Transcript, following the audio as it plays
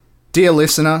Dear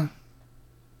listener,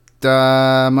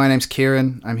 my name's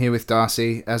Kieran. I'm here with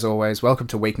Darcy, as always. Welcome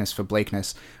to Weakness for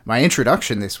Bleakness. My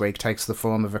introduction this week takes the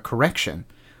form of a correction.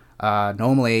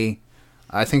 Normally,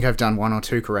 I think I've done 1 or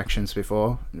 2 corrections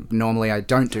before. Normally, I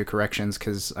don't do corrections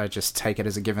because I just take it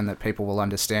as a given that people will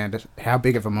understand how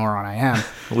big of a moron I am.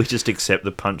 We just accept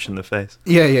the punch in the face.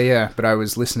 Yeah. But I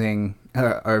was listening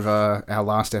over our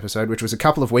last episode, which was a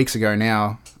couple of weeks ago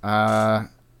now,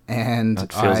 and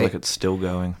it feels like it's still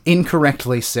going.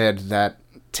 Incorrectly said that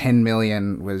 10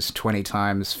 million was 20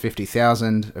 times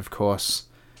 50,000. Of course,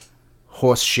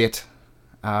 horse shit.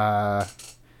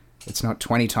 It's not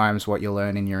 20 times what you'll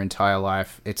earn in your entire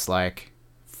life. It's like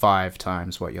 5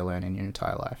 times what you'll earn in your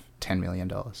entire life. $10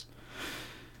 million.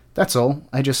 That's all.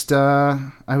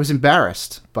 I was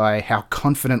embarrassed by how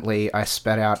confidently I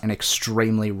spat out an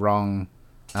extremely wrong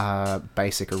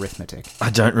basic arithmetic. I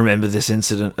don't remember this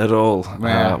incident at all,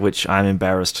 Yeah. which I'm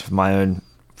embarrassed of my own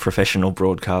professional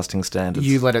broadcasting standards.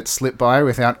 You let it slip by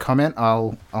without comment.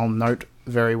 I'll note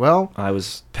very well. I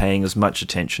was paying as much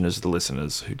attention as the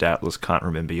listeners, who doubtless can't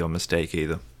remember your mistake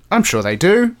either. I'm sure they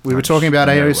do. We were talking about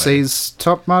no AOC's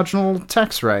top marginal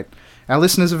tax rate. Our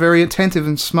listeners are very attentive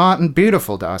and smart and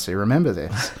beautiful, Darcy. Remember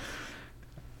this.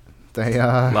 They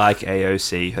are... Like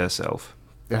AOC herself.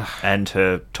 Ugh. And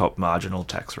her top marginal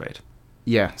tax rate.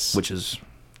 Yes. Which is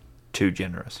too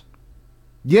generous.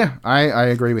 Yeah, I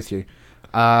agree with you.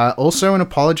 Also an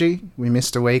apology. We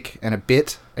missed a week and a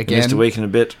bit again. We missed a week and a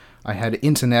bit. I had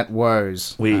internet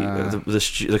woes.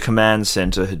 The command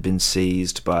center had been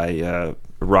seized by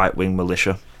right-wing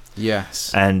militia.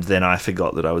 Yes. And then I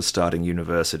forgot that I was starting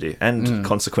university, and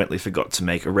consequently forgot to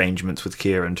make arrangements with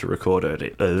Kieran to record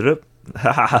it.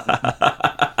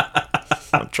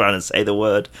 I'm trying to say the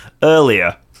word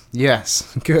earlier.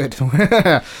 Yes, good.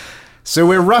 So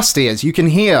we're rusty, as you can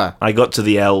hear. I got to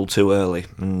the L too early,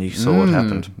 and you saw what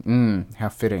happened. How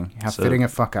fitting. How fitting a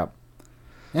fuck-up.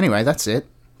 Anyway, that's it.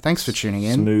 Thanks for tuning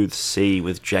in. Smooth sea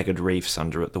with jagged reefs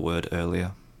under it, the word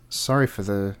earlier. Sorry for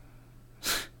the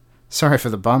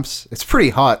bumps. It's pretty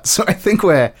hot, so I think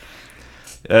we're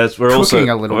we're also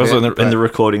a little bit, in the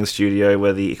recording studio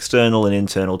where the external and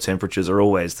internal temperatures are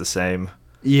always the same.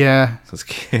 Yeah. Because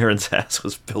Kieran's house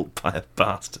was built by a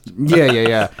bastard.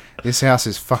 Yeah. This house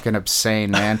is fucking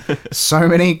obscene, man. So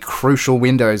many crucial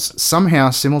windows. Somehow,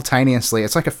 simultaneously,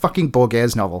 it's like a fucking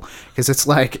Borges novel. Because it's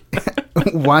like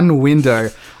one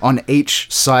window on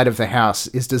each side of the house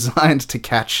is designed to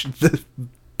catch the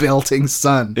belting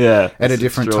sun at a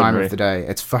different time of the day.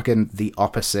 It's fucking the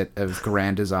opposite of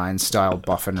Grand Design style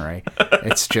buffonery.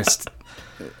 It's just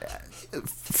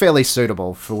fairly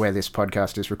suitable for where this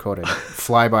podcast is recorded.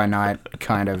 Fly by night,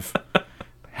 kind of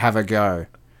have a go.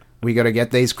 We got to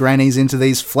get these grannies into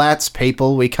these flats,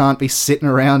 people. We can't be sitting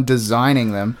around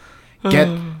designing them. Get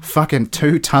fucking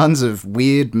 2 tons of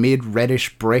weird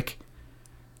mid-reddish brick.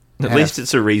 At least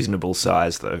it's a reasonable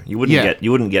size, though. You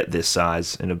wouldn't get this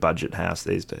size in a budget house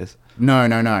these days. No.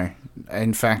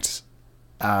 In fact,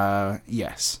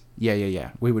 yes.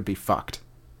 Yeah. We would be fucked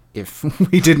if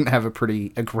we didn't have a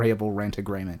pretty agreeable rent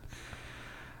agreement.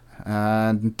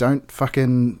 Don't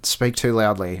fucking speak too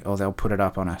loudly, or they'll put it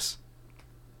up on us.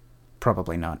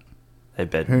 Probably not. They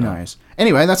bet. Who knows?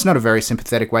 Anyway, that's not a very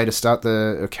sympathetic way to start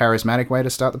a charismatic way to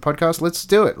start the podcast. Let's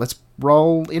do it. Let's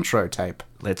roll intro tape.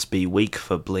 Let's be weak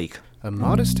for bleak. A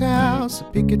modest house, a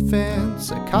picket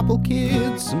fence, a couple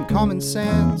kids, some common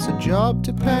sense, a job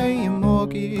to pay your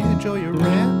mortgage or your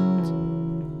rent.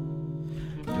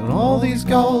 And all these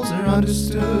goals are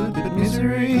understood, but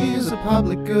misery is a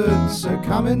public good, so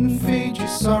come and feed your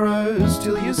sorrows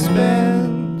till you're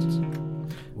spent.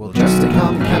 Well, just to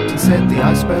come, the captain said, the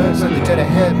iceberg's only dead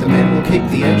ahead, the men will keep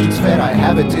the engines fed, I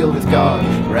have a deal with God.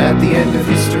 We're at the end of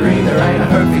history, there ain't a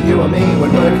hope for you or me,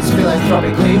 when workers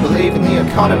philanthropically believe in the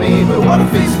economy. But what a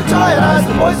feast for tired eyes,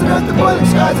 the poison earth, the boiling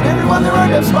skies, and everyone their own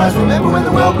damn spice. Remember when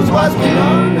the world was wise?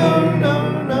 Well,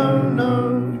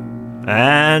 no.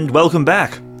 And welcome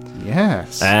back.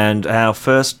 Yes. And our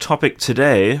first topic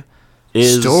today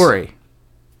is... Story.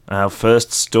 Our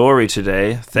first story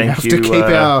today. Thank you. We have to keep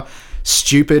our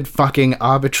stupid fucking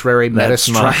arbitrary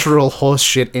metastructural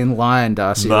horseshit in line,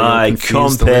 Darcy. By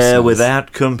compare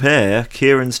without compare,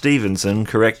 Kieran Stevenson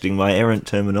correcting my errant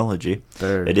terminology.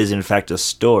 Dude. It is in fact a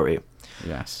story.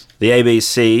 Yes. The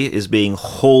ABC is being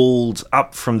hauled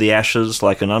up from the ashes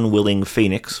like an unwilling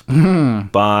phoenix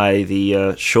by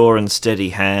the sure and steady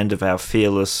hand of our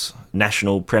fearless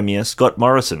national premier, Scott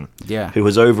Morrison, who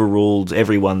has overruled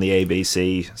everyone the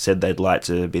ABC said they'd like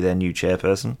to be their new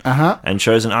chairperson, and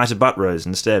chosen Ita Buttrose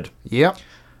instead. Yep.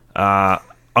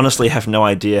 Honestly, have no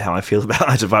idea how I feel about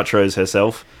Ita Buttrose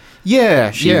herself.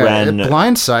 Yeah, She yeah. ran- It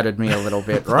blindsided me a little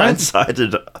bit, right?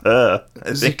 Blindsided her,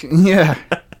 I think. Yeah.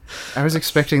 I was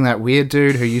expecting that weird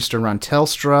dude who used to run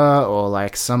Telstra or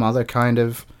like some other kind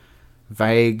of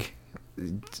vague,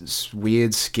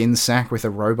 weird skin sack with a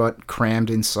robot crammed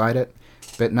inside it.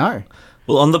 But no.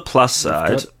 Well, on the plus side,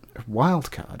 Got a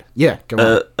wild card. Yeah, go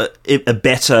on. a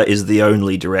better is the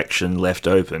only direction left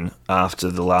open after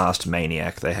the last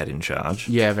maniac they had in charge.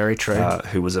 Yeah, very true.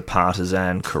 Who was a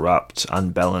partisan, corrupt,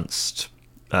 unbalanced,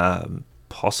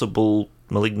 possible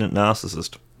malignant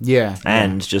narcissist. yeah.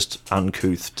 And just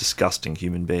uncouth, disgusting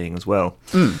human being as well.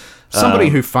 Somebody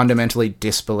who fundamentally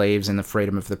disbelieves in the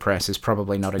freedom of the press is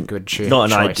probably not a good choice.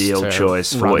 Not an ideal to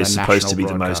choice for run what a is supposed to be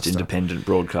national the most broadcaster. independent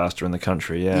broadcaster in the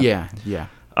country, yeah. Yeah, yeah.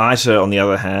 Ita, on the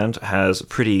other hand, has a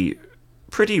pretty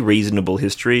reasonable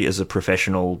history as a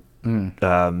professional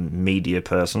media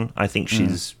person. I think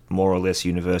she's more or less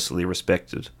universally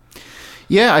respected.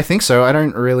 Yeah, I think so. I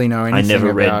don't really know anything I never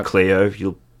about... read Cleo.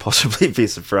 You'll possibly be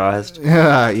surprised.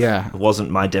 yeah. It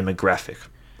wasn't my demographic.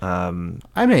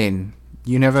 I mean,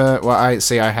 you never... Well, I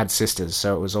had sisters,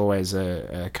 so it was always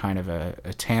a kind of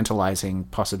a tantalizing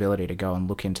possibility to go and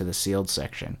look into the sealed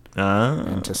section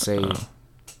and to see...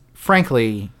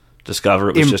 Frankly,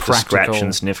 Discover it was just a scratch Impractical.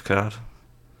 and sniff card.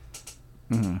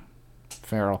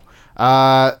 feral.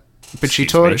 But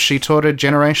Excuse me. she taught a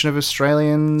generation of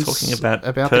Australians Talking about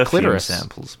the perfume clitoris.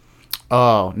 samples.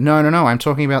 Oh, no. I'm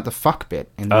talking about the fuck bit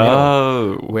in the middle.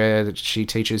 Oh. Where she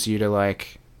teaches you to,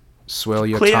 like, swirl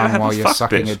your Cleo tongue had a while you're fuck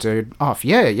sucking bit. a dude off.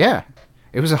 Yeah.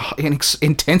 It was an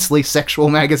intensely sexual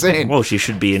magazine. Well, she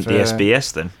should be in the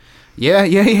SBS then.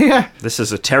 Yeah. This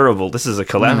is a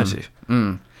calamity.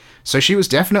 So she was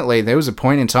definitely... There was a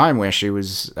point in time where she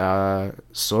was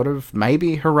sort of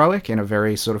maybe heroic in a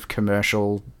very sort of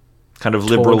commercial... Kind of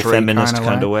liberal tawdry feminist kinda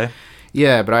kind of way.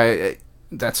 Yeah, but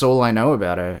that's all I know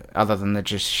about her, other than that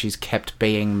just she's kept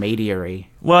being mediary.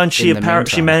 Well, and she in the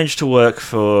apparently meantime. managed to work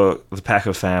for the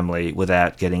Packer family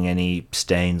without getting any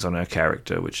stains on her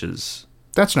character, which is...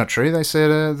 That's not true. They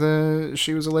said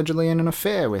she was allegedly in an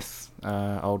affair with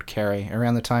old Kerry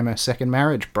around the time her second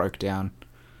marriage broke down.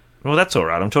 Well, that's all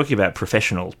right. I'm talking about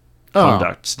professional Oh.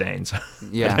 conduct stains.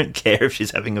 Yeah. I don't care if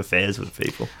she's having affairs with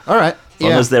people. All right. As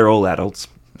long Yeah. as they're all adults.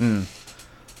 The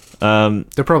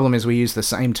problem is we use the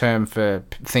same term for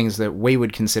things that we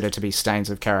would consider to be stains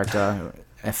of character,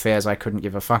 affairs I couldn't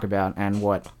give a fuck about, and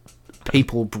what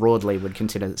people broadly would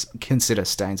consider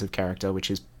stains of character,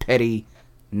 which is petty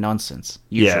nonsense,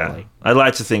 usually. Yeah. I'd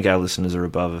like to think our listeners are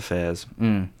above affairs.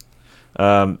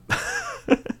 Not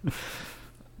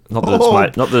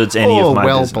that it's any of my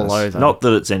well business. below that. Not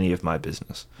that it's any of my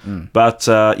business. But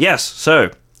yes,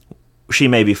 so she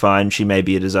may be fine. She may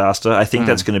be a disaster. I think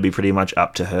that's going to be pretty much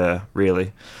up to her,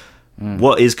 really.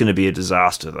 What is going to be a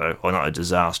disaster, though, or not a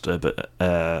disaster, but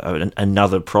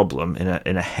another problem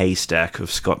in a haystack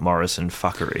of Scott Morrison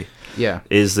fuckery, Yeah.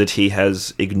 is that he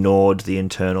has ignored the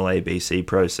internal ABC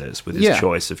process with his Yeah.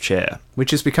 choice of chair.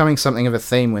 Which is becoming something of a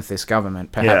theme with this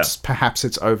government. Perhaps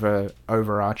its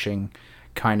overarching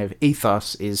kind of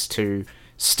ethos is to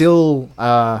still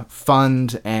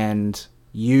fund and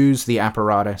use the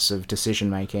apparatus of decision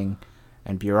making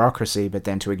and bureaucracy, but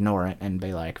then to ignore it and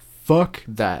be like, fuck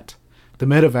that. The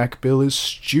Medevac bill is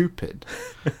stupid.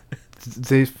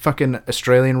 The fucking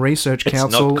Australian Research It's not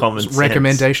Council common sense.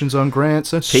 recommendations on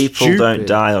grants are People stupid. don't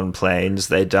die on planes;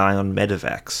 they die on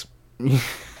medevacs.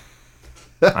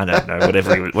 I don't know.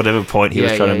 Whatever point he was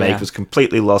Yeah, trying to yeah, make yeah. was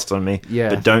completely lost on me. Yeah.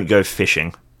 But don't go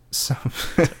fishing Some,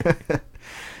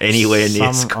 anywhere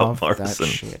near some Scott of that Morrison.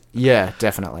 shit. Yeah,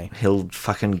 definitely. He'll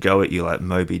fucking go at you like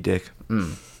Moby Dick.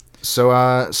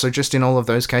 So just in all of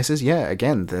those cases, yeah,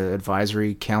 again, the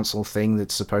advisory council thing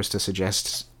that's supposed to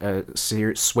suggest a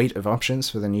suite of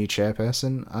options for the new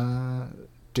chairperson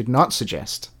did not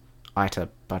suggest Ita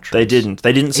Buttrose. They didn't.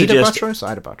 They didn't Ita suggest. Buttrose?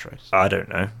 Ita Buttrose. I don't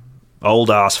know.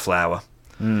 Old ass flower.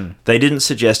 They didn't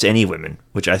suggest any women,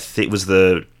 which I think was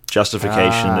the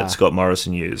justification that Scott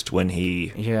Morrison used when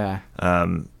he. Yeah.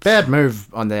 Bad move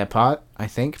on their part, I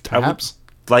think, perhaps.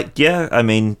 I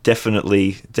mean,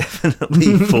 definitely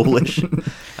foolish in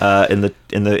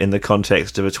the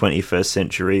context of a 21st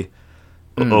century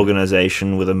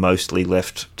organization with a mostly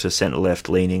left to centre left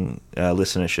leaning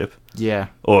listenership, Yeah.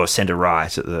 or centre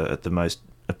right at the most.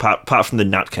 Apart from the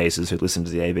nutcases who listen to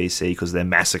the ABC because they're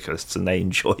masochists and they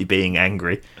enjoy being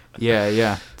angry.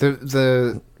 Yeah.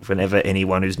 The Whenever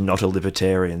anyone who's not a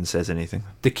libertarian says anything.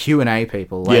 the Q&A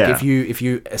people, like Yeah. if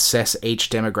you assess each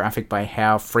demographic by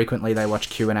how frequently they watch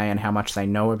Q&A and how much they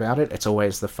know about it, it's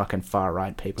always the fucking far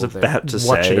right people was that about to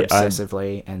watch say, it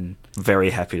obsessively. And Very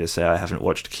happy to say I haven't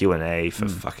watched Q&A for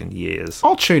fucking years.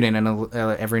 I'll tune in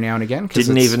every now and again. 'Cause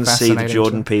Didn't it's even see the fascinating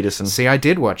Jordan to- Peterson. See, I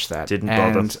did watch that. Didn't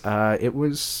bother. And it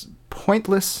was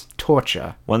pointless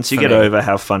torture. Once you for get me. over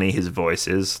how funny his voice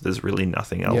is, there's really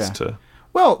nothing else Yeah. to...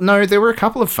 Well, no, there were a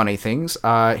couple of funny things.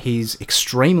 He's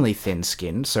extremely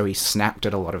thin-skinned, so he snapped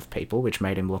at a lot of people, which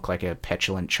made him look like a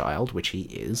petulant child, which he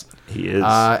is. He is.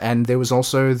 And there was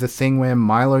also the thing where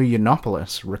Milo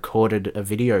Yiannopoulos recorded a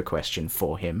video question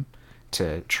for him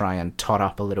to try and tot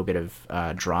up a little bit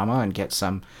of drama and get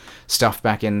some stuff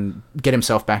get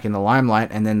himself back in the limelight.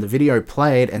 And then the video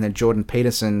played, and then Jordan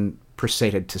Peterson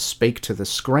proceeded to speak to the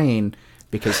screen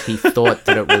because he thought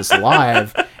that it was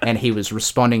live, and he was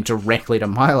responding directly to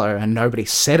Milo, and nobody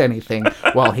said anything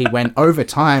while he went over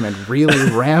time and really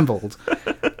rambled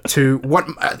to what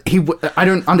I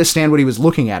don't understand what he was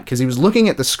looking at, because he was looking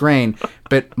at the screen,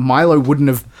 but Milo wouldn't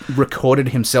have recorded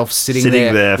himself sitting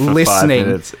there for 5 listening.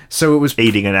 minutes, So it was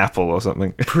eating an apple or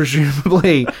something.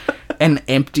 presumably an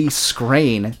empty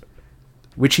screen,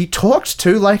 which he talked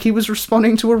to like he was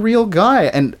responding to a real guy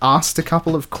and asked a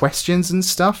couple of questions and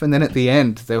stuff. And then at the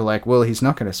end, they were like, well, he's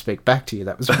not going to speak back to you.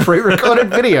 That was a pre-recorded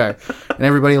video. And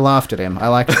everybody laughed at him. I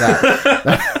liked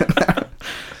that.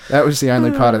 That was the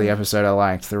only part of the episode I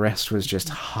liked. The rest was just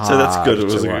hard So that's good. It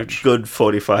was to a watch. good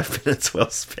 45 minutes well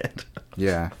spent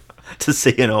Yeah. to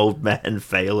see an old man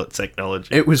fail at technology.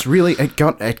 It was really,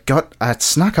 it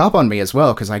snuck up on me as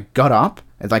well, because I got up,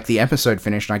 like the episode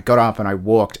finished, and I got up and I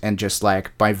walked, and just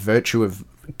like by virtue of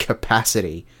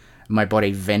capacity, my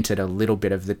body vented a little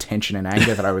bit of the tension and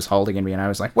anger that I was holding in me, and I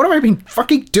was like, what have I been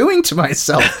fucking doing to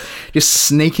myself? Just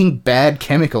sneaking bad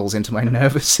chemicals into my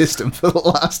nervous system for the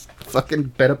last fucking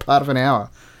better part of an hour.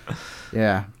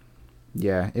 Yeah.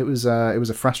 It was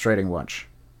a frustrating watch.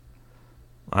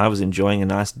 I was enjoying a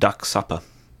nice duck supper.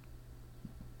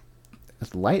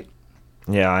 It's late.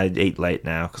 Yeah, I eat late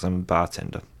now because I'm a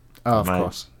bartender. Oh, of My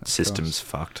course. system's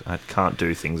fucked. I can't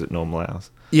do things at normal hours.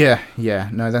 Yeah,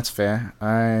 no, that's fair.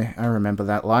 I remember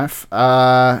that life.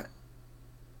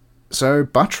 So,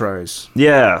 Buttrose.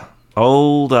 Yeah,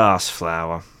 old ass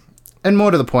flower. And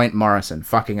more to the point, Morrison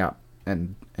fucking up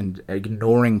and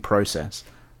ignoring process.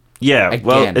 Yeah,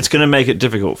 well, Again. it's going to make it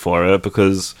difficult for her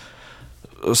because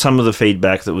some of the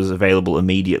feedback that was available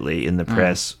immediately in the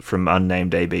press from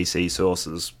unnamed ABC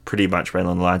sources pretty much ran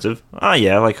on the lines of,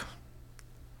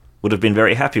 would have been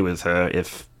very happy with her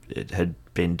if it had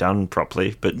been done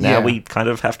properly, but now Yeah. we kind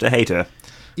of have to hate her.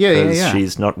 Yeah.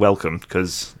 She's not welcome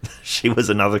because she was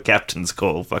another captain's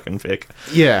call fucking pick.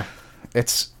 Yeah.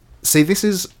 This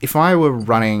is, if I were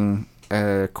running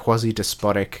a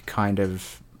quasi-despotic kind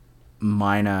of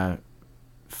minor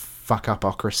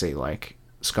fuck-upocracy like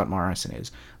Scott Morrison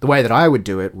is, the way that I would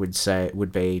do it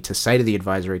would be to say to the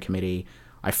advisory committee,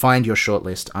 I find your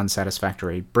shortlist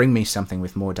unsatisfactory, bring me something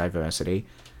with more diversity.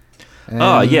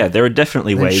 Yeah, there are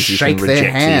definitely Then ways you can shake their reject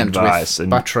the hand advice. with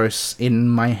Buttrose in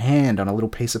my hand on a little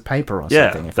piece of paper or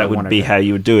Yeah, something. If that I would wanted be to. how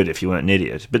you would do it if you weren't an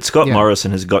idiot. But Scott Yeah.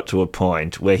 Morrison has got to a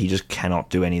point where he just cannot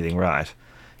do anything right.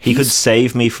 He could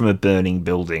save me from a burning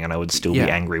building and I would still Yeah.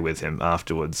 be angry with him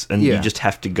afterwards. And Yeah. you just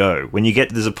have to go.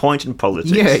 There's a point in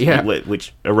politics Yeah.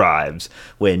 which arrives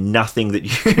where nothing that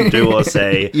you can do or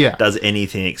say Yeah. does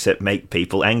anything except make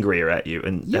people angrier at you.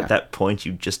 And Yeah. at that point,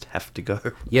 you just have to go.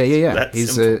 Yeah. That's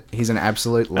He's simple. he's an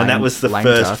absolute lame, And that was the lame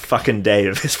first duck. fucking day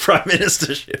of his prime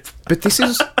ministership. But this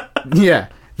is,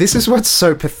 this is what's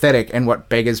so pathetic and what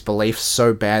beggars belief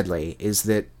so badly is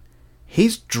that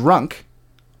he's drunk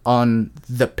on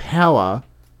the power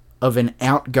of an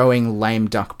outgoing lame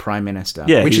duck prime minister,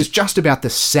 Yeah, which he's- is just about the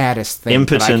saddest thing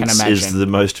that I can Impotence imagine. is the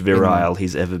most virile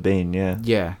he's ever been,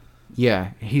 yeah. Yeah,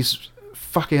 he's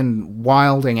fucking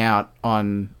wilding out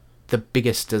on the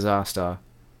biggest disaster.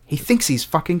 He thinks he's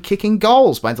fucking kicking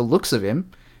goals by the looks of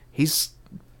him.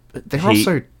 They're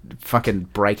also fucking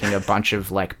breaking a bunch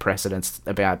of like precedents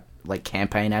about like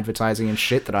campaign advertising and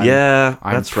shit that I'm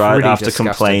That's right. pretty After disgusted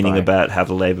complaining by. about how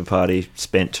the Labour Party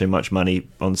spent too much money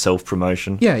on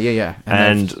self-promotion. Yeah.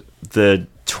 And they've- the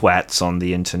twats on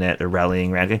the internet are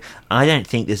rallying around going, I don't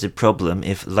think there's a problem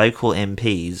if local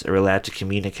MPs are allowed to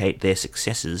communicate their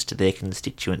successes to their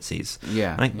constituencies.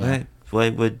 Yeah, Like, yeah.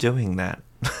 we're doing that.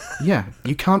 Yeah,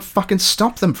 you can't fucking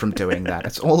stop them from doing that.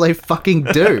 It's all they fucking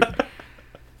do.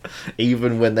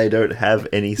 Even when they don't have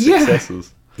any Yeah.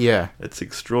 successes. Yeah. It's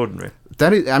extraordinary.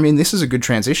 That is, I mean, this is a good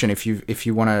transition if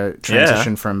you want to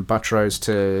transition from Buttrose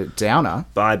to Downer.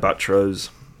 Bye, Buttrose.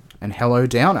 and Hello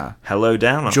Downer. Hello,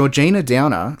 Downer. Georgina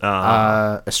Downer,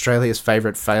 Australia's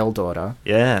favourite fail daughter,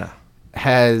 Yeah.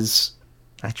 has,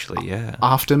 Actually, yeah.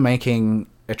 after making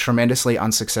a tremendously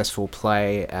unsuccessful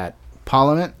play at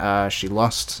Parliament, she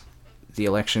lost the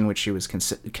election which she was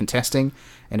contesting,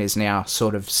 and is now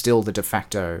sort of still the de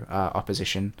facto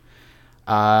opposition.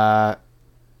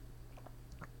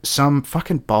 Some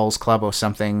fucking bowls club or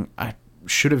something. I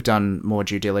should have done more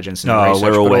due diligence and research.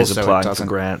 We're but always also it applying for doesn't-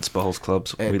 grants, bowls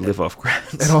clubs. We live off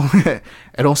grants.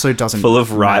 It also doesn't Full of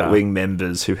matter. right-wing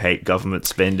members who hate government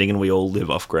spending, and we all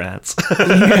live off grants.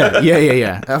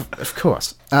 Yeah. Of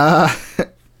course.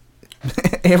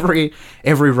 Every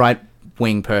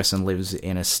right-wing person lives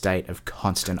in a state of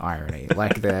constant irony.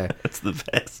 Like That's the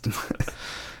best.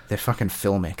 they're fucking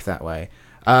filmic that way.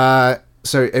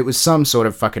 So it was some sort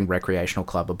of fucking recreational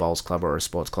club, a bowls club or a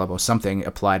sports club or something,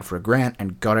 applied for a grant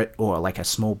and got it, or like a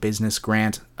small business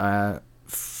grant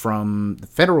from the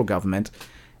federal government,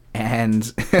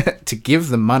 and to give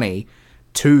the money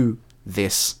to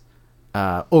this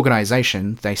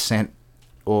organization, they sent,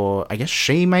 or I guess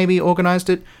she maybe organized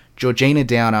it, Georgina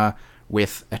Downer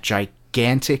with a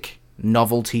gigantic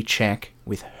novelty check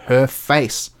with her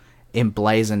face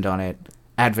emblazoned on it,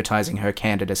 advertising her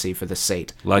candidacy for the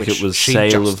seat. Like which it was she sale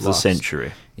just of the lost.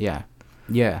 century. Yeah,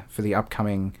 for the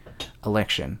upcoming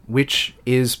election, which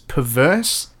is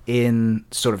perverse in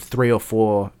sort of 3 or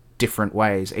 4 different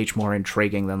ways, each more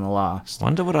intriguing than the last.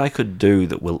 Wonder what I could do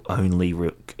that will only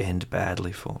end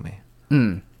badly for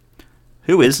me.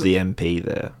 Who is the MP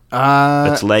there?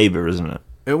 It's Labour, isn't it?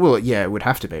 It would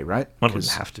have to be, right? Well, it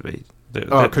doesn't have to be.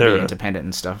 It could be independent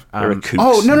and stuff. they're a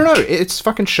kooks no, it's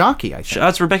fucking Sharky, I think.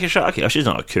 It's Rebecca Sharkey. Oh, she's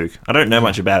not a kook. I don't know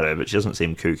much about her, but she doesn't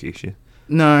seem kooky.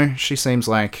 No, she seems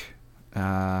like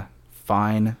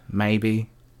fine, maybe.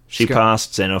 She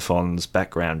passed Xenophon's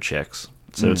background checks,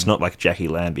 so it's not like Jackie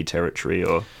Lambie territory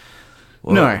or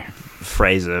No.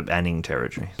 Fraser Anning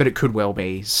territory. But it could well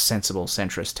be sensible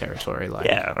centrist territory. Like,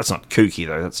 Yeah, that's not kooky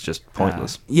though. That's just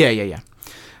pointless. Yeah.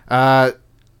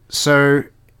 So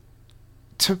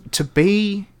to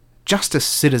be just a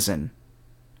citizen,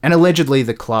 and allegedly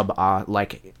the club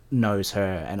knows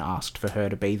her and asked for her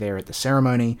to be there at the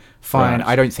ceremony. Fine. Right.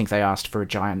 I don't think they asked for a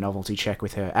giant novelty check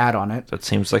with her ad on it. That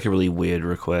seems like a really weird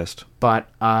request. But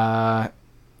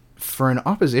for an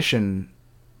opposition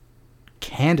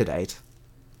candidate,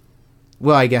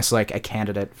 well, I guess like a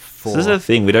candidate for... So this is the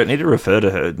thing. We don't need to refer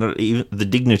to her. Not even the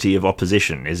dignity of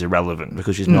opposition is irrelevant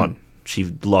because she's not. She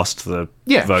lost the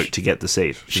vote to get the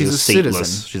seat. She's a seatless.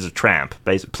 citizen. She's a tramp,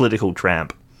 political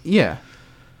tramp. Yeah.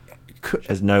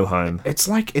 Has no home. It's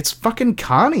like, it's fucking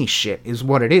carny shit is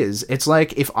what it is. It's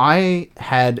like if I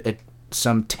had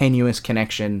some tenuous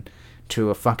connection to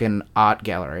a fucking art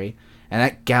gallery, and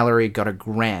that gallery got a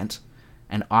grant,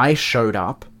 and I showed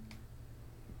up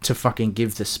to fucking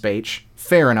give the speech,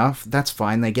 fair enough, that's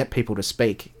fine, they get people to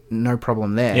speak, no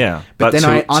problem there. Yeah, but then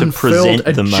I unfurled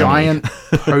a the money. giant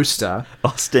poster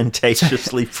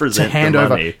Ostentatiously to present hand the over,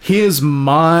 money. here's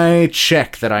my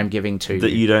check that I'm giving to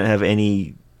That you. you don't have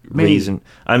any reason.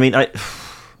 I mean, look,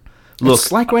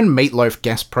 It's like when Meatloaf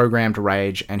guest programmed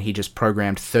Rage and he just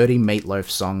programmed 30 Meatloaf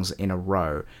songs in a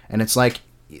row. And it's like,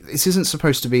 this isn't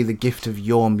supposed to be the gift of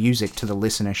your music to the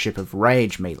listenership of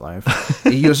Rage, Meatloaf.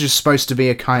 You're just supposed to be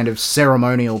a kind of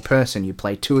ceremonial person. You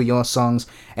play 2 of your songs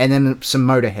and then some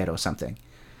Motorhead or something.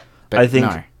 But I think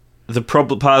no. the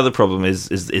part of the problem is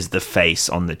the face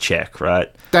on the check, right?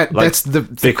 That's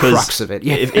the crux of it.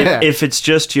 Yeah. If it's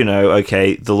just,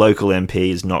 okay, the local MP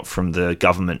is not from the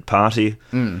government party,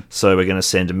 so we're going to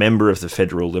send a member of the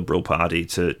federal Liberal Party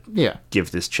to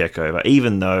give this check over,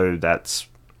 even though that's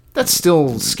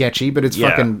still sketchy, but it's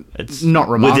fucking it's not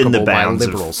remarkable within the bounds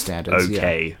by liberal of standards.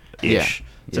 okay-ish. Yeah.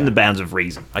 It's in the bounds of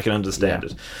reason. I can understand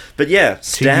it. But yeah,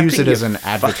 To use it as stamping an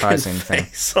your advertising fucking thing.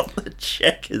 face on the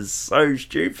check is so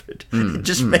stupid. It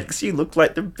just makes you look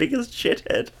like the biggest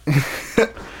shithead.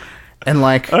 And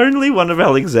like, Only one of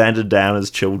Alexander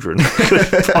Downer's children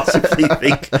could possibly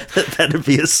think that that'd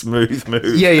be a smooth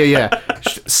move. yeah.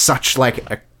 Such like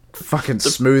a fucking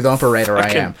smooth operator I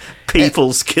am.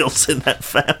 People skills in that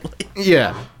family.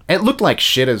 Yeah. It looked like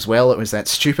shit as well. It was that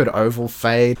stupid oval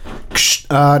fade.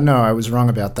 No, I was wrong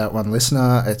about that one,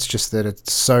 listener. It's just that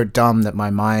it's so dumb that my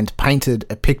mind painted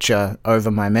a picture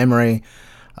over my memory.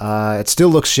 It still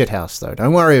looks shithouse, though.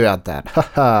 Don't worry about that.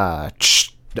 Haha.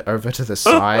 Over to the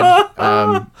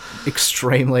side.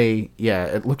 Extremely,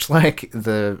 it looks like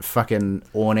the fucking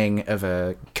awning of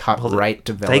a cut-rate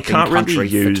developing They can't country really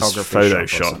use photography shop or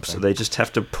Photoshop, something. so they just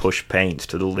have to push paint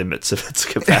to the limits of its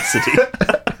capacity.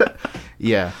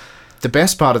 Yeah. The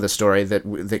best part of the story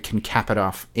that can cap it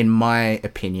off, in my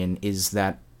opinion, is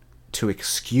that to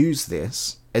excuse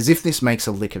this, as if this makes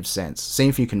a lick of sense. See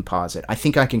if you can parse it. I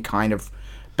think I can kind of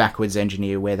backwards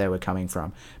engineer where they were coming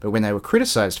from. But when they were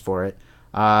criticised for it,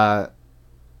 a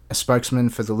spokesman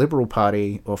for the Liberal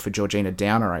Party, or for Georgina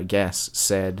Downer, I guess,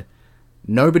 said,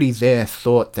 "Nobody there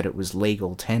thought that it was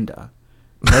legal tender.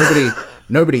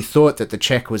 Nobody thought that the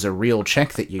check was a real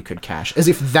check that you could cash," as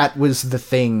if that was the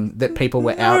thing that people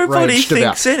were outraged about. Nobody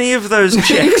thinks any of those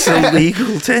checks are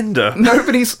legal tender.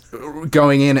 Nobody's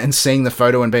going in and seeing the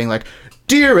photo and being like,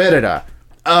 "Dear editor,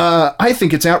 I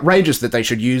think it's outrageous that they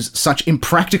should use such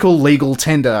impractical legal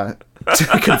tender to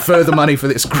confer the money for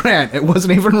this grant." It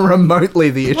wasn't even remotely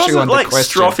the issue Wasn't under like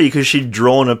question. Strophy because she'd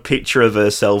drawn a picture of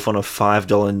herself on a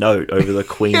 $5 note over the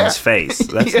Queen's Yeah. face.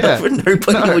 That's Yeah.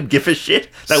 nobody would give a shit.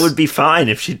 That would be fine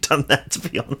if she'd done that, to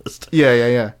be honest.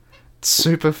 Yeah.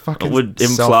 Super fucking It would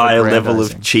imply a level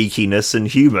self-aggrandizing. of cheekiness and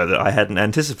humour that I hadn't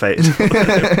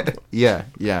anticipated. Yeah.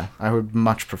 I would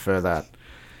much prefer that.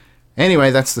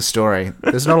 Anyway, that's the story.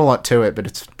 There's not a lot to it, but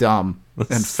it's dumb and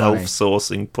funny.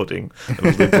 Self-sourcing pudding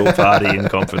of Liberal Party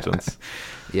incompetence.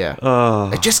 Yeah.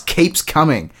 Oh. It just keeps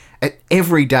coming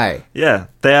every day. Yeah,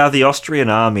 they are the Austrian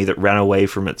army that ran away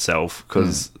from itself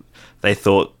because they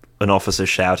thought an officer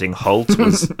shouting "Halt"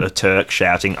 was a Turk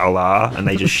shouting "Allah," and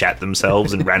they just shat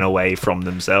themselves and ran away from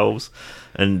themselves.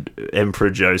 And Emperor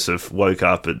Joseph woke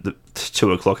up at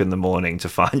 2 o'clock in the morning to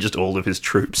find just all of his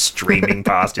troops streaming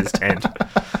past his tent.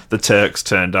 The Turks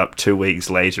turned up 2 weeks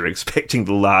later expecting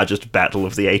the largest battle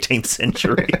of the 18th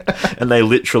century, and they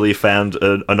literally found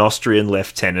an Austrian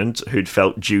lieutenant who'd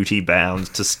felt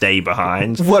duty-bound to stay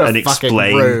behind What a and fucking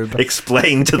rube.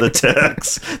 explain to the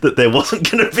Turks that there wasn't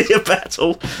going to be a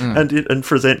battle and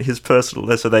present his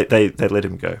personal... So they let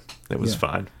him go. It was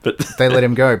fine. But They let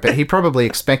him go, but he probably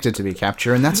expected to be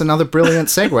captured, and that's another brilliant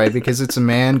segue because it's a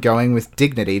man going with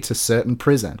dignity to certain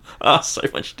prison. so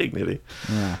much dignity.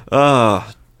 Yeah.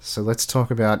 Ah, So let's talk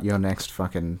about your next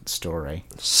fucking story.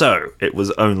 so it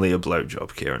was only a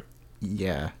blowjob, Kieran.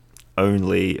 Yeah.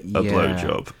 Only a Yeah.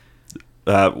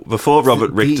 blowjob. Before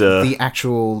Robert Richter... The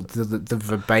actual, the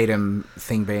verbatim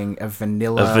thing being a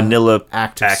vanilla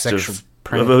act of sexual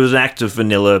it was an act of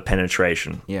vanilla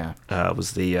penetration. Yeah.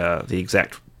 Was the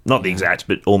exact, not the exact,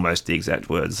 but almost the exact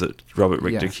words that Robert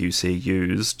Richter Yeah. QC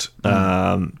used.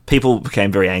 People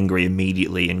became very angry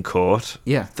immediately in court.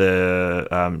 Yeah.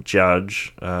 The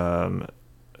judge,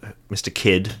 Mr.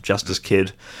 Kidd, Justice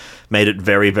Kidd, made it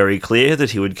very, very clear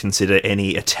that he would consider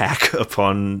any attack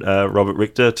upon Robert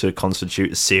Richter to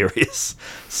constitute serious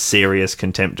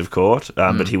contempt of court,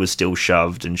 but he was still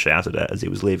shoved and shouted at as he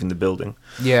was leaving the building.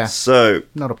 Yeah. So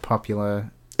Not a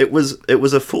popular... it was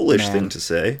a foolish Man. thing to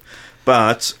say,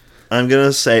 but I'm going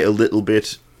to say a little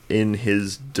bit in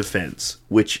his defense,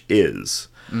 which is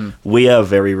we are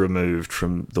very removed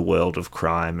from the world of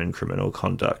crime and criminal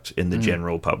conduct in the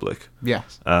general public. Yeah.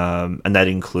 And that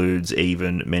includes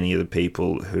even many of the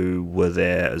people who were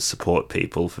there as support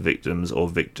people for victims or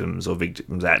victims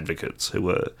advocates who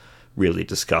were really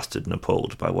disgusted and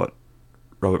appalled by what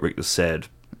Robert Richter said.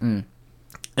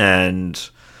 And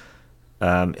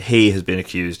he has been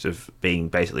accused of being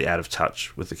basically out of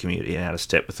touch with the community and out of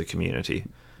step with the community.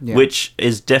 Yeah. Which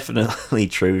is definitely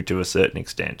true to a certain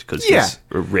extent, because he's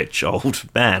a rich old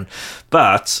man.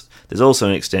 But there's also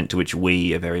an extent to which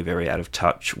we are very, very out of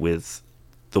touch with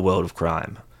the world of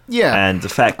crime. Yeah. And the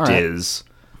fact All right. is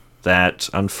that,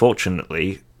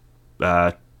 unfortunately,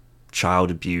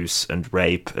 child abuse and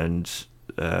rape and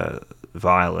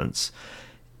violence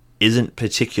isn't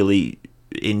particularly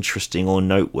interesting or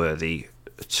noteworthy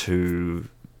to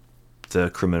the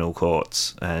criminal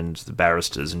courts and the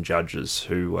barristers and judges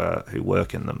who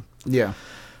work in them. Yeah.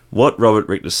 What Robert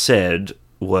Richter said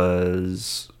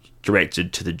was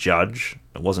directed to the judge.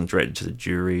 It wasn't directed to the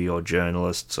jury or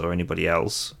journalists or anybody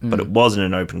else, but it was in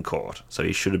an open court, so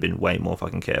he should have been way more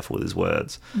fucking careful with his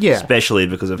words. Yeah. Especially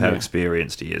because of how Yeah.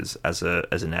 experienced he is as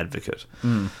an advocate.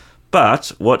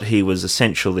 But what he was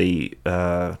essentially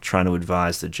trying to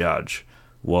advise the judge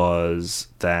was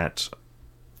that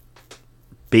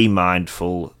be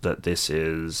mindful that this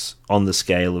is, on the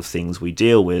scale of things we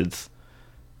deal with,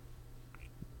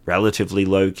 relatively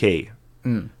low-key.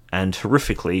 And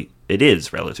horrifically, it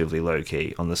is relatively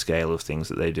low-key on the scale of things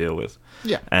that they deal with.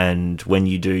 Yeah. And when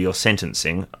you do your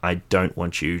sentencing, I don't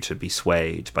want you to be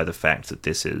swayed by the fact that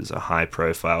this is a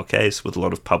high-profile case with a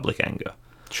lot of public anger.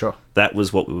 Sure. That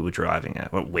was what we were driving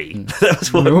at. Well, that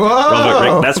was what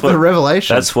Whoa! That's what The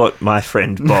revelation. That's what my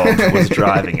friend Bob was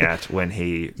driving at when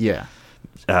he Yeah.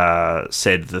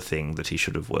 said the thing that he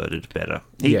should have worded better.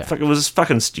 Yeah. It was a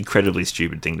fucking incredibly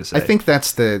stupid thing to say. I think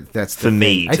that's the for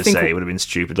me thing. to say it would have been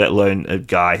stupid, let alone a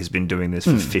guy who's been doing this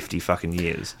for 50 fucking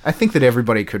years. I think that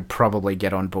everybody could probably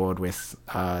get on board with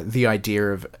the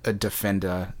idea of a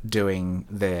defender doing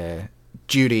their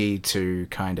duty to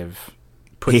kind of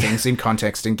put things in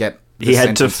context and get the he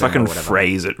had to sentence in or fucking whatever.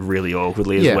 phrase it really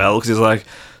awkwardly as Yeah. well, because he's like,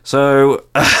 so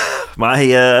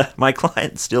my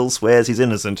client still swears he's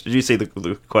innocent. Did you see the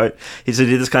quote? He said,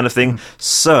 this kind of thing.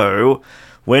 So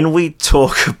when we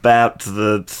talk about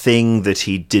the thing that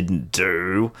he didn't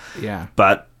do, Yeah.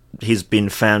 but he's been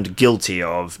found guilty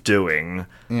of doing,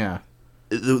 Yeah.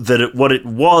 what it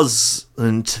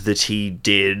wasn't that he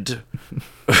did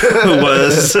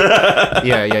was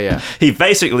Yeah. he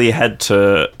basically had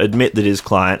to admit that his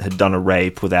client had done a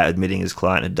rape without admitting his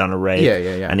client had done a rape.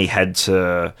 Yeah. And he had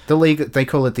to... The league, they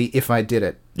call it the "if I did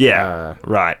it."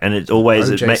 right. And it always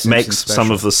O.J. Simpson makes some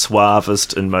special. of the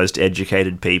suavest and most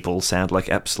educated people sound like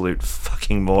absolute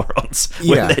fucking morons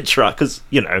when Yeah. they're trying... Because,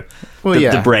 Well,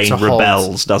 the brain to hold-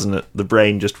 rebels, doesn't it? The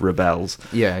brain just rebels.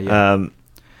 Yeah.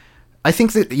 I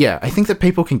think that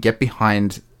people can get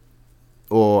behind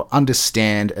or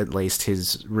understand at least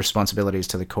his responsibilities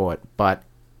to the court, but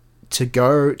to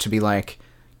be like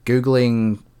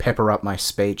Googling pepper up my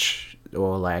speech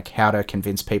or like how to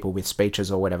convince people with speeches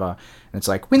or whatever, and it's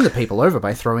like win the people over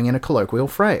by throwing in a colloquial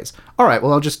phrase. All right,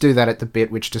 well, I'll just do that at the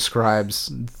bit which describes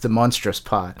the monstrous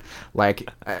part, like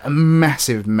a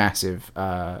massive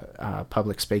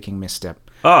public speaking misstep.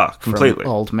 Completely.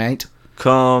 From old mate.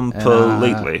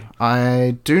 Completely.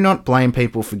 I do not blame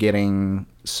people for getting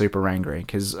super angry,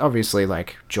 because obviously,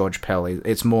 like, George Pell,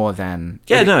 it's more than...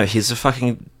 No, he's a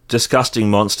fucking disgusting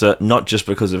monster, not just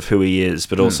because of who he is,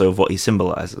 but also of what he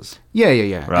symbolizes. Yeah.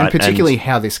 Right, And particularly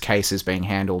how this case is being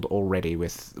handled already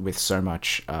with so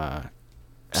much...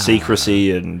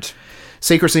 secrecy and...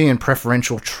 secrecy and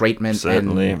preferential treatment.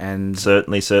 Certainly. And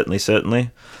Certainly.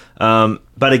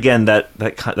 But again,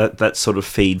 that sort of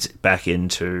feeds back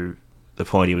into the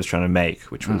point he was trying to make,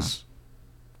 which was...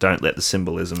 Don't let the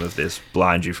symbolism of this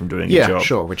blind you from doing your job. Yeah,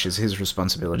 sure, which is his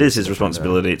responsibility. It is his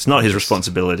responsibility. It's not his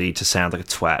responsibility to sound like a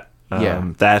twat.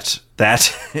 Yeah. That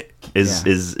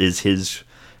is his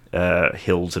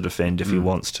hill to defend if he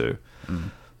wants to.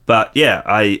 But yeah,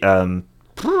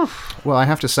 Well, I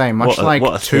have to say, much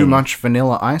what a too thing. much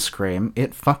vanilla ice cream,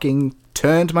 it fucking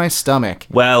turned my stomach.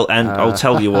 well, and I'll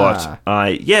tell you what.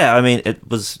 I mean, it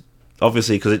was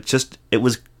obviously because it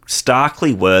was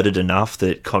starkly worded enough that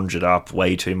it conjured up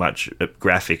way too much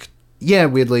graphic. Yeah,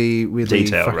 weirdly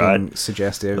Detail, fucking right?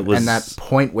 suggestive. It was- And that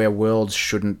point where worlds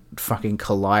shouldn't fucking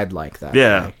collide like that.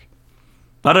 Yeah. Like,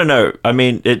 I don't know. I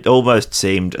mean, it almost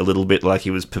seemed a little bit like he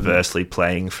was perversely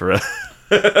playing for a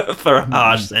for a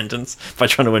harsh sentence by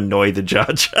trying to annoy the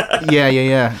judge.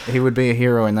 yeah. He would be a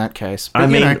hero in that case. But, I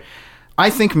mean- I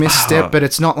think misstep, but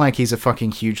it's not like he's a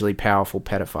fucking hugely powerful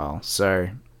pedophile. So,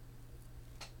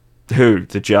 Who?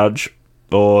 The judge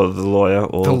or the lawyer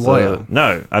or The lawyer.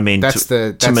 No, I mean, That's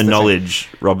the to my thing. knowledge,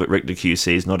 Robert Richter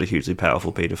QC is not a hugely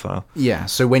powerful paedophile. yeah.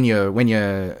 So when you're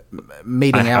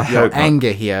meeting I out your hope not.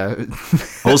 anger here.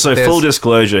 Also, there's- full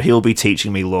disclosure, he'll be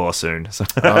teaching me law soon. So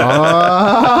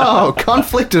Oh,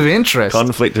 conflict of interest.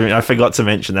 conflict. I forgot to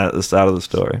mention that at the start of the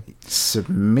story.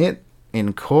 Submit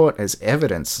in court as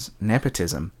evidence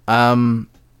nepotism.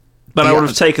 But I Yeah. would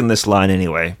have taken this line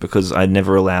anyway because I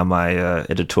never allow my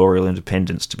editorial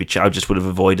independence to be. I just would have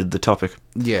avoided the topic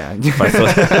Yeah. if I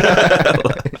thought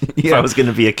if Yeah. I was going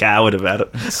to be a coward about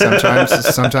it. sometimes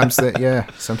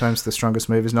the strongest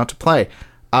move is not to play.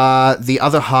 The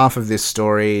other half of this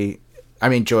story, I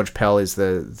mean, George Pell is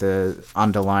the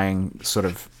underlying sort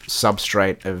of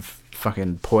substrate of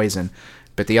fucking poison,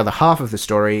 but the other half of the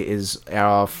story is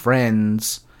our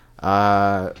friends,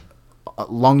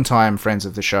 longtime friends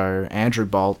of the show, Andrew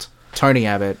Bolt, Tony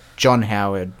Abbott, John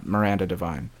Howard, Miranda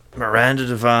Devine. Miranda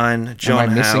Devine, John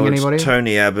I missing Howard, anybody?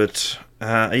 Tony Abbott.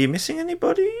 Are you missing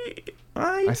anybody?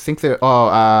 I think they're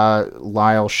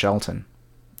Lyle Shelton.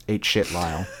 Eat shit,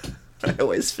 Lyle. I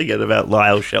always forget about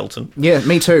Lyle Shelton. Yeah,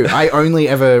 me too. I only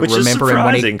ever Which is remember him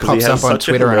when he surprising, 'cause he pops has up on such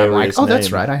a Twitter and I'm like, hilarious oh, that's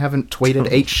name. right. I haven't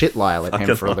tweeted "Eat shit, Lyle" at him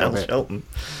Fucking for a little Lyle bit. Shelton.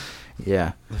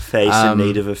 Yeah. The face in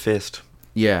need of a fist.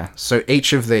 Yeah. So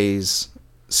each of these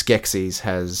Skeksis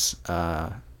has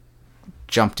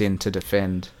jumped in to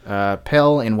defend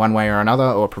Pell in one way or another,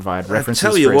 or provide references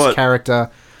tell for you his what.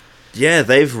 character. Yeah,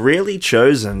 they've really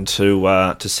chosen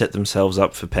to set themselves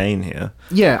up for pain here.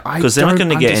 Yeah, I Because they're not don't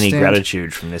going to get any understand-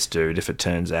 gratitude from this dude if it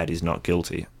turns out he's not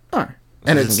guilty. No. And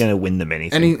And it's it's going to win them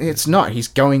anything. it's not. He's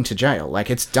going to jail. Like,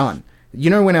 it's done. You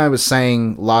know when I was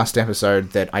saying last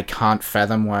episode that I can't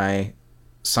fathom why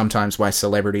sometimes why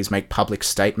celebrities make public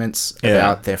statements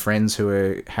about their friends who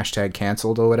are hashtag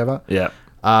cancelled or whatever. Yeah.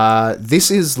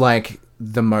 This is like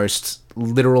the most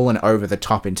literal and over the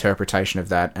top interpretation of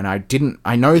that. And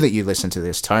I know that you listen to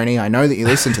this, Tony. I know that you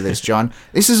listen to this, John.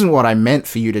 This isn't what I meant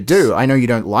for you to do. I know you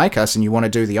don't like us and you want to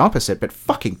do the opposite, but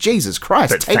fucking Jesus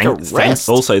Christ, take a rest.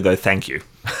 Also, though, thank you.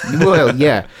 Well,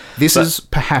 yeah. This is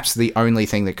perhaps the only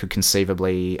thing that could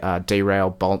conceivably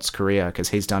derail Bolt's career, because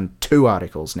he's done 2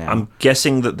 articles now. I'm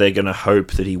guessing that they're going to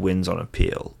hope that he wins on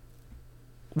appeal,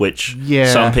 which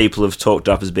Yeah. some people have talked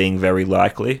up as being very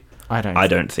likely. I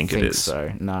don't think it is.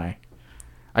 So, no.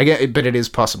 I get it, but it is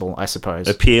possible, I suppose.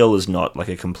 Appeal is not like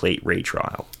a complete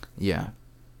retrial. Yeah.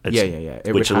 It's, Yeah.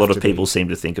 It which would a lot have of to people be- seem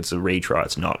to think it's a retry.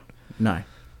 It's not. No.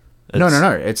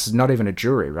 No. It's not even a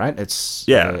jury, right? It's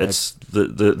It's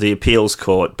the appeals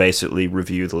court basically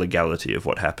review the legality of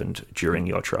what happened during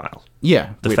your trial.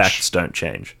 yeah. The facts don't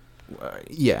change.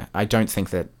 Yeah, I don't think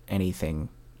that anything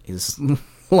is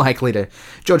likely to.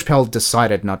 George Pell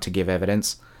decided not to give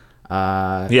evidence.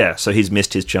 So he's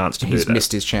missed his chance to do He's that.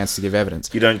 missed his chance to give evidence.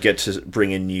 You don't get to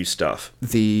bring in new stuff.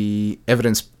 The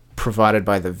evidence provided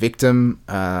by the victim,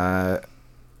 the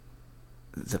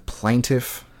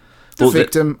plaintiff, the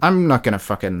victim. I'm not going to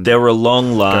fucking. There were a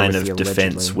long line with of the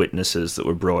defense allegedly. witnesses that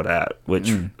were brought out, which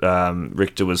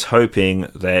Richter was hoping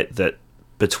that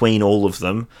between all of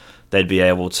them, they'd be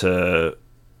able to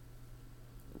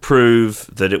prove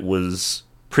that it was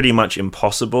pretty much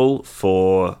impossible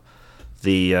for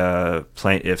the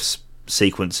plaintiff's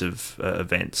sequence of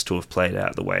events to have played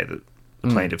out the way that the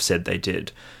plaintiff said they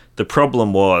did. The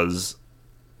problem was,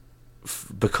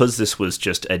 because this was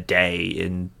just a day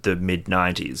in the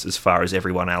mid-90s, as far as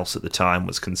everyone else at the time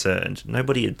was concerned,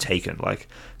 nobody had taken, like,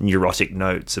 neurotic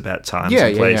notes about times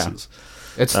and places.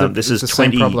 It's This it's is the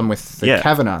 20 same problem with the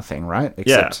Kavanaugh thing, right?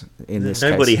 Except in this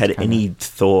nobody case, had it's Kavanaugh. any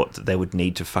thought that they would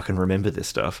need to fucking remember this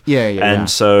stuff. Yeah.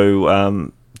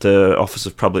 So the Office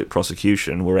of Public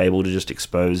Prosecution were able to just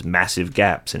expose massive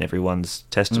gaps in everyone's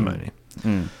testimony.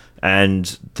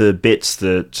 And the bits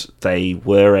that they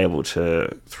were able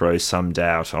to throw some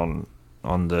doubt on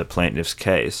the plaintiff's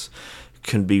case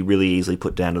can be really easily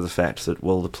put down to the fact that,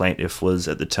 well, the plaintiff was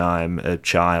at the time a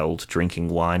child drinking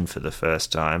wine for the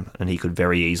first time, and he could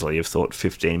very easily have thought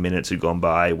 15 minutes had gone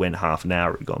by when half an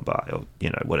hour had gone by, or,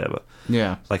 whatever.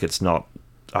 Yeah. Like, it's not...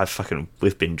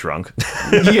 we've been drunk.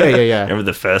 Yeah. Remember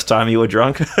the first time you were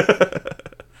drunk?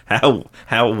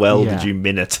 How well did you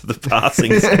minute the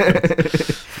passings?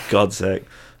 For God's sake.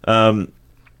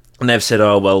 And they've said,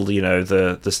 oh well, you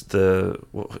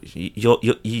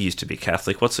used to be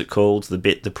Catholic. What's it called? The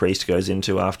bit the priest goes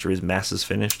into after his mass is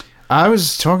finished. I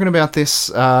was talking about this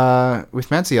with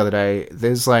Mads the other day.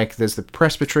 There's the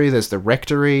presbytery, there's the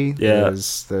rectory,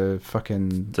 there's the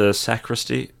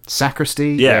sacristy.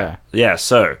 Sacristy. Yeah.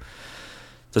 So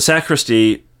the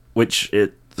sacristy, which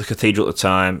the cathedral at the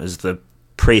time is the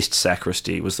priest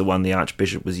sacristy, was the one the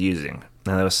archbishop was using.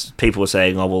 Now people were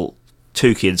saying, oh well,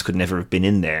 2 kids could never have been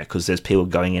in there because there's people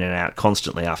going in and out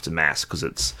constantly after mass, because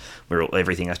it's where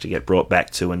everything has to get brought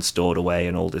back to and stored away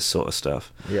and all this sort of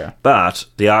stuff. Yeah. But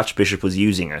the archbishop was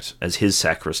using it as his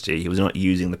sacristy. He was not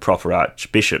using the proper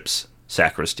archbishop's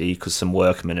sacristy because some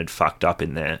workmen had fucked up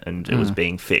in there and it was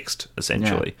being fixed,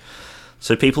 essentially. Yeah.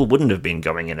 So people wouldn't have been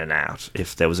going in and out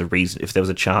if there was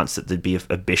a chance that there'd be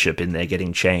a bishop in there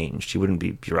getting changed. You wouldn't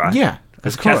be right. Yeah.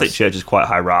 Because the Catholic Church is quite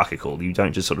hierarchical. You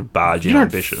don't just sort of barge in on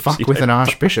bishops. Fuck with an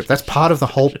archbishop. That's part of the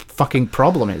whole fucking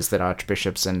problem, is that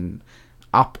archbishops and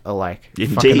up are like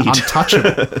fucking untouchable.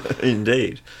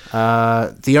 Indeed.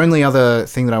 The only other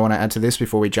thing that I want to add to this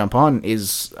before we jump on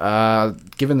is,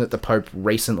 given that the Pope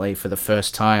recently, for the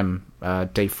first time,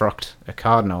 defrocked a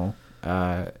cardinal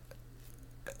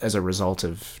as a result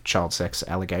of child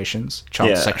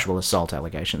sexual assault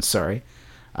allegations, sorry.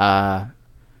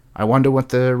 I wonder what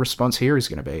the response here is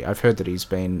going to be. I've heard that he's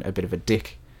been a bit of a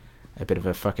dick, a bit of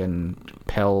a fucking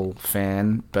Pell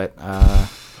fan, but...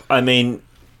 I mean,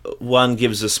 one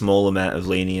gives a small amount of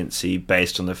leniency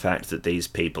based on the fact that these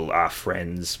people are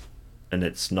friends, and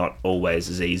it's not always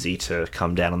as easy to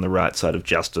come down on the right side of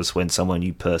justice when someone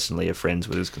you personally are friends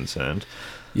with is concerned.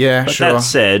 Yeah, but sure. That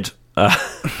said...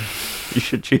 you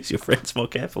should choose your friends more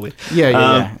carefully.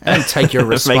 Yeah. And take your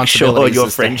responsibilities. Make sure your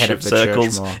as the head friendship of the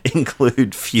circles church more.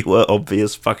 include fewer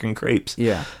obvious fucking creeps.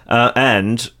 Yeah.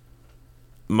 And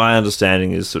my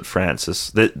understanding is that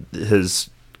Francis has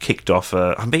kicked off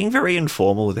I'm being very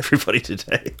informal with everybody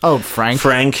today. Oh, Frank.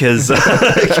 Frank has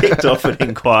kicked off an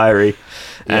inquiry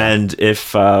And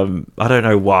if I don't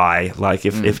know why, like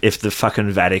if the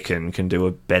fucking Vatican can do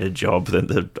a better job than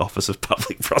the Office of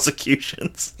Public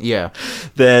Prosecutions, Yeah.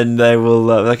 then they will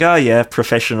like, oh yeah,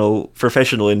 professional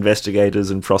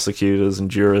investigators and prosecutors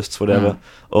and jurists, whatever.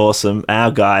 Awesome.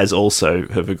 Our guys also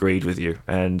have agreed with you,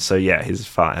 and so yeah, he's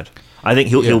fired. I think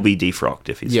he'll be defrocked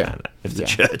if he's found out, if the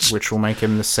church, which will make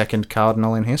him the second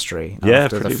cardinal in history. Yeah,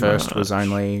 after the pretty first much. was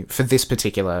only for this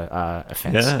particular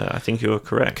offense. Yeah, I think you're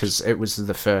correct. Because it was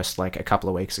the first like a couple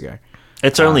of weeks ago.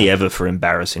 It's only ever for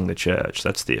embarrassing the church.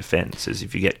 That's the offence, is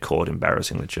if you get caught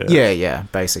embarrassing the church. Yeah,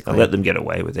 basically. I'll let them get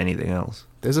away with anything else.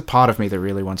 There's a part of me that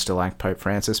really wants to like Pope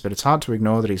Francis, but it's hard to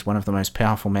ignore that he's one of the most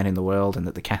powerful men in the world and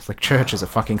that the Catholic Church is a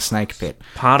fucking snake pit.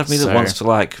 Part of me that wants to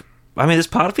like... I mean, there's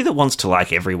part of me that wants to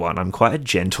like everyone. I'm quite a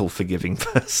gentle, forgiving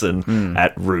person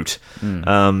at root.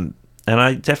 And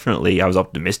I was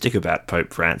optimistic about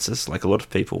Pope Francis, like a lot of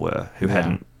people were, who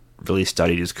hadn't really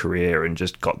studied his career and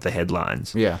just got the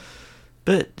headlines. Yeah.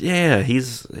 But yeah,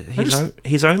 he's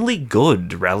only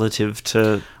good relative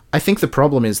to... I think the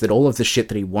problem is that all of the shit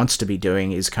that he wants to be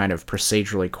doing is kind of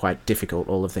procedurally quite difficult,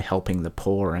 all of the helping the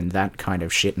poor and that kind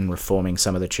of shit and reforming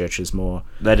some of the church's more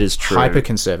That is true.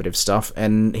 hyper-conservative stuff,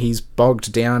 and he's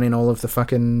bogged down in all of the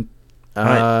fucking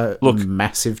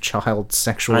massive child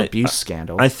sexual abuse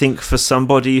scandal. I think for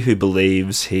somebody who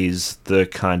believes he's the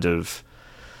kind of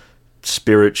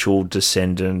spiritual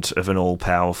descendant of an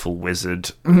all-powerful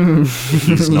wizard,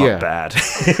 he's not bad.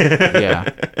 Yeah.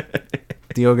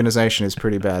 The organization is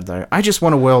pretty bad, though. I just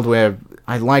want a world where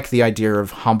I like the idea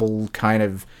of humble, kind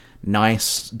of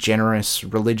nice, generous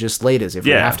religious leaders. If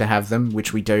we have to have them,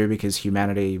 which we do because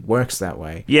humanity works that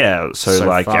way. Yeah, so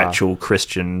like far. actual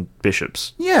Christian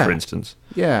bishops, for instance.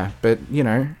 Yeah, but, you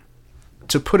know,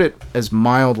 to put it as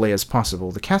mildly as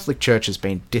possible, the Catholic Church has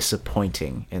been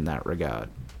disappointing in that regard.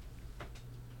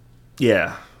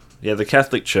 Yeah. Yeah, the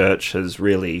Catholic Church has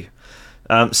really...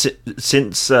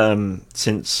 since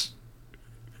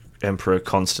Emperor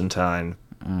Constantine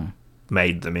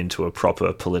made them into a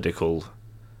proper political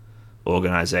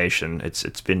organization,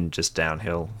 it's been just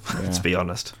downhill, let's be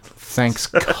honest. Thanks,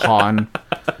 Con.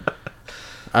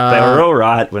 They were all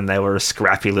right when they were a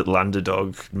scrappy little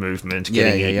underdog movement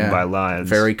getting eaten by lions.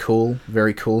 Very cool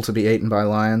to be eaten by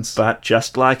lions. But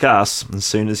just like us, as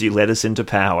soon as you let us into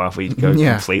power, we go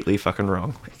completely fucking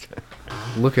wrong.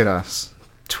 Look at us.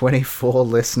 24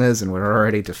 listeners and we're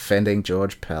already defending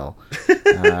George Pell.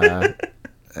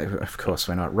 Of course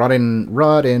we're not. Rot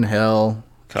in hell.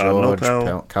 Cardinal George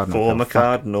Pell. Former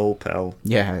Cardinal Pell.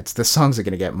 Yeah, the songs are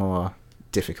going to get more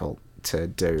difficult to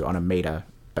do on a meter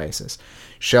basis.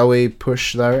 Shall we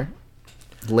push, though?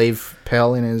 Leave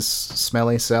Pell in his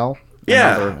smelly cell?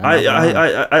 Yeah,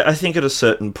 I think at a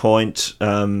certain point,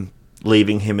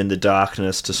 leaving him in the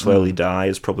darkness to slowly die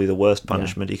is probably the worst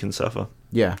punishment he can suffer.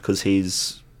 Yeah. Because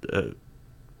he's an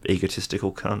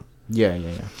egotistical cunt. Yeah.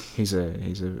 He's a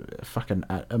fucking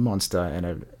a monster,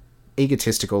 and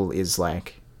egotistical is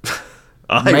like...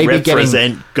 I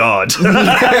represent God.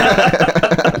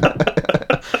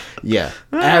 Yeah,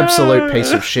 absolute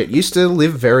piece of shit. Used to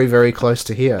live very, very close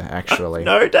to here, actually.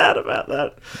 No doubt about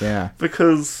that. Yeah.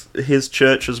 Because his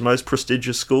church's most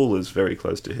prestigious school is very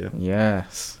close to here.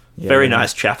 Yes. Yeah, very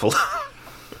nice chapel.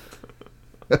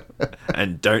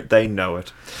 And don't they know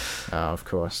it? Oh, of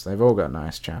course. They've all got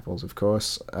nice chapels, of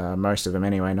course. Most of them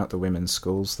anyway, not the women's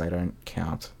schools. They don't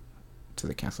count to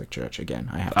the Catholic Church.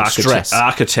 Again, I have to stress.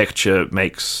 Architecture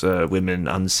makes women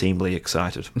unseemly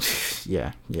excited.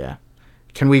 Yeah.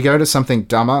 Can we go to something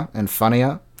dumber and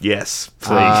funnier? Yes,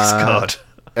 please, God.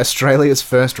 Australia's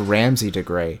first Ramsay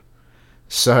degree.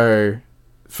 So,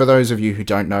 for those of you who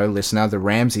don't know, listener, the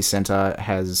Ramsay Centre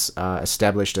has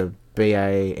established a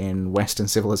BA in Western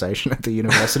Civilization at the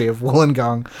University of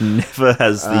Wollongong. Never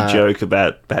has the joke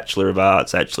about Bachelor of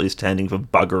Arts actually standing for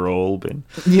bugger all been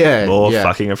more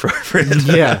fucking appropriate.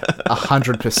 Yeah,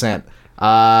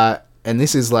 100%. And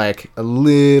this is like a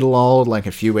little old, like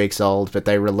a few weeks old, but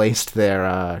they released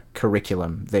their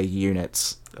curriculum, their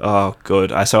units. Oh,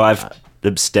 good. So I've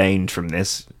abstained from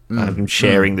this. I'm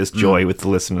sharing this joy with the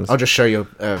listeners. I'll just show you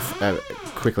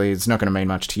quickly. It's not going to mean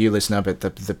much to you, listener, but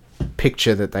the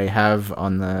picture that they have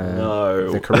on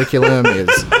the curriculum is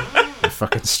a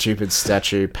fucking stupid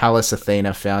statue. Pallas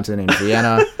Athena fountain in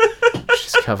Vienna.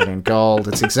 She's covered in gold.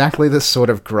 It's exactly the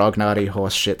sort of grognardy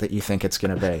horse shit that you think it's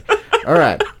going to be. All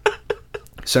right.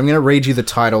 So I'm going to read you the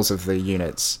titles of the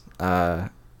units. The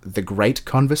Great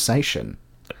Conversation,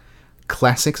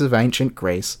 Classics of Ancient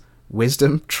Greece,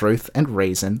 Wisdom, Truth and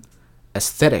Reason,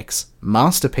 Aesthetics,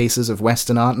 Masterpieces of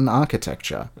Western Art and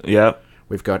Architecture. Yep.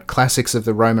 We've got Classics of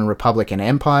the Roman Republic and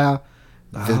Empire,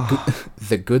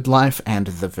 The Good Life and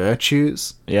the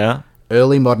Virtues, Yeah.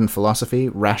 Early Modern Philosophy,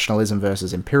 Rationalism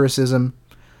versus Empiricism,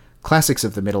 Classics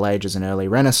of the Middle Ages and Early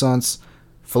Renaissance,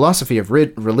 Philosophy of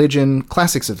Religion,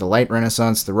 Classics of the Late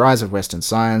Renaissance, The Rise of Western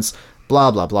Science,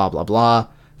 blah blah blah blah blah,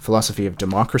 Philosophy of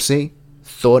Democracy,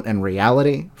 Thought and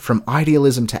Reality, From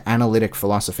Idealism to Analytic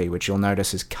Philosophy, which you'll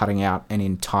notice is cutting out an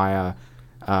entire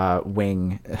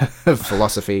wing of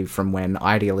philosophy from when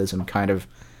idealism kind of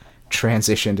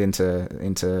transitioned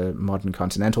into modern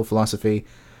continental philosophy,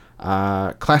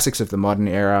 Classics of the Modern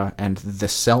Era, and The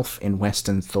Self in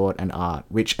Western Thought and Art,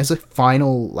 which as a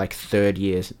final, like,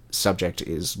 third-year subject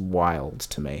is wild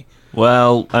to me.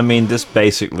 Well, I mean, this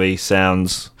basically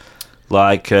sounds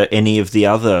like any of the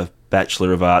other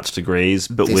Bachelor of Arts degrees,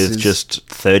 but with just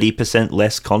 30%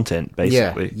 less content,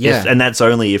 basically. Yeah. And that's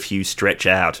only if you stretch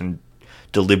out and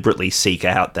deliberately seek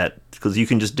out that, because you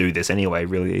can just do this anyway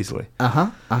really easily.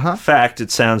 In fact, it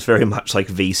sounds very much like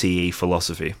VCE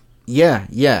philosophy. Yeah,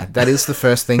 that is the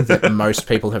first thing that most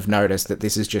people have noticed, that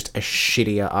this is just a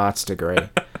shittier arts degree.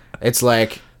 It's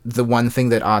like, the one thing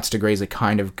that arts degrees are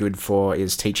kind of good for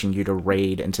is teaching you to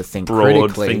read and to think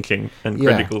Broad critically. thinking and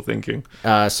critical thinking.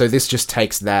 So this just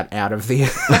takes that out of the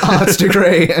arts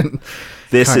degree. And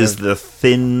this is the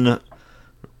thin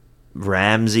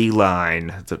Ramsey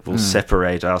line that will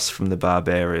separate us from the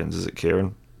barbarians, is it,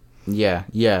 Kieran?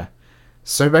 Yeah.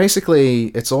 So basically,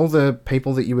 it's all the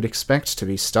people that you would expect to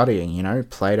be studying, you know,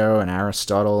 Plato and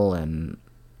Aristotle and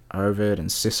Ovid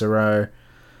and Cicero.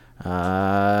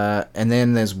 And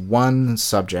then there's one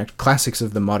subject, Classics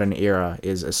of the Modern Era,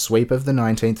 is a sweep of the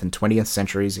 19th and 20th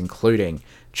centuries, including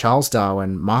Charles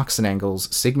Darwin, Marx and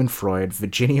Engels, Sigmund Freud,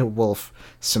 Virginia Woolf,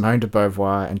 Simone de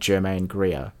Beauvoir, and Germaine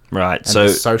Greer. Right, And so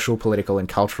the social, political, and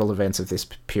cultural events of this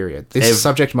period. This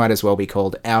subject might as well be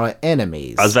called Our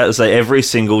Enemies. I was about to say, every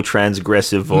single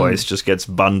transgressive voice just gets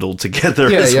bundled together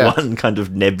as one kind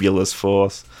of nebulous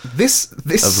force This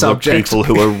of subject, the people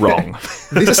who are wrong.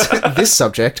 this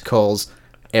subject calls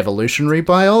evolutionary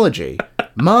biology,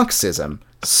 Marxism,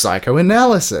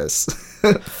 psychoanalysis,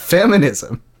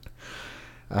 feminism.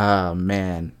 Oh,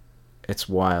 man. It's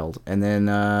wild. And then,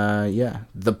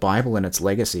 the Bible and its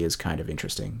legacy is kind of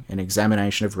interesting. An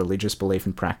examination of religious belief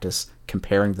and practice,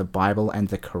 comparing the Bible and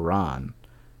the Quran,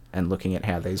 and looking at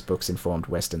how these books informed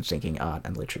Western thinking, art,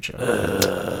 and literature.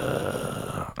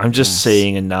 I'm just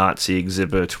seeing a Nazi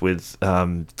exhibit with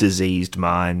diseased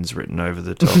minds written over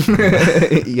the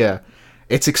top. Yeah.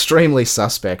 It's extremely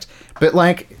suspect. But,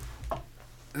 like,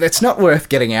 that's not worth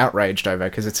getting outraged over,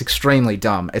 because it's extremely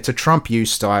dumb. It's a Trump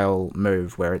U-style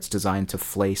move where it's designed to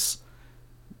fleece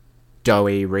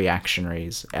doughy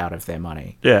reactionaries out of their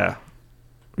money. Yeah,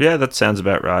 that sounds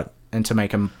about right. And to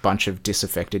make a bunch of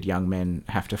disaffected young men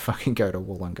have to fucking go to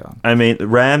Wollongong. I mean,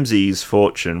 Ramsey's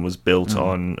fortune was built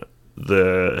on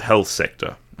the health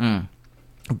sector,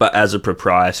 but as a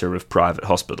proprietor of private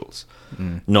hospitals,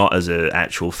 not as an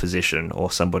actual physician or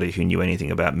somebody who knew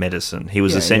anything about medicine. He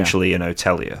was essentially an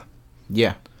hotelier.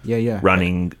 Yeah.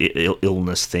 Running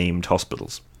illness-themed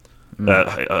hospitals.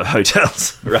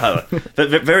 Hotels, rather.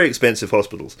 But very expensive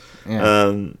hospitals.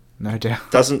 Yeah. No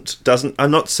doubt. Doesn't.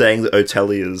 I'm not saying that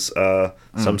hoteliers are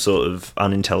some sort of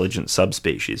unintelligent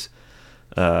subspecies,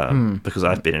 because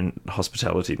I've been in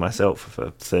hospitality myself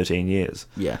for 13 years.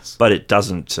 Yes. But it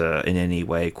doesn't in any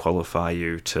way qualify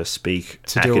you to speak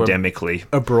academically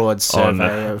a broad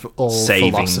survey of all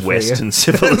saving philosophy. Western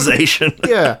civilization.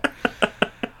 Yeah.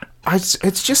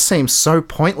 It just seems so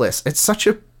pointless. It's such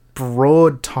a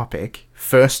broad topic,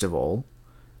 first of all.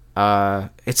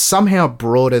 It's somehow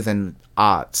broader than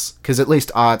arts, because at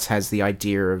least arts has the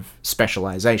idea of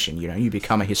specialization. You know, you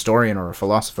become a historian or a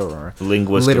philosopher or a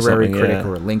linguist, literary critic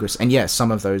or a linguist. And yes, some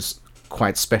of those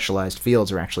quite specialized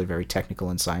fields are actually very technical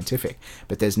and scientific,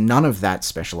 but there's none of that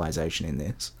specialization in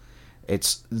this.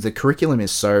 The curriculum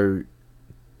is so,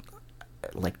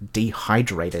 like,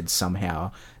 dehydrated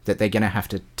somehow that they're going to have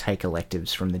to take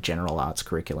electives from the general arts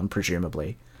curriculum,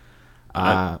 presumably.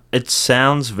 It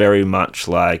sounds very much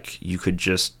like you could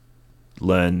just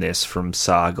learn this from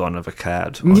Sargon of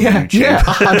Akkad on YouTube. Yeah,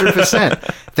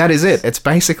 100%. That is it. It's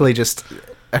basically just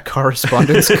a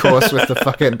correspondence course with the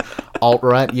fucking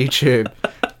alt-right YouTube,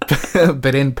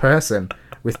 but in person,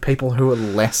 with people who are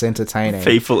less entertaining.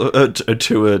 People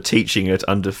who are teaching it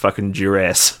under fucking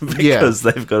duress because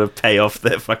they've got to pay off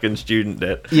their fucking student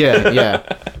debt. Yeah.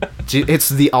 It's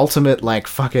the ultimate, like,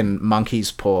 fucking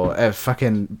monkey's paw, a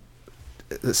fucking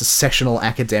sessional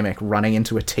academic running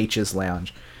into a teacher's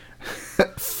lounge.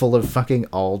 full of fucking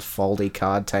old foldy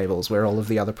card tables where all of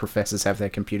the other professors have their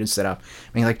computers set up.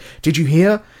 Being like, did you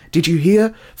hear?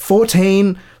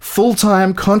 14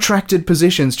 full-time contracted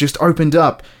positions just opened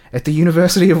up at the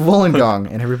University of Wollongong.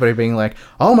 And everybody being like,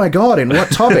 oh my god, in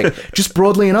what topic? Just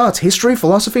broadly in arts, history,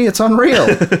 philosophy, it's unreal.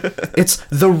 It's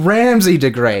the Ramsay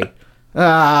degree.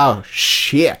 Oh,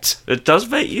 shit. It does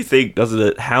make you think, doesn't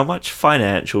it? How much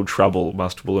financial trouble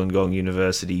must Wollongong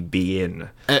University be in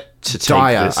to take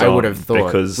Dire, this I on? would have thought.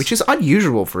 Because which is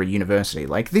unusual for a university.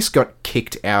 Like, this got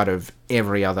kicked out of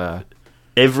every other...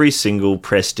 every single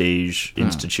prestige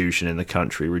institution in the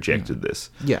country rejected this.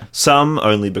 Yeah. Some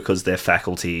only because their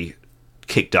faculty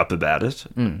kicked up about it,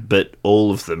 but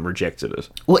all of them rejected it.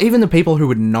 Well, even the people who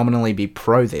would nominally be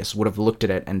pro this would have looked at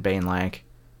it and been like,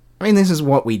 I mean, this is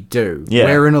what we do. Yeah.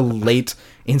 We're an elite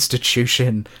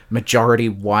institution, majority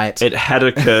white. It had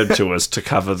occurred to us to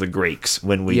cover the Greeks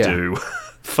when we Yeah. do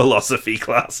philosophy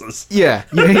classes. Yeah.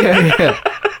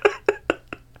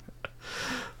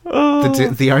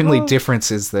 The only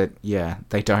difference is that,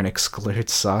 they don't exclude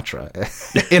Sartre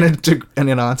in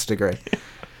an arts degree.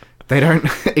 They don't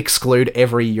exclude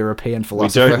every European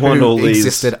philosopher who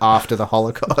existed after the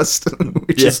Holocaust,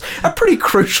 which is a pretty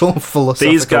crucial philosophical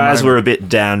These guys moment. were a bit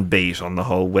downbeat on the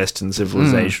whole Western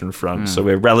civilization front, so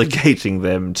we're relegating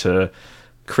them to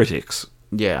critics.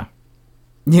 Yeah.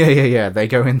 They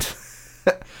go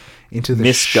into the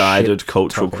Misguided shit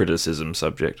cultural topic. criticism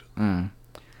subject.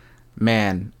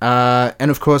 Man. And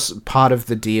of course, part of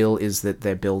the deal is that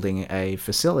they're building a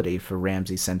facility for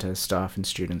Ramsay Centre staff and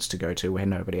students to go to where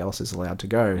nobody else is allowed to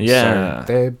go. Yeah. So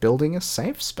they're building a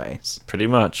safe space. Pretty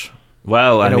much.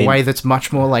 Well, In I mean, a way that's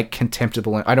much more like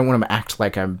contemptible. I don't want them to act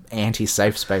like I'm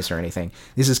anti-safe space or anything.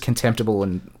 This is contemptible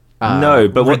and no,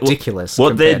 but ridiculous.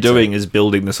 What they're compared to- doing is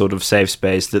building the sort of safe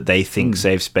space that they think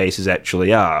safe spaces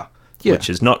actually are. Yeah.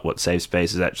 Which is not what safe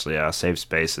spaces actually are. Safe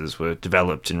spaces were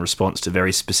developed in response to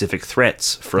very specific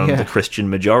threats from Yeah. the Christian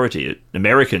majority at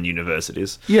American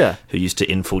universities. Yeah. Who used to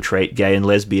infiltrate gay and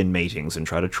lesbian meetings and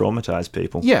try to traumatize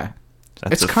people. Yeah.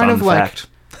 That's It's a kind fun of like- fact.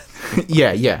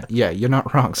 Yeah, you're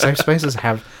not wrong. Safe spaces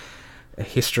have a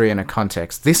history and a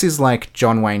context. This is like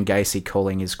John Wayne Gacy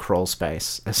calling his crawl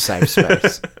space a safe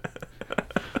space.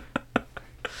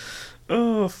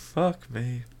 Oh, fuck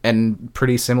me. And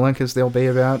pretty similar because there'll be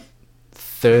about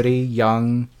 30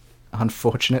 young,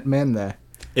 unfortunate men there.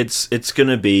 It's going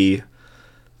to be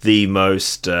the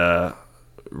most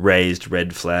raised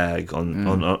red flag on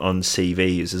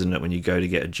CVs, isn't it, when you go to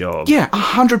get a job? Yeah,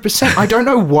 100%. I don't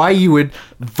know why you would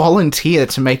volunteer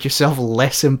to make yourself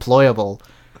less employable.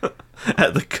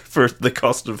 For the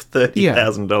cost of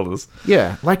 $30,000.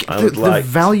 Yeah, like I would like the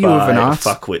value to of an buy arts...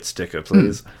 a fuckwit sticker,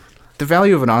 please. The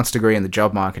value of an arts degree in the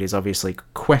job market is obviously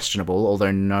questionable,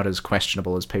 although not as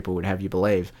questionable as people would have you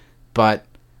believe. But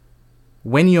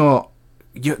when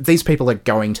these people are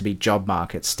going to be job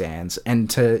market stands,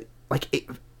 and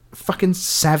fucking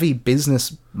savvy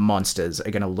business monsters are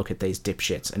going to look at these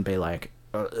dipshits and be like,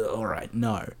 all right,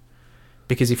 no.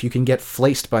 Because if you can get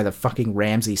fleeced by the fucking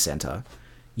Ramsay Centre,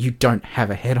 you don't have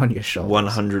a head on your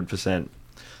shoulders. 100%.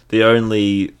 The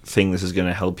only thing this is going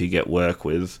to help you get work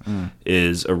with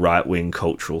is a right-wing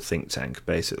cultural think tank,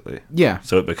 basically. Yeah.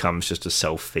 So it becomes just a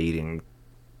self-feeding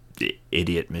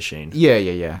idiot machine.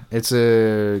 Yeah. It's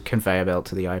a conveyor belt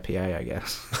to the IPA, I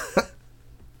guess.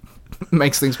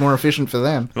 Makes things more efficient for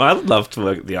them. I would love to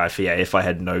work at the IPA if I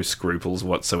had no scruples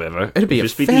whatsoever. It'd be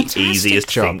just a be the fantastic easiest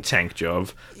job. think tank job.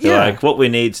 Yeah. Like, what we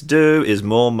need to do is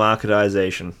more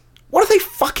marketization. What do they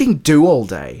fucking do all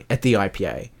day at the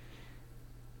IPA?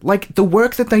 Like, the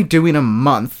work that they do in a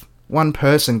month, one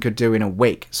person could do in a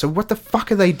week. So what the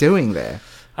fuck are they doing there?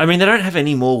 I mean, they don't have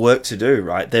any more work to do,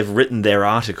 right? They've written their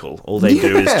article. All they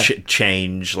do is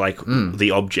change,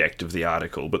 the object of the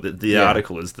article, but the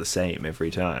article is the same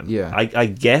every time. Yeah. I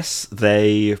guess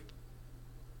they...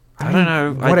 I don't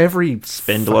know. What every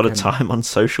spend a lot of fucking- time on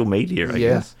social media, I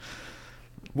guess.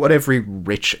 What every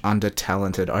rich,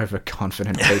 under-talented,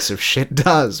 overconfident piece of shit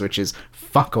does, which is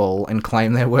fuck all and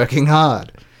claim they're working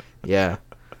hard. Yeah.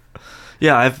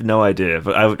 Yeah, I have no idea,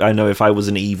 but I know if I was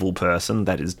an evil person,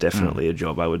 that is definitely a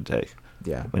job I would take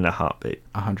Yeah. in a heartbeat.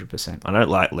 100%. I don't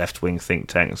like left-wing think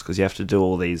tanks because you have to do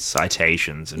all these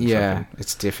citations and Yeah, fucking...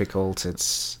 it's difficult.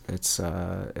 It's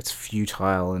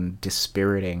futile and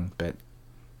dispiriting, but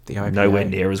the IPA... nowhere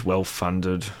near as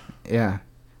well-funded. Yeah.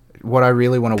 What I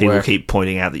really want to People work... keep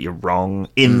pointing out that you're wrong.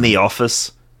 In the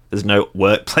office, there's no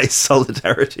workplace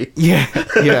solidarity. Yeah.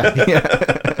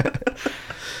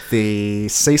 The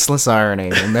ceaseless irony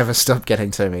will never stop getting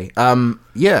to me.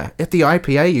 At the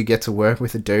IPA, you get to work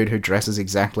with a dude who dresses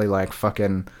exactly like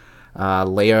fucking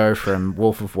Leo from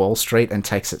Wolf of Wall Street and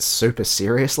takes it super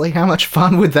seriously. How much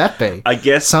fun would that be? I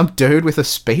guess Some dude with a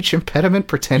speech impediment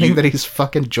pretending that he's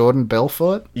fucking Jordan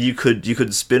Belfort. you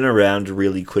could spin around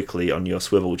really quickly on your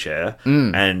swivel chair,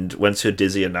 and once you're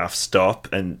dizzy enough, stop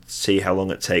and see how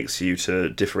long it takes you to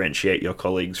differentiate your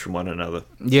colleagues from one another.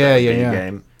 Yeah, That would yeah, be a yeah.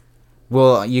 game.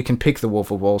 Well, you can pick the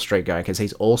Wolf of Wall Street guy because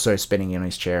he's also spinning in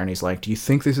his chair and he's like, do you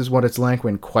think this is what it's like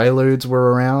when Quaaludes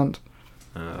were around?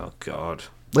 Oh God.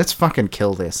 Let's fucking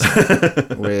kill this.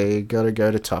 We gotta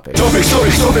go to topic. Topic.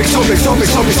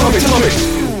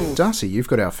 Darcy, you've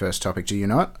got our first topic, do you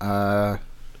not?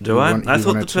 Do You I? want- I you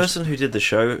thought wanna the person who did the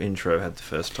show intro had the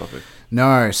first topic.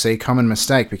 No, see, common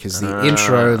mistake, because the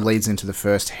intro leads into the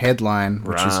first headline,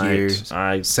 which is you.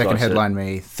 I Second got it. headline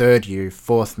me, third you,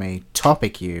 fourth me,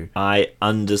 topic you. I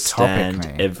understand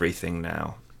Topic me. everything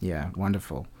now. Yeah,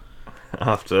 wonderful.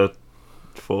 After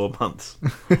 4 months.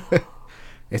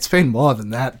 It's been more than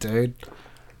that, dude.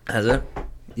 Has it?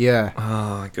 Yeah.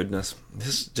 Oh my goodness.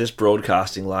 This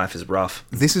broadcasting life is rough.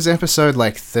 This is episode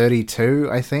like 32,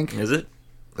 I think, Is it?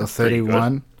 or pretty good.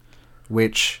 31,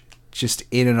 which just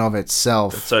in and of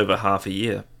itself, It's over half a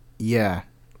year. yeah.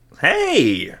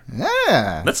 Hey!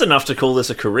 Yeah. That's enough to call this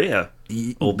a career.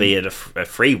 Albeit a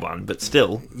free one, but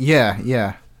still. Yeah,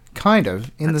 yeah. Kind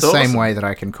of. In That's the same awesome. way that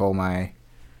I can call my...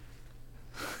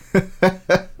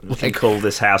 We can call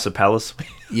this house a palace.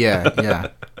 Yeah, yeah.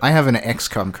 I have an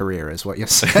XCOM career, is what you're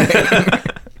saying.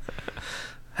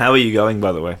 How are you going,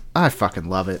 by the way? I fucking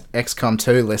love it. XCOM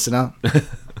 2, listener.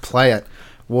 Play it.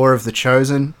 War of the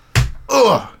Chosen.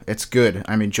 Ugh! It's good.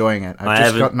 I'm enjoying it. I I've just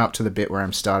haven't- gotten up to the bit where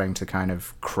I'm starting to kind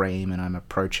of cream and I'm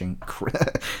approaching...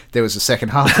 There was a second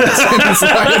half of the sentence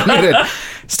that I admitted.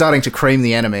 Starting to cream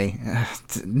the enemy.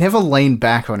 Never lean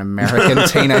back on American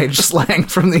teenage slang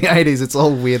from the 80s. It's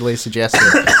all weirdly suggestive.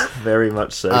 Very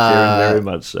much so, Kieran, very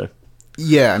much so.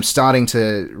 Yeah, I'm starting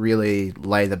to really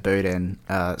lay the boot in,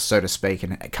 so to speak,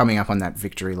 and coming up on that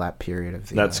victory lap period of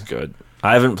the... That's good.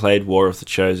 I haven't played War of the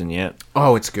Chosen yet.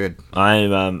 Oh, it's good.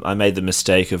 I made the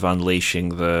mistake of unleashing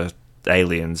the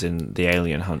aliens in the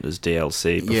Alien Hunters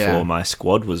DLC before Yeah. my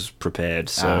squad was prepared,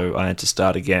 so I had to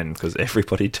start again because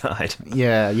everybody died.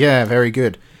 Yeah, very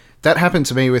good. That happened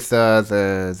to me with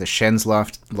the Shen's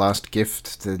last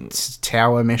gift, the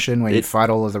tower mission where you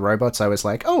fight all of the robots. I was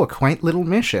like, oh, a quaint little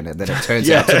mission, and then it turns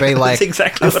out to be like that's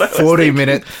exactly a what I was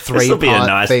 40-minute, thinking. This'll be a three-part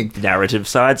nice thing. narrative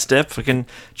sidestep. We can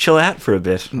chill out for a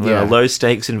bit. We're in Yeah. a low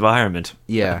stakes environment.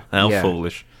 Yeah, How yeah.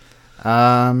 foolish.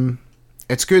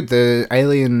 It's good. The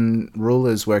alien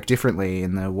rulers work differently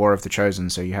in the War of the Chosen,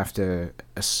 so you have to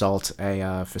assault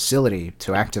a facility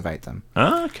to activate them,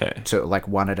 Oh, okay. to like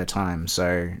one at a time.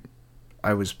 So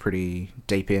I was pretty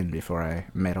deep in before I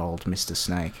met old Mr.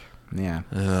 Snake. Yeah.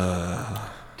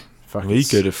 Fuck, We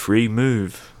it's- get a free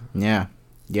move. Yeah.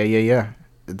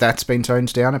 That's been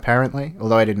toned down, apparently,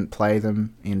 although I didn't play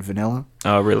them in vanilla.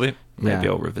 Oh, really? Maybe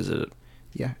Yeah. I'll revisit it.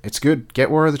 Yeah, it's good. Get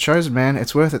War of the Chosen, man.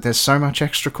 It's worth it. There's so much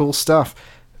extra cool stuff.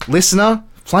 Listener,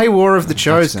 play War of the That's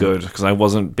Chosen. good, because I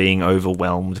wasn't being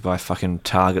overwhelmed by fucking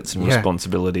targets and Yeah.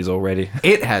 responsibilities already.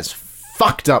 It has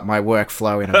fucked up my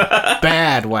workflow in a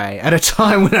bad way at a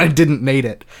time when I didn't need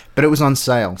it. But it was on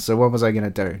sale, so what was I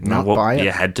going to do? Not Well, buy it?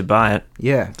 You had to buy it.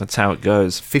 Yeah. That's how it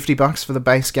goes. $50 for the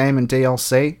base game and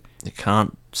DLC. You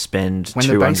can't spend When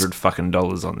the base- $200 fucking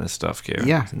dollars on this stuff, Kieran.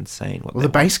 Yeah. It's insane. What Well, the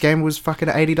they base game was fucking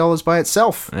 $80 by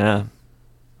itself. want. Yeah.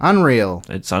 Unreal.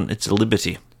 It's a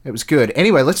liberty. It was good.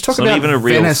 Anyway, let's talk It's about not even a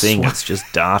real Venezuela. thing. It's just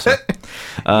data.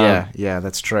 Yeah,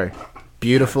 that's true.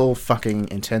 Beautiful, fucking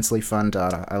intensely fun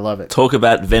data. I love it. Talk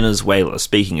about Venezuela.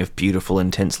 Speaking of beautiful,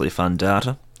 intensely fun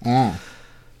data.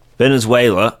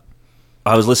 Venezuela,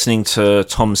 I was listening to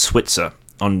Tom Switzer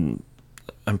on,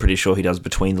 I'm pretty sure he does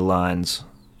Between the Lines,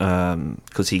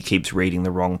 because he keeps reading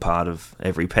the wrong part of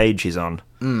every page he's on,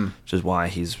 which is why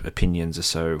his opinions are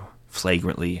so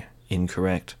flagrantly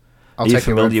incorrect. I'll Are you take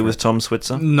your word familiar for with it. Tom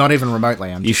Switzer? Not even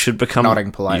remotely. I'm You just should become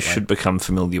nodding politely. You should become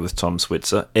familiar with Tom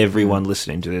Switzer. Everyone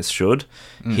listening to this should.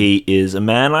 He is a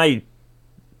man I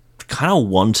kind of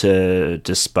want to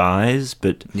despise,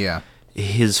 but Yeah.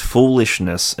 his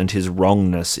foolishness and his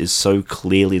wrongness is so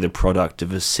clearly the product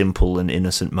of a simple and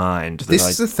innocent mind. That This I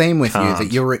is the theme with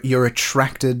can't. you, that you're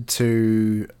attracted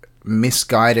to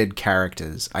misguided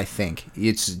characters, I think.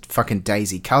 It's fucking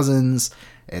Daisy Cousins.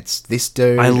 It's this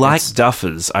dude. I like it's-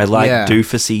 duffers. I like Yeah.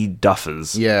 doofusy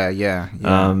duffers. Yeah.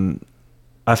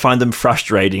 I find them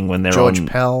frustrating when they're George on.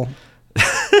 Pell,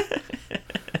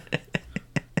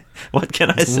 What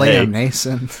can I say? Liam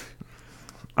Neeson.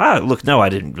 Look, no, I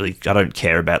don't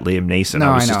care about Liam Neeson.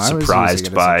 No, I was I know, just I was surprised using it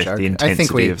as a by joke. the I think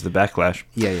intensity we- of the backlash.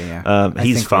 Yeah. I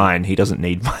He's think fine. He doesn't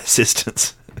need my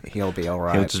assistance. He'll be all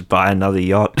He'll right. just buy another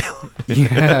yacht.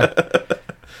 Yeah.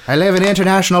 I live in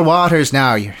international waters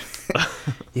now. You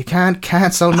can't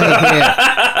cancel me here.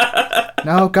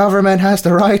 No government has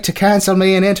the right to cancel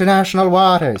me in international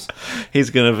waters. He's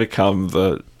going to become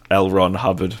the L. Ron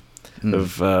Hubbard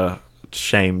of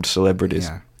shamed celebrities.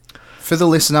 Yeah. For the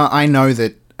listener, I know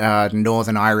that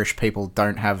Northern Irish people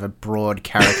don't have a broad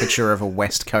caricature of a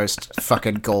West Coast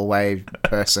fucking Galway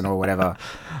person or whatever.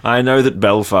 I know that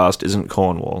Belfast isn't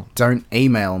Cornwall. Don't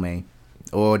email me.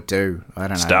 Or do. I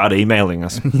don't know. Start emailing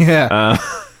us. Yeah.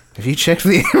 Have you checked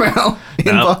the email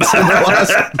inbox in the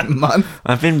last month?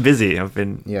 I've been busy. I've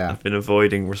been Yeah.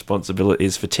 avoiding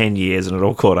responsibilities for 10 years, and it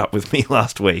all caught up with me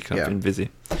last week. I've Yeah. been busy.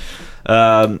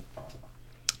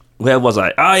 Where was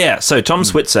I? Oh yeah. So Tom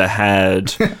Switzer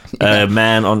had a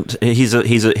man on. He's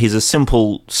a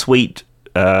simple, sweet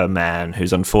man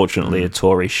who's unfortunately a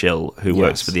Tory shill who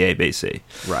works Yes. for the ABC.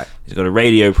 Right. He's got a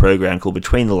radio program called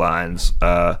Between the Lines,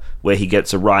 where he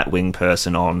gets a right-wing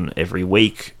person on every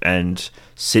week and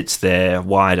sits there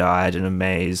wide-eyed and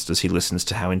amazed as he listens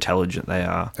to how intelligent they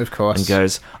are. Of course. And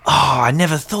goes, "Oh, I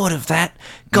never thought of that.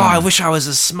 God, I wish I was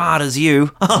as smart as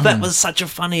you. Oh, that was such a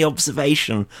funny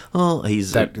observation." Oh,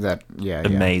 he's Yeah.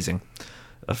 amazing.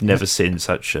 I've never seen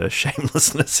such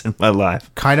shamelessness in my life.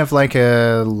 Kind of like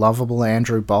a lovable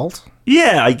Andrew Bolt.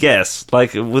 Yeah, I guess.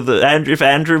 Like with if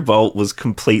Andrew Bolt was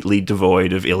completely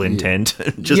devoid of ill intent,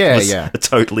 and just Yeah, was yeah. a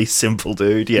totally simple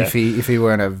dude. Yeah. If he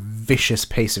weren't a vicious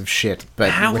piece of shit.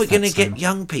 But How are with we going that to get same-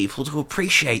 young people to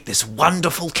appreciate this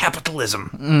wonderful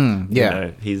capitalism? Yeah. You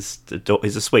know, he's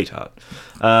a sweetheart.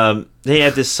 He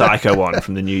had this psycho on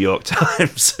from the New York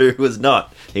Times who was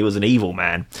not. He was an evil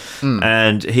man.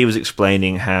 And he was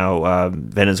explaining how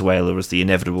Venezuela was the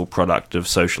inevitable product of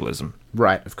socialism.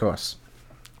 Right, of course.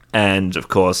 And, of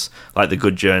course, like the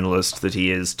good journalist that he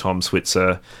is, Tom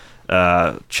Switzer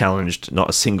challenged not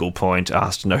a single point,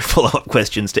 asked no follow-up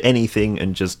questions to anything,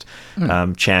 and just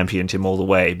championed him all the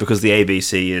way. Because the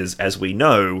ABC is, as we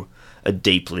know, a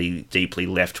deeply, deeply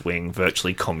left-wing,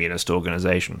 virtually communist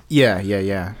organisation.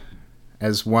 Yeah.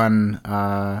 As one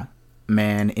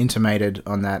man intimated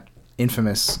on that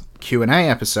infamous Q&A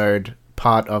episode,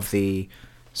 part of the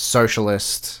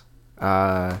socialist,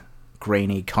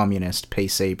 greeny communist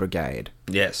PC brigade,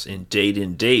 Yes,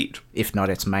 indeed. if not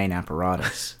its main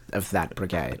apparatus of that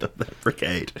brigade. That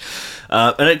brigade.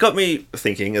 And it got me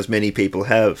thinking, as many people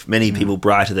have, many people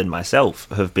brighter than myself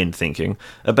have been thinking,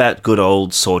 about good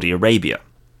old Saudi Arabia.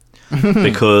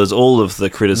 Because all of the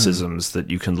criticisms that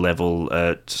you can level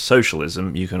at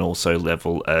socialism, you can also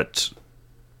level at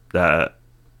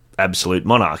absolute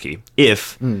monarchy.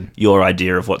 If your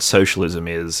idea of what socialism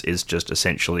is just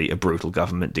essentially a brutal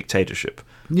government dictatorship.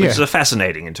 Yeah. Which is a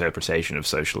fascinating interpretation of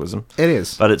socialism. It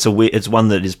is. But it's one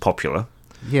that is popular.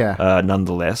 Yeah.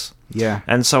 Nonetheless. Yeah.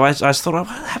 And so I thought I'll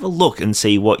have a look and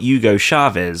see what Hugo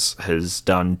Chavez has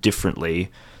done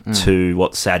differently to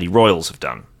what Saudi royals have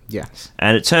done. Yes.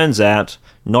 And it turns out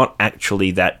not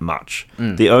actually that much.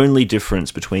 The only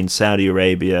difference between Saudi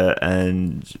Arabia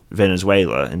and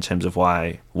Venezuela in terms of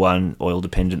why one oil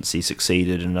dependency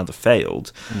succeeded and another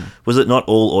failed was that not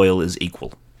all oil is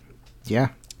equal. Yeah.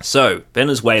 So,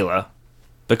 Venezuela,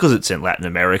 because it's in Latin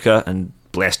America and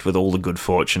blessed with all the good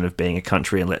fortune of being a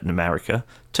country in Latin America,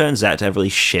 turns out to have really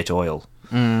shit oil.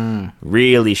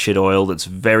 Really shit oil that's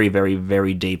very, very,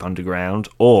 very deep underground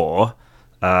or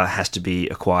has to be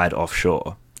acquired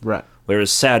offshore. Right.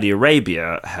 Whereas Saudi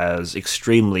Arabia has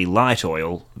extremely light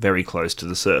oil very close to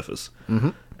the surface.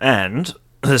 And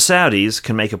the Saudis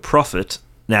can make a profit.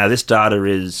 Now, this data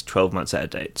is 12 months out of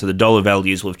date, so the dollar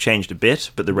values will have changed a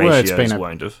bit, but the Well, ratios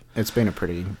won't have. It's been a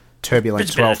pretty turbulent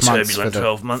It's been a 12 months, turbulent for, the,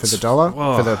 12 months. for the dollar,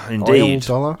 Oh, for the indeed. oil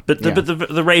dollar. But Yeah.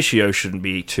 the ratio shouldn't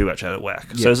be too much out of whack.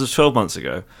 So as of 12 months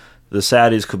ago, the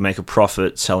Saudis could make a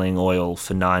profit selling oil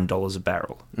for $9 a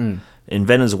barrel. In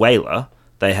Venezuela,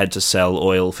 they had to sell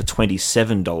oil for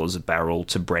 $27 a barrel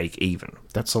to break even.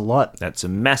 That's a lot. That's a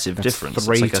massive That's difference.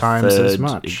 three It's like a times as third-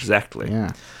 much. Exactly.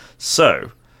 Yeah.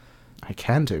 So, I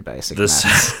can do basic the,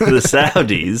 maths. the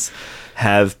Saudis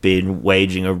have been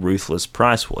waging a ruthless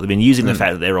price war. They've been using the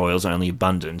fact that their oil is only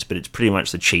abundant, but it's pretty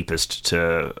much the cheapest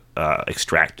to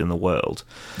extract in the world,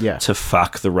 Yeah. to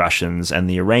fuck the Russians and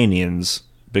the Iranians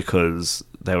because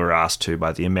they were asked to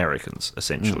by the Americans,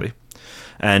 essentially.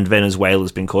 And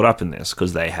Venezuela's been caught up in this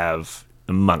because they have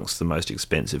amongst the most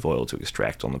expensive oil to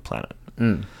extract on the planet.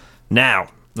 Now,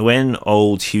 when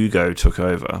old Hugo took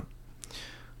over,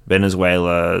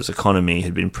 Venezuela's economy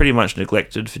had been pretty much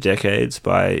neglected for decades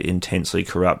by intensely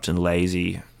corrupt and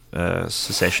lazy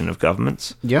succession of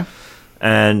governments. Yeah.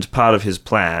 And part of his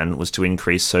plan was to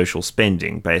increase social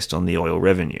spending based on the oil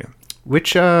revenue.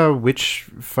 Which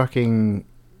fucking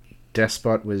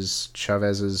despot was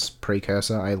Chavez's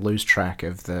precursor? I lose track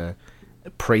of the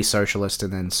pre-socialist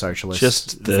and then socialist.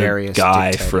 Just the various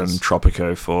guy dictators. from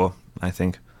Tropico 4, I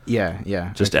think.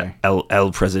 Yeah. Just okay.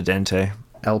 El Presidente.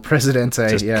 El Presidente.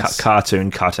 Just Yes. cartoon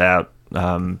cutout,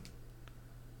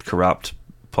 corrupt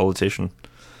politician.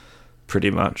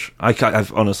 Pretty much.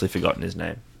 I've honestly forgotten his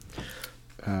name.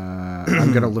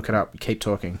 I'm gonna look it up. Keep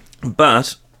talking.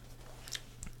 But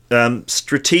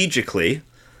strategically,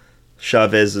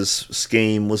 Chavez's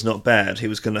scheme was not bad. He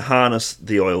was going to harness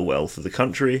the oil wealth of the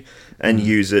country and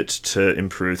use it to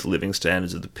improve the living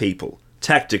standards of the people.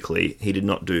 Tactically, he did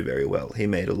not do very well. He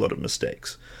made a lot of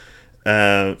mistakes.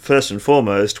 First and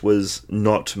foremost was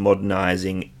not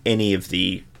modernizing any of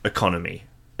the economy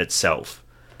itself.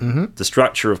 Mm-hmm. The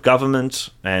structure of government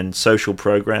and social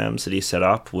programs that he set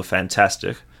up were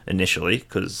fantastic initially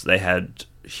because they had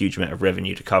a huge amount of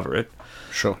revenue to cover it.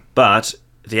 Sure. But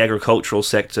the agricultural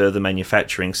sector, the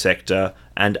manufacturing sector,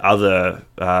 and other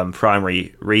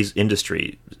primary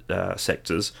industry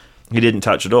sectors, he didn't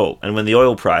touch at all. And when the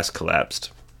oil price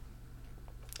collapsed,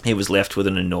 he was left with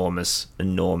an enormous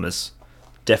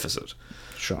deficit,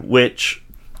 Sure. which,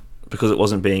 because it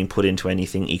wasn't being put into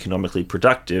anything economically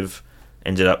productive,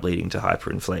 ended up leading to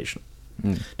hyperinflation.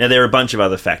 Now, there are a bunch of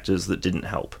other factors that didn't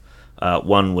help.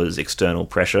 One was external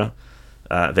pressure.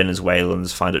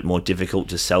 Venezuelans find it more difficult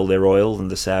to sell their oil than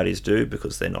the Saudis do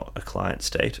because they're not a client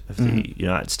state of the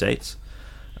United States.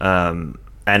 And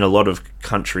a lot of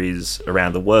countries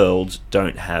around the world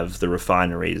don't have the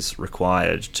refineries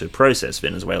required to process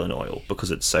Venezuelan oil because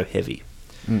it's so heavy.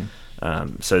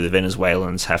 So the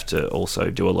Venezuelans have to also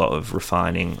do a lot of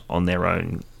refining on their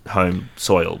own home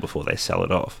soil before they sell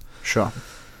it off. Sure.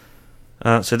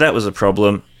 So that was a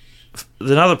problem.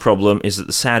 Another problem is that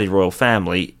the Saudi royal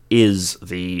family is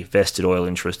the vested oil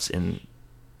interests in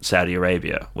Saudi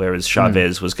Arabia, whereas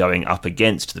Chavez was going up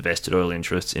against the vested oil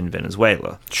interests in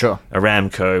Venezuela. Sure.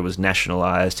 Aramco was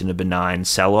nationalized in a benign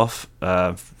sell-off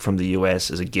from the US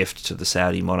as a gift to the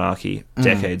Saudi monarchy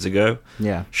decades ago.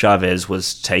 Yeah. Chavez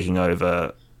was taking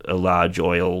over a large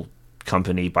oil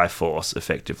company by force,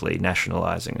 effectively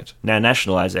nationalizing it. Now,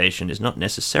 nationalization is not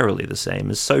necessarily the same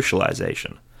as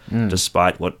socialization,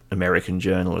 despite what American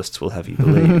journalists will have you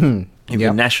believe. You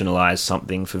can nationalize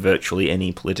something for virtually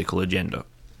any political agenda.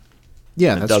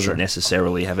 Yeah, It that's doesn't true.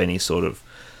 necessarily have any sort of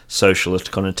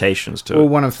socialist connotations to Well, it.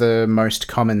 one of the most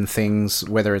common things,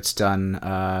 whether it's done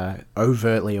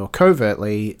overtly or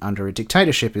covertly under a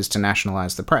dictatorship, is to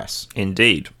nationalize the press.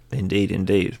 Indeed.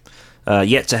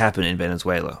 Yet to happen in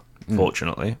Venezuela,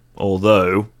 fortunately.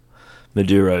 Although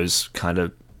Maduro's kind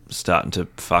of starting to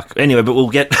fuck. Anyway, but we'll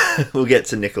get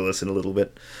to Nicolas in a little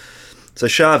bit. So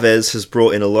Chavez has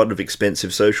brought in a lot of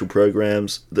expensive social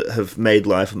programs that have made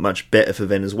life much better for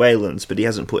Venezuelans, but he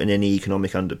hasn't put in any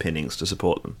economic underpinnings to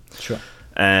support them. Sure.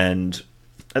 And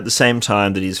at the same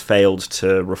time that he's failed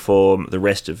to reform the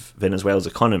rest of Venezuela's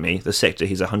economy, the sector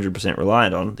he's 100%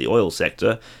 reliant on, the oil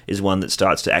sector, is one that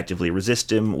starts to actively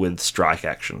resist him with strike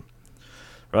action.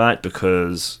 Right?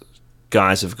 Because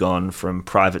guys have gone from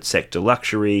private sector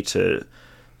luxury to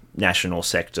national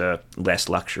sector less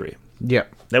luxury.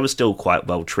 Yep. They were still quite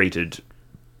well treated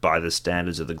by the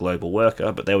standards of the global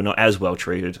worker, but they were not as well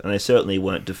treated, and they certainly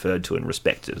weren't deferred to and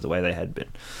respected the way they had been.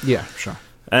 Yeah, sure.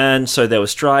 And so there were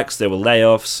strikes, there were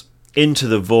layoffs. Into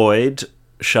the void,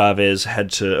 Chavez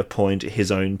had to appoint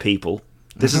his own people.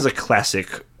 This is a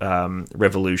classic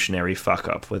revolutionary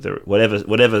fuck-up, whether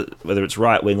it's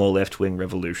right-wing or left-wing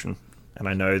revolution. And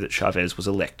I know that Chavez was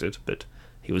elected, but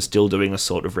he was still doing a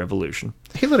sort of revolution.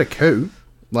 He led a coup.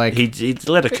 Like, He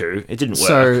led a coup. It didn't work.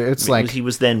 So it's like he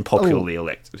was then popularly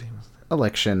elected.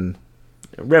 election.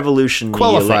 Revolution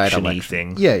Qualified election-y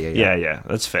election. thing. Yeah. Yeah,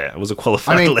 that's fair. It was a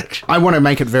qualified I mean, election. I want to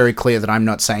make it very clear that I'm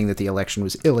not saying that the election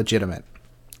was illegitimate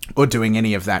or doing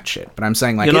any of that shit, but I'm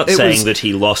saying like You're not it saying was, that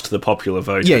he lost the popular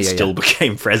vote Yeah, and yeah, still yeah.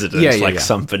 became president like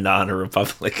some banana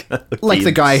republic. like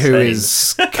the guy who Insane.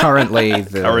 is currently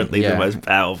the most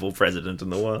powerful president in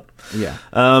the world. Yeah.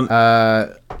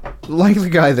 Like the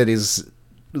guy that is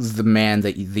the man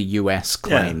that the US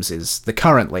claims is the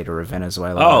current leader of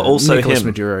Venezuela. Oh, also Nicolas him.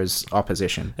 Maduro's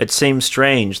opposition. It seems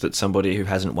strange that somebody who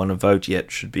hasn't won a vote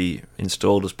yet should be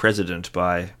installed as president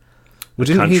by a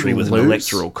Didn't he country with an lose?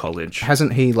 electoral college.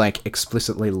 Hasn't he like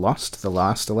explicitly lost the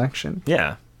last election?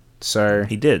 Yeah, So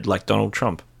he did, like Donald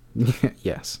Trump.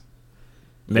 yes.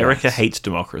 America Yes. hates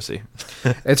democracy.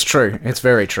 It's true. It's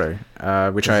very true.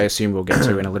 Which I assume we'll get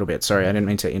to in a little bit. Sorry, I didn't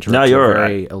mean to interrupt. No, your you're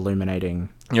very illuminating.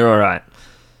 You're all right.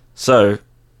 So,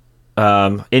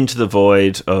 into the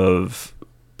void of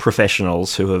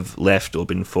professionals who have left or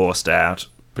been forced out,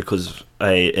 because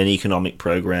an economic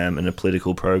program and a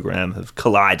political program have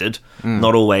collided,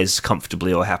 not always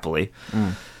comfortably or happily.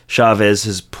 Chavez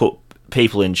has put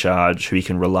people in charge who he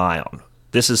can rely on.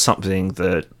 This is something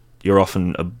that you're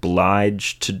often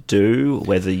obliged to do,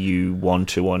 whether you want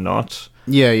to or not.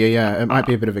 Yeah. It might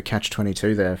be a bit of a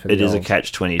catch-22 there. For It is a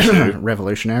catch-22.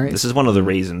 revolutionaries. This is one of the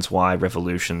reasons why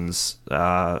revolutions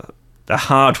are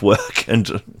hard work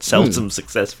and seldom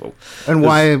successful. And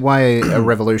why a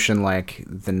revolution like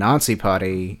the Nazi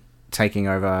Party taking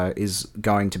over is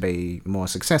going to be more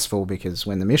successful, because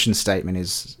when the mission statement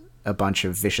is a bunch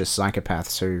of vicious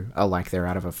psychopaths who are like they're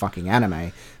out of a fucking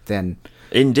anime, then...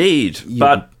 Indeed,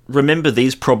 but remember,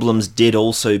 these problems did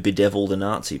also bedevil the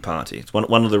Nazi Party. It's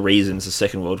one of the reasons the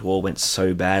Second World War went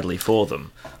so badly for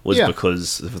them was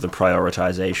because of the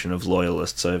prioritization of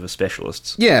loyalists over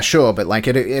specialists. Yeah, sure, but like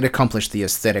it accomplished the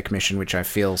aesthetic mission, which I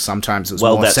feel sometimes was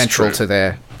more central to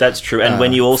their... That's true, and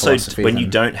when you also philosophy you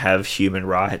don't have human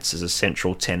rights as a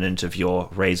central tenet of your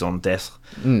raison d'être,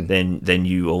 then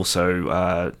you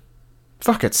also...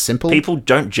 Fuck, it's simple. People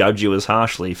don't judge you as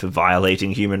harshly for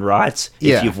violating human rights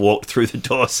if you've walked through the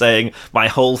door saying, my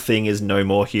whole thing is no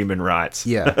more human rights.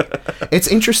 Yeah. It's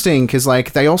interesting because,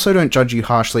 like, they also don't judge you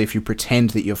harshly if you pretend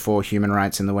that you're for human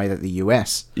rights in the way that the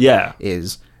US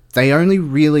is. They only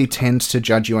really tend to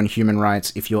judge you on human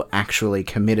rights if you're actually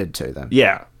committed to them.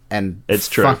 Yeah. And it's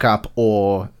true. Fuck up,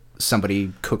 or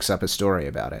somebody cooks up a story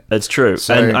about it. It's true.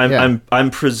 So, and I'm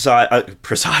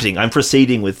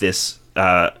proceeding with this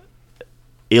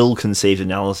ill-conceived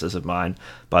analysis of mine,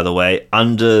 by the way,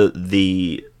 under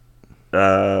the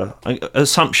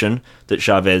assumption that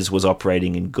Chavez was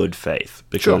operating in good faith,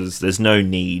 because there's no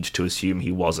need to assume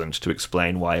he wasn't to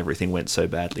explain why everything went so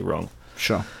badly wrong.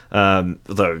 Sure.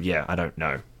 Though, I don't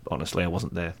know. Honestly, I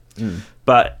wasn't there.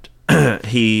 But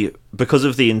he, because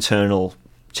of the internal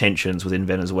tensions within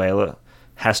Venezuela,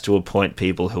 has to appoint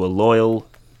people who are loyal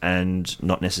and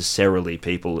not necessarily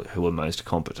people who are most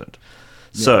competent.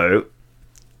 Yeah. So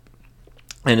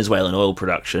Venezuelan oil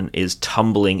production is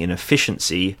tumbling in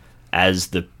efficiency as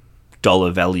the dollar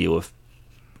value of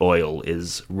oil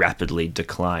is rapidly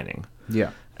declining. Yeah.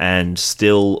 And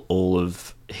still all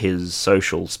of his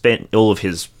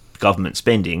government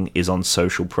spending is on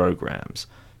social programs,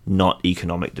 not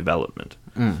economic development.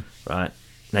 Right?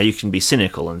 Now, you can be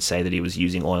cynical and say that he was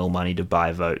using oil money to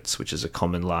buy votes, which is a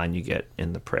common line you get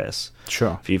in the press.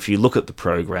 Sure. If you look at the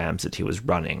programs that he was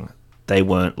running, they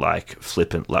weren't like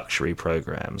flippant luxury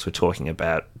programs. We're talking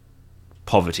about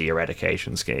poverty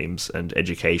eradication schemes and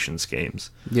education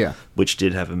schemes, which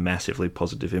did have a massively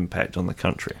positive impact on the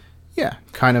country. Yeah,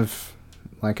 kind of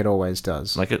like it always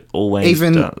does. Like it always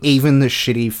does. Even the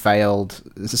shitty, failed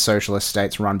socialist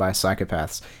states run by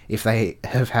psychopaths, if they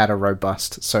have had a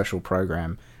robust social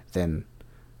program, then...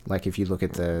 Like, if you look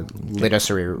at the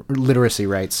literacy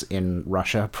rates in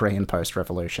Russia pre- and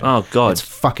post-revolution. Oh, God. It's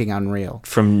fucking unreal.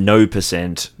 From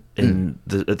 0%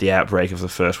 at the outbreak of the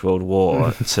First World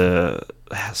War to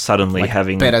suddenly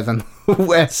having... better than the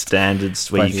West.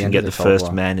 Standards where you can get the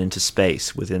first man into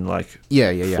space within,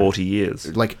 40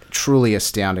 years. Like, truly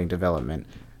astounding development.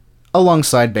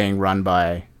 Alongside being run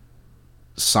by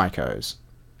psychos.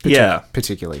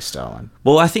 Particularly Stalin.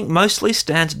 Well, I think mostly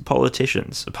standard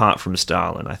politicians, apart from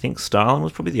Stalin. I think Stalin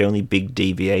was probably the only big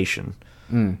deviation.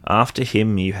 After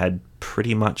him, you had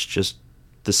pretty much just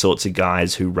the sorts of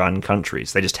guys who run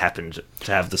countries. They just happened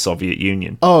to have the Soviet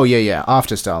Union. Oh, yeah.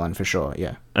 After Stalin, for sure,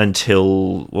 yeah.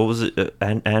 Until, what was it,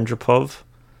 Andropov?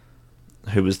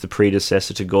 Who was the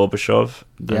predecessor to Gorbachev.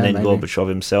 And then maybe. Gorbachev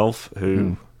himself,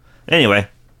 who... Anyway...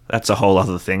 That's a whole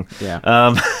other thing. Yeah.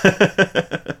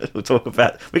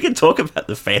 We can talk about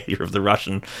the failure of the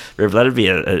Russian Revolution. That'd be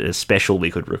a special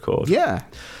we could record. Yeah.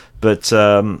 But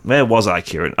where was I,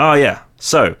 Kieran? Oh, yeah.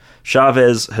 So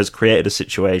Chavez has created a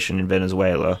situation in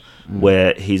Venezuela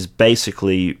where he's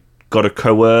basically got a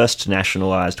coerced,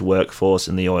 nationalized workforce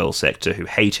in the oil sector who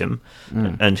hate him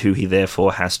and who he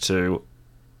therefore has to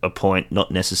appoint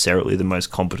not necessarily the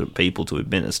most competent people to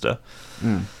administer.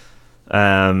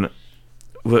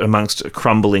 Amongst a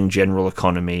crumbling general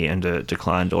economy and a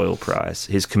declined oil price.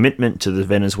 His commitment to the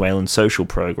Venezuelan social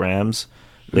programs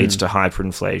leads to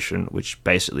hyperinflation, which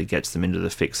basically gets them into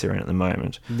the fix they're in at the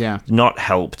moment. Yeah. Not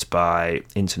helped by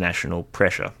international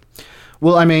pressure.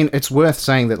 Well, I mean, it's worth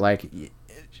saying that,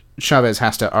 Chavez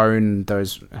has to own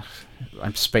those...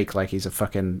 I speak like he's a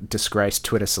fucking disgraced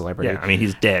Twitter celebrity. Yeah, I mean,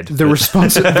 he's dead. The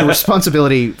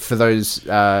responsibility for those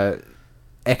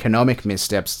economic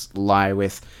missteps lie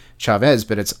with Chavez,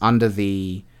 but it's under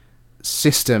the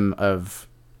system of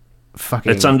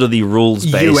fucking It's under the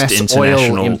rules-based US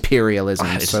international... oil imperialism.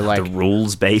 It's So like, the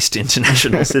rules-based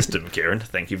international system, Kieran.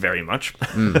 Thank you very much.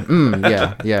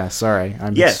 yeah. Sorry, I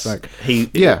Yes, misspoke.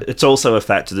 yeah. It's also a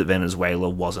factor that Venezuela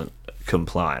wasn't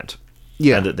compliant.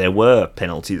 Yeah. And that there were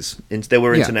penalties. There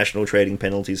were Yeah. international trading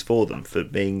penalties for them for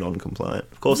being non-compliant.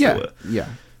 Of course Yeah, there were. yeah.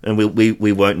 And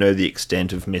we won't know the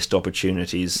extent of missed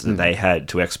opportunities that they had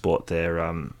to export the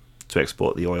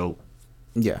oil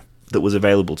Yeah. that was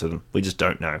available to them. We just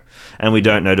don't know. And we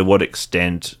don't know to what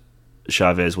extent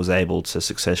Chavez was able to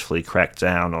successfully crack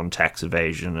down on tax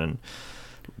evasion and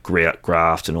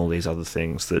graft and all these other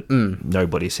things that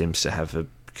nobody seems to have a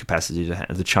capacity to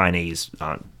the Chinese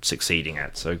aren't succeeding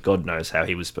at, so God knows how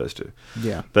he was supposed to.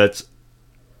 Yeah. But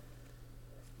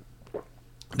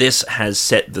this has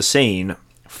set the scene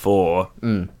for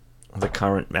the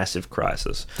current massive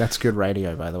crisis. That's good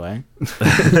radio, by the way.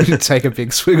 Take a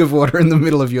big swig of water in the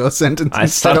middle of your sentence. I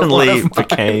instead of one suddenly of mine.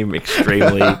 became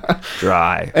extremely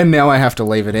dry. And now I have to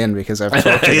leave it in because I've talked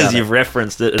about Because it. you've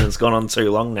referenced it and it's gone on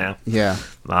too long now. Yeah.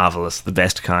 Marvellous. The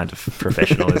best kind of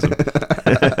professionalism.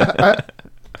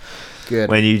 Good.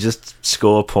 When you just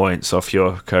score points off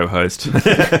your co-host.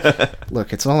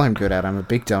 Look, it's all I'm good at. I'm a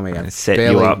big dummy. I Set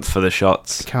barely you up for the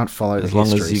shots. can't follow As the long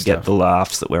as history you get stuff. the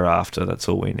laughs that we're after, that's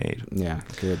all we need. Yeah,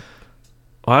 good.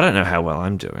 Well, I don't know how well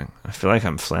I'm doing. I feel like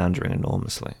I'm floundering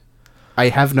enormously. I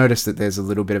have noticed that there's a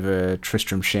little bit of a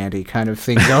Tristram Shandy kind of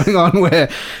thing going on where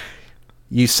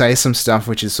you say some stuff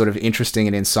which is sort of interesting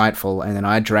and insightful, and then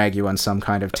I drag you on some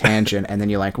kind of tangent, and then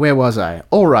you're like, where was I?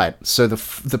 All right, so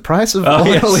the price of oil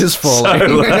yes. is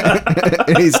falling.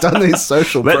 And he's done these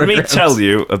social Let me programs. tell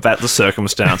you about the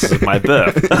circumstances of my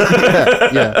birth.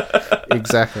 Yeah,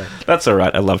 exactly. That's all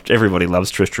right. Everybody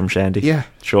loves Tristram Shandy. Yeah.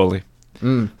 Surely.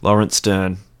 Lawrence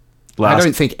Stern. I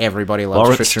don't think everybody loves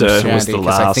Lawrence Tristram Stern was Shandy the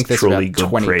because I last think there's truly about good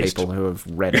 20 priest. people who have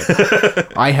read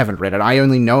it. I haven't read it. I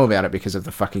only know about it because of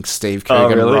the fucking Steve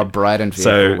Coogan really? Rob Brydon vehicle,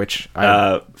 So, which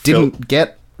I didn't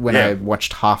get when Yeah. I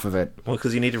watched half of it. Well,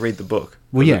 because you need to read the book.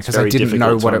 Well, yeah, It's because I very didn't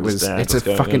know difficult to what it was. understand It's a what's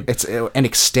going fucking. on. It's an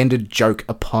extended joke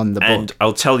upon the book. And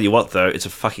I'll tell you what, though, it's a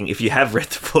fucking... If you have read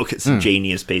the book, it's a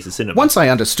genius piece of cinema. Once I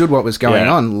understood what was going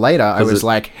Yeah. on later, I was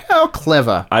like, how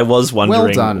clever. I was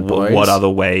wondering done, boys. what other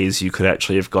ways you could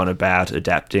actually have gone about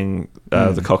adapting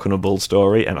the Cock and a Bull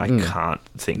story, and I can't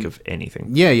think of anything.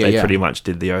 Yeah, They yeah. pretty much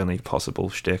did the only possible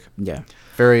shtick. Yeah.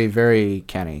 Very, very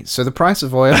canny. So the price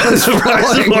of oil is The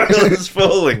price of falling. oil is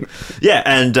falling. Yeah,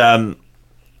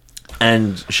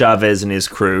 and Chavez and his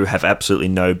crew have absolutely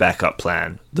no backup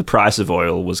plan. The price of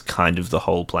oil was kind of the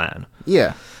whole plan.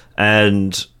 Yeah.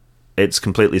 And it's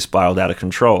completely spiraled out of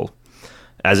control,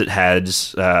 as it had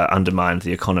undermined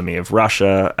the economy of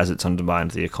Russia, as it's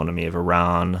undermined the economy of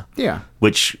Iran, Yeah.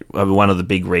 which one of the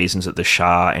big reasons that the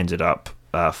Shah ended up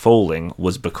falling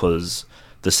was because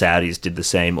the Saudis did the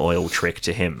same oil trick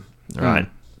to him, right?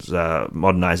 The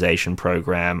modernization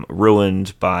program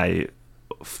ruined by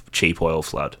cheap oil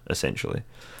flood, essentially.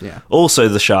 Yeah. Also,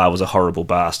 the Shah was a horrible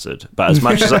bastard. But as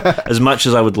much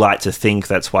as I would like to think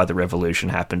that's why the revolution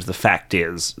happened, the fact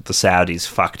is the Saudis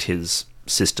fucked his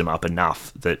system up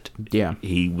enough that Yeah.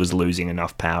 he was losing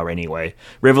enough power anyway.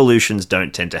 Revolutions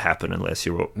don't tend to happen unless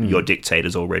your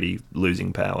dictator's already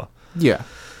losing power. Yeah.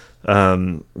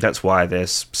 That's why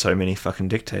there's so many fucking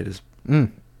dictators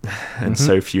and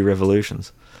so few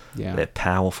revolutions. Yeah. They're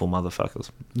powerful motherfuckers.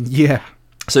 Yeah.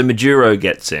 So Maduro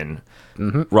gets in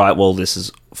right while this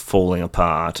is falling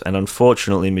apart, and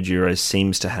unfortunately Maduro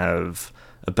seems to have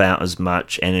about as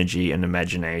much energy and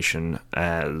imagination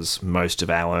as most of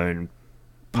our own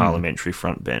parliamentary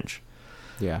front bench.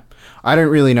 Yeah. I don't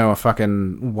really know a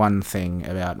fucking one thing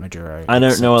about Maduro. I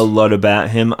don't know a except- lot about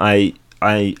him. I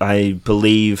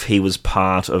believe he was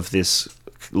part of this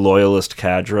loyalist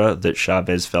cadre that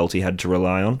Chavez felt he had to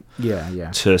rely on Yeah,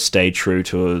 yeah. to stay true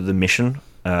to the mission,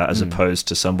 as opposed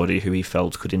to somebody who he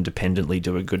felt could independently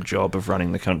do a good job of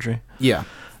running the country. Yeah.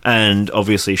 And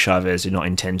obviously Chavez did not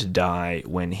intend to die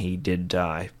when he did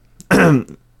die.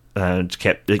 And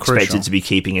expected to be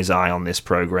keeping his eye on this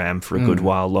program for a good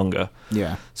while longer.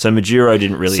 Yeah. So Maduro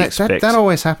didn't really expect... That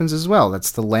always happens as well.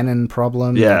 That's the Lenin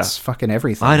problem. Yeah. That's fucking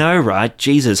everything. I know, right?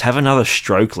 Jesus, have another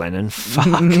stroke, Lenin.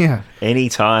 Fuck. Yeah.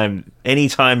 Anytime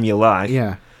you like.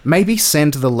 Yeah. Maybe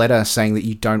send the letter saying that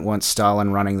you don't want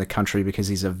Stalin running the country because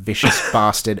he's a vicious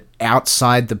bastard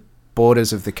outside the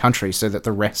borders of the country so that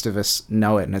the rest of us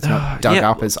know it and it's not dug Yeah.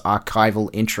 up as archival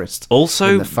interest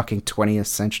Also, in the fucking 20th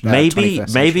century.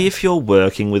 maybe if you're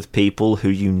working with people who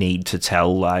you need to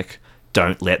tell, like,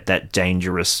 don't let that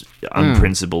dangerous,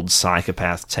 unprincipled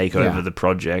psychopath take over the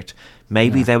project.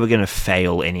 Maybe they were going to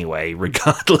fail anyway,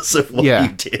 regardless of what you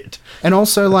did. And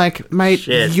also, like, mate,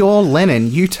 you're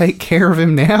Lenin. You take care of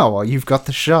him now while you've got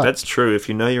the shot. That's true. If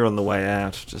you know you're on the way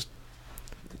out, just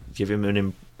give him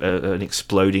an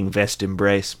exploding vest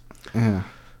embrace. Yeah.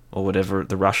 Or whatever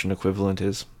the Russian equivalent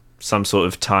is. Some sort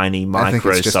of tiny micro I think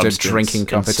it's just substance a drinking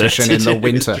competition in the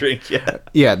winter. Drink,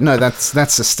 no, that's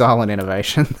a Stalin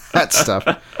innovation. That stuff.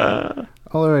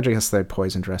 Although I guess they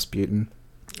poisoned Rasputin.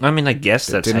 I mean, I guess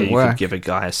that's how you work. could give a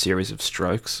guy a series of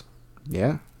strokes.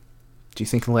 Yeah. Do you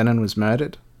think Lenin was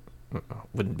murdered?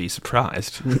 Wouldn't be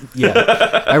surprised.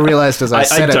 Yeah. I realised as I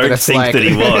said it that it's think that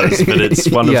he was, but it's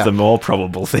one of the more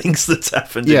probable things that's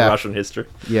happened in Russian history.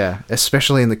 Yeah,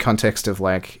 especially in the context of,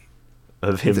 like...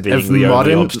 Of him being the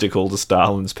only obstacle to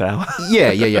Stalin's power.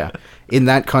 Yeah. In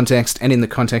that context, and in the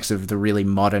context of the really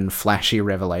modern, flashy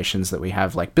revelations that we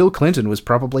have, like, Bill Clinton was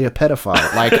probably a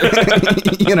pedophile. Like,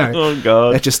 Oh,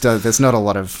 God. It just, there's not a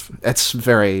lot of... It's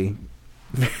very...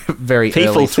 Very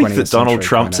People early think 20th that Donald century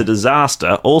Trump's a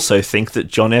disaster, also think that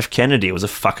John F. Kennedy was a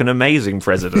fucking amazing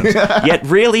president. Yet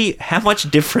really, how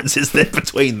much difference is there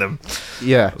between them?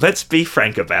 Yeah. Let's be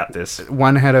frank about this.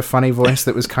 One had a funny voice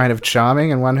that was kind of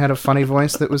charming, and one had a funny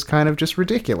voice that was kind of just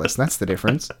ridiculous. That's the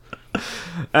difference.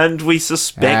 And we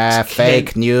suspect...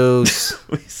 fake news.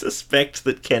 We suspect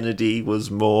that Kennedy was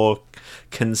more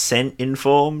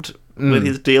consent-informed with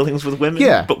his dealings with women.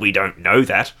 Yeah. But we don't know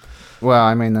that. Well,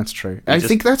 I mean, that's true. I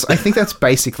think that's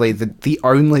basically the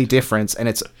only difference, and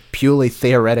it's purely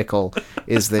theoretical,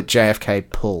 is that JFK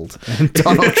pulled and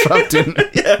Donald Trump didn't.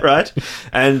 Yeah, right.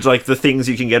 And like the things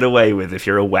you can get away with if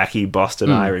you're a wacky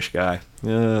Boston Irish guy.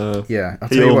 Yeah,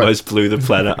 he almost blew the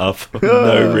planet up for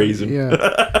no reason.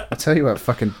 Yeah, I'll tell you what,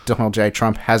 fucking Donald J.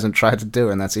 Trump hasn't tried to do,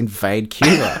 and that's invade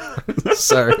Cuba.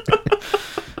 So,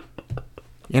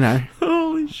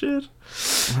 holy shit.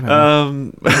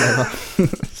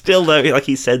 Still though, like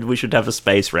he said, we should have a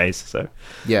space race. So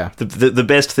yeah, the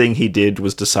best thing he did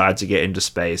was decide to get into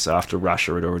space after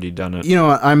Russia had already done it. You know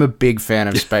what? I'm a big fan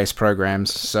of space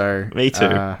programs, so me too.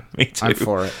 I'm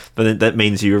for it. But that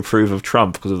means you approve of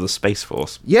Trump because of the Space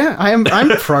Force. Yeah, I'm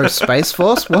pro Space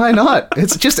Force. Why not?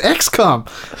 It's just XCOM.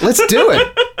 Let's do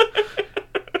it.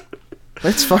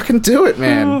 Let's fucking do it,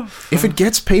 man. If it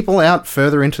gets people out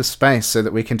further into space so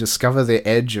that we can discover the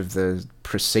edge of the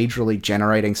procedurally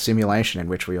generating simulation in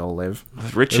which we all live.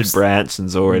 Richard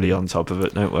Branson's already on top of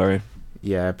it, don't worry.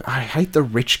 Yeah, but I hate the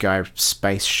rich guy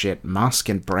space shit, Musk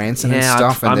and Branson and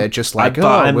stuff, and they're just like,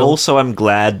 I'm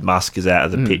glad Musk is out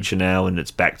of the picture now and it's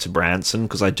back to Branson,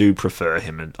 because I do prefer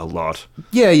him a lot.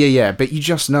 Yeah, but you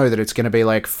just know that it's going to be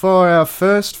like, for our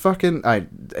first fucking...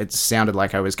 it sounded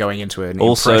like I was going into an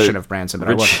impression of Branson,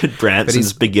 but Richard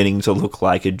Branson's beginning to look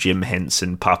like a Jim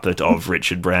Henson puppet of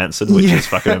Richard Branson, which is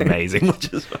fucking amazing.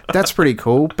 That's pretty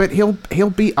cool, but he'll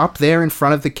be up there in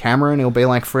front of the camera and he'll be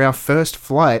like, for our first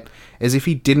flight... As if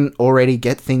he didn't already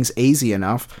get things easy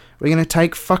enough, we're going to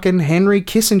take fucking Henry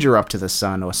Kissinger up to the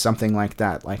sun or something like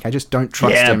that. Like, I just don't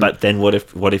trust him. Yeah, but then what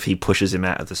if he pushes him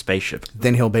out of the spaceship?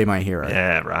 Then he'll be my hero.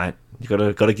 Yeah, right. You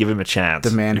gotta give him a chance.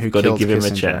 The man who got to give him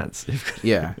Kissinger. A chance.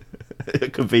 Yeah.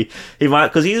 It could be he might,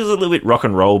 because he's a little bit rock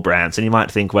and roll Branson. He might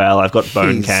think, well, I've got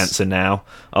bone cancer now.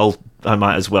 I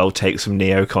might as well take some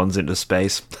neocons into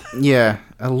space. Yeah,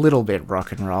 a little bit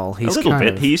rock and roll. He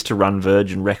used to run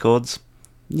Virgin Records.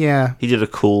 Yeah. He did a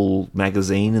cool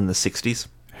magazine in the 60s.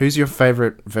 Who's your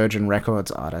favourite Virgin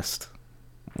Records artist?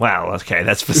 Wow, okay,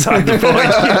 that's beside the point.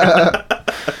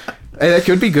 Hey, that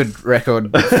could be good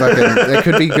record. There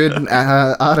could be good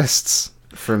artists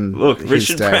from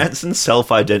Richard Branson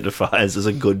self-identifies as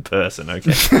a good person,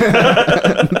 okay?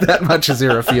 That much is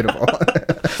irrefutable.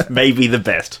 Maybe the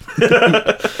best.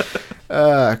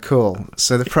 Cool.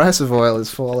 So the price of oil is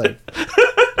falling.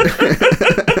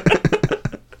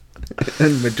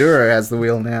 And Maduro has the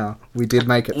wheel now. We did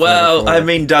make it. Well, I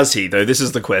mean, does he, though? This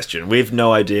is the question. We have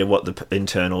no idea what the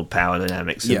internal power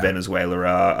dynamics in Venezuela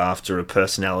are after a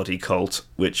personality cult,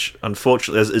 which,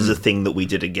 unfortunately, is a thing that we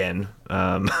did again.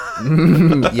 Yeah.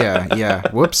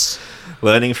 Whoops.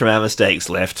 Learning from our mistakes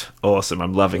left. Awesome.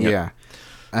 I'm loving it. Yeah.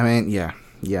 I mean, yeah.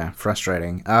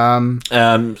 Frustrating.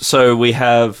 So we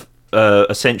have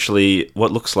essentially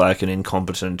what looks like an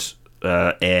incompetent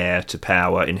heir to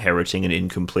power inheriting an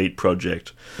incomplete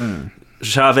project.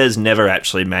 Chavez never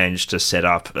actually managed to set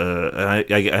up I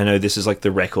know this is like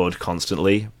the record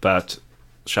constantly, but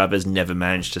Chavez never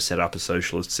managed to set up a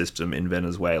socialist system in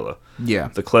Venezuela. Yeah.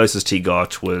 The closest he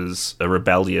got was a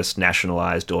rebellious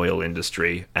nationalized oil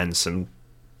industry and some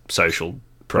social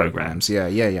programs,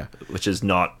 Yeah. which is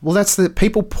not... Well, that's the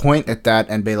people point at that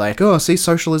and be like, "Oh, see,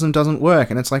 socialism doesn't work,"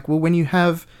 and it's like, well, when you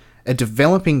have a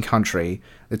developing country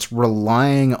that's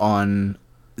relying on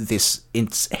this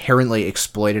inherently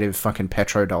exploitative fucking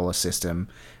petrodollar system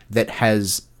that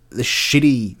has the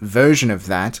shitty version of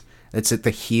that that's at the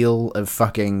heel of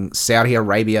fucking Saudi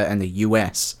Arabia and the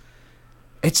US,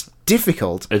 it's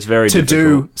difficult. It's very to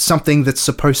difficult. do something that's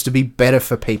supposed to be better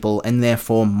for people and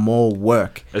therefore more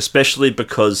work. Especially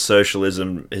because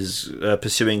socialism is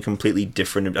pursuing completely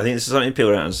different... I think this is something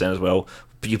people don't understand as well.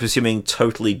 You're pursuing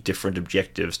totally different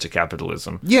objectives to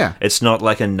capitalism. Yeah. It's not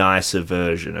like a nicer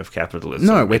version of capitalism.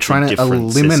 No, we're It's a trying to different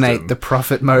eliminate system. the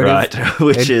profit motive, Right,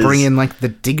 which and is bring in like the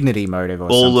dignity motive or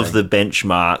all something. of the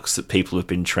benchmarks that people have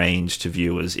been trained to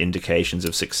view as indications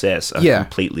of success are Yeah.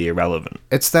 completely irrelevant.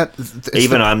 It's that...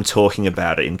 Even I'm talking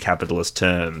about it in capitalist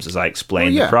terms as I explain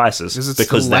Well, yeah, the crisis, 'cause it's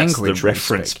because the that's the language we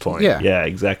reference speak. point. Yeah.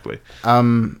 Exactly.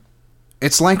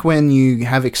 It's like when you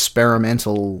have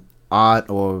experimental art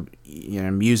or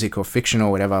music or fiction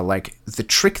or whatever, like the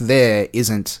trick there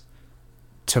isn't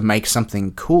to make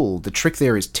something cool. The trick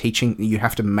there is teaching. You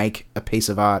have to make a piece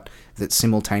of art that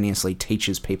simultaneously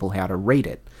teaches people how to read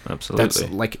it. Absolutely. That's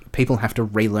like people have to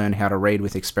relearn how to read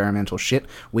with experimental shit.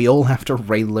 We all have to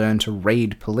relearn to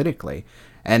read politically.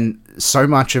 And so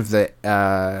much of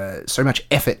so much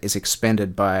effort is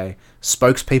expended by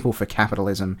spokespeople for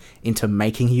capitalism into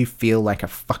making you feel like a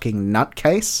fucking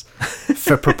nutcase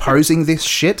for proposing this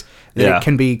shit that Yeah. it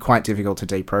can be quite difficult to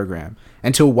deprogram.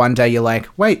 Until one day you're like,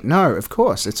 wait, no, of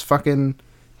course, it's fucking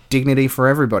dignity for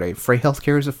everybody. Free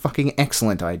healthcare is a fucking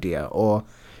excellent idea. Or,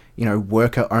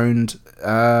 worker-owned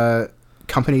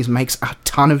companies makes a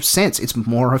ton of sense. It's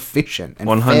more efficient and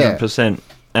fair. 100%.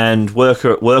 And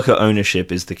worker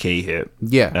ownership is the key here.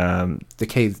 Yeah. The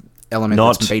key element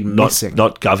that's been missing.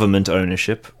 Not government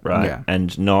ownership, right? Yeah.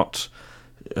 And not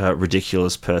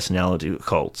ridiculous personality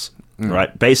cults,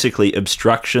 right? Basically,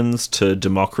 obstructions to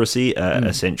democracy are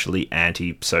essentially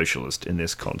anti-socialist in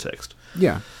this context.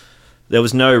 Yeah. There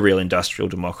was no real industrial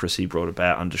democracy brought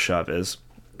about under Chavez.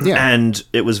 Yeah. And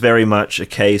it was very much a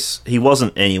case... He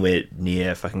wasn't anywhere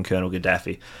near fucking Colonel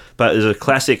Gaddafi. But there's a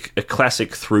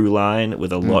classic through line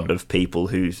with a lot of people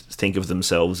who think of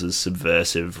themselves as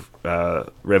subversive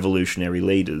revolutionary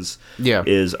leaders. Yeah.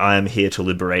 Is, I am here to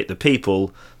liberate the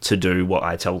people to do what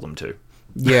I tell them to.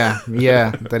 Yeah,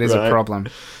 that is Right. a problem.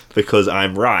 Because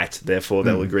I'm right, therefore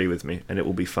they'll agree with me, and it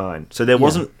will be fine. So there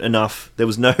wasn't enough. There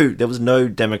was no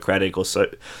democratic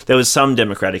there was some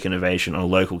democratic innovation on a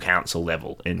local council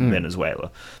level in Venezuela,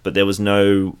 but there was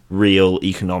no real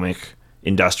economic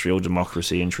industrial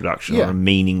democracy introduction on a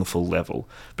meaningful level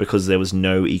because there was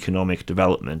no economic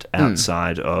development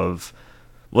outside of.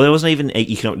 Well, there wasn't even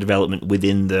economic development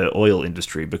within the oil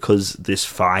industry because this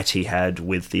fight he had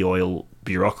with the oil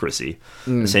bureaucracy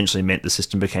essentially meant the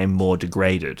system became more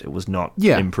degraded. It was not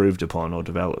improved upon or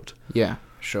developed. Yeah,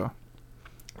 sure.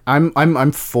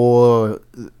 I'm for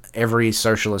every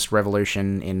socialist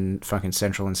revolution in fucking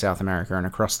Central and South America and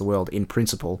across the world in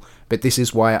principle, but this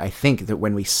is why I think that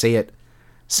when we see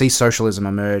socialism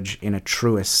emerge in a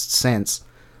truest sense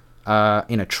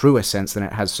than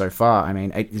it has so far. I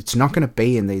mean, it's not going to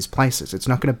be in these places. It's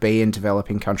not going to be in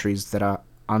developing countries that are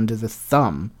under the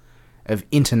thumb of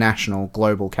international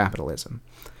global capitalism.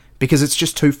 Because it's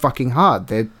just too fucking hard.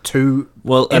 They're too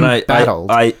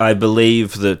embattled. And I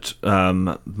believe that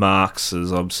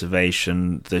Marx's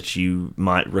observation that you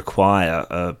might require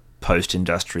a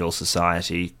post-industrial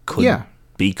society could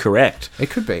be correct. It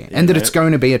could be. And that it's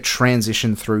going to be a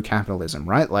transition through capitalism,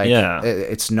 right? Like,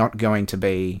 it's not going to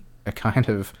be a kind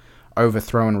of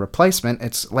overthrow and replacement.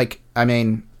 It's like, I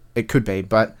mean, it could be,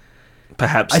 but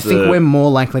perhaps I think we're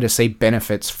more likely to see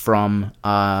benefits from,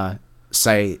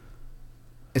 say,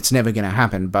 it's never going to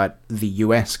happen, but the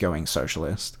US going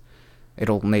socialist.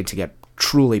 It'll need to get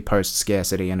truly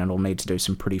post-scarcity, and it'll need to do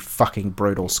some pretty fucking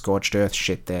brutal scorched earth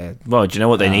shit there. Well, do you know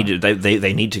what they need to do?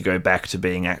 They need to go back to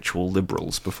being actual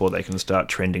liberals before they can start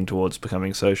trending towards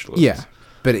becoming socialists. Yeah,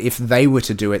 but if they were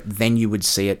to do it, then you would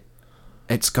see it.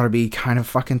 It's got to be kind of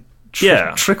fucking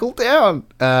trickle down,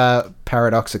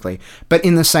 paradoxically. But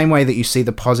in the same way that you see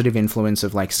the positive influence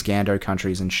of like Scando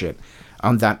countries and shit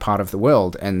on that part of the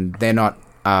world, and they're not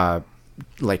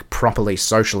like properly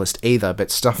socialist either,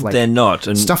 but stuff like they're not,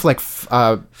 and stuff like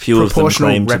few of them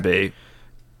claim to be.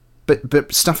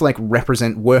 But stuff like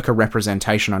worker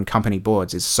representation on company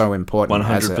boards is so important.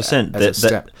 100%. As a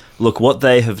step. Look, what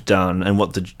they have done, and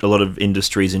what a lot of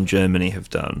industries in Germany have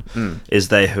done, is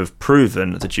they have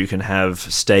proven that you can have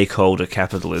stakeholder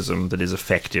capitalism that is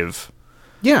effective,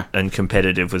 and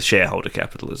competitive with shareholder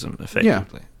capitalism,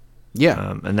 effectively.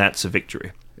 Yeah. And that's a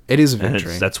victory. It is a And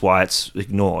victory. that's why it's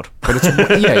ignored. But it's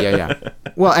yeah.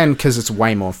 Well, and because it's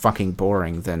way more fucking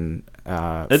boring than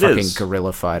fucking is.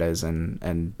 guerrilla fighters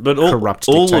and But corrupt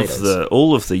all dictators.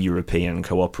 all of the European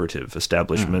cooperative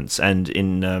establishments, and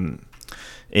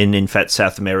in fact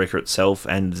South America itself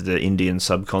and the Indian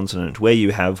subcontinent, where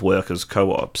you have workers'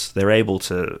 co-ops, they're able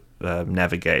to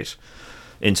navigate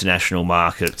international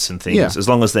markets and things, Yeah. as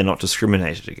long as they're not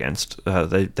discriminated against.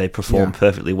 They perform Yeah.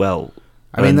 perfectly well.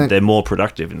 I mean, they're more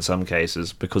productive in some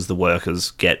cases because the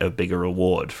workers get a bigger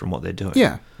reward from what they're doing.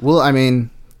 Yeah. Well, I mean,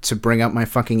 to bring up my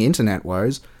fucking internet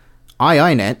woes,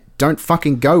 IINet, don't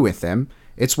fucking go with them.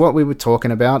 It's what we were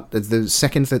talking about. The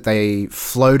second that they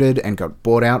floated and got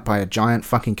bought out by a giant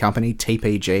fucking company,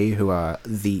 TPG, who are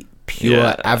the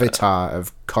pure avatar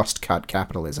of cost-cut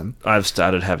capitalism. I've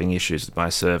started having issues with my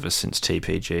service since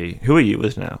TPG. Who are you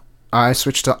with now? I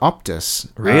switched to Optus.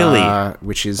 Really?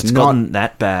 Which is It's not... gotten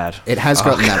that bad. It has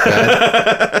gotten that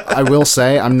bad. I will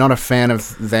say I'm not a fan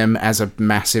of them as a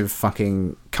massive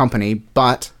fucking company,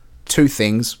 but two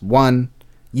things. One,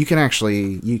 you can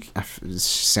actually... I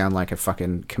sound like a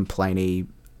fucking complainy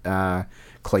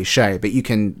cliche, but you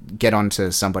can get onto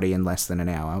somebody in less than an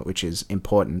hour, which is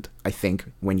important, I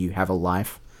think, when you have a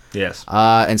life. Yes.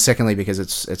 And secondly, because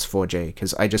it's 4G,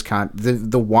 because I just can't...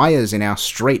 The wires in our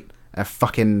street are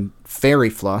fucking fairy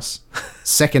floss.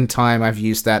 Second time I've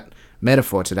used that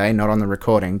metaphor today, not on the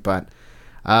recording, but...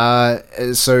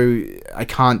 so I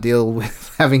can't deal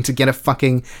with having to get a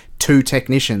fucking 2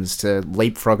 technicians to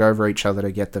leapfrog over each other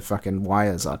to get the fucking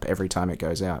wires up every time it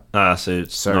goes out. So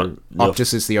it's So not...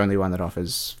 Optus is the only one that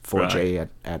offers 4G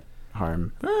at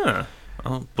home.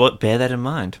 But bear that in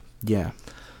mind. Yeah.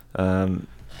 Um,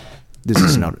 This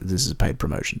is a paid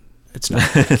promotion. It's not.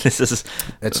 this is...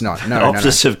 It's not. No,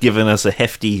 Optus have given us a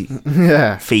hefty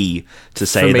Yeah. fee to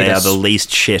say me they to are the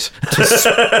least shit. To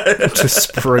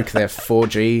spruik their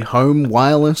 4G home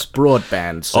wireless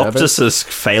broadband service. Optus's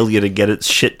failure to get its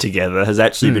shit together has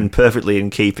actually been perfectly in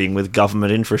keeping with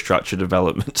government infrastructure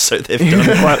development, so they've done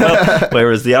quite well.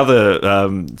 Whereas the other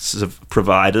sort of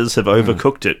providers have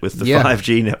overcooked it with the Yeah.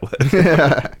 5G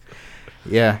network.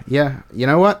 Yeah. You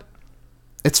know what?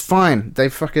 It's fine. They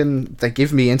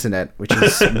give me internet, which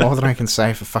is more than I can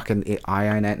say for fucking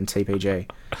IINet and TPG.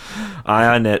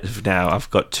 IINet have now, I've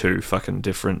got 2 fucking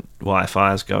different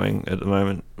Wi-Fi's going at the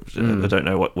moment. I don't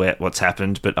know what's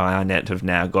happened, but IINet have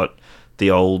now got the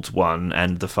old one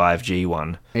and the 5G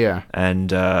one. Yeah.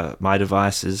 And my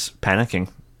device is panicking.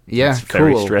 Yeah, It's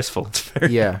very cool. stressful. It's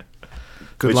very, Yeah.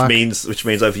 Good which luck. means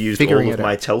I've used figuring all of it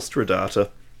my out. Telstra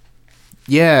data,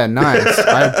 Yeah, nice.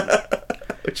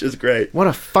 which is great. What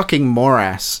a fucking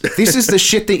morass. This is the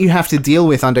shit that you have to deal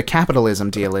with under capitalism,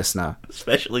 dear listener.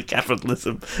 Especially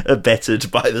capitalism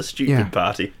abetted by the stupid Yeah.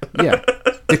 party Yeah.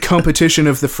 The competition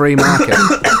of the free market.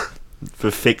 for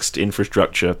fixed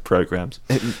infrastructure programs.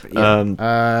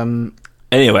 Yeah.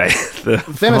 Anyway, the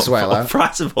Venezuela.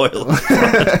 price of oil.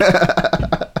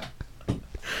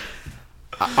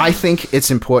 I think it's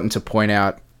important to point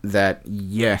out that,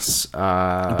 yes...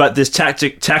 But this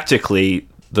tactically,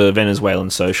 the Venezuelan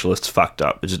socialists fucked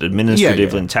up. Just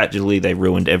administratively and tactically, they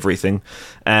ruined everything.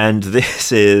 And they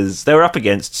were up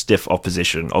against stiff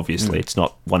opposition, obviously. It's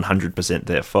not 100%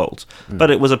 their fault. But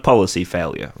it was a policy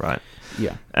failure, right?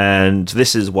 Yeah. And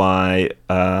this is why,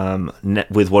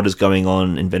 with what is going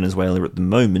on in Venezuela at the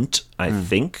moment, I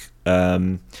think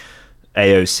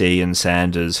AOC and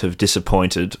Sanders have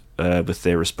disappointed with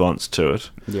their response to it.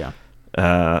 Yeah.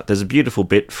 There's a beautiful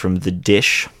bit from The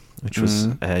Dish, which was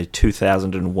a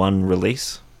 2001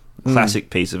 release. Classic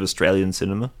piece of Australian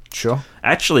cinema. Sure.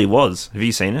 Actually was. Have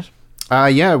you seen it?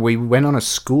 Yeah, we went on a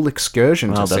school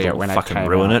excursion to see that'll it when it fucking came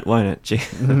ruin out. it, won't it? Gee.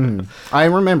 I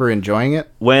remember enjoying it.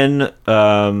 When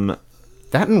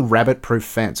That and Rabbit Proof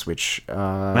Fence, which...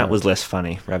 that was less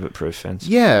funny, Rabbit Proof Fence.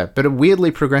 Yeah, but a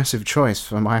weirdly progressive choice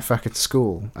for my fucking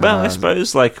school. Well, I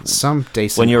suppose, like, some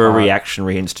decent... when you're a art.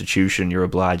 reactionary institution, you're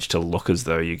obliged to look as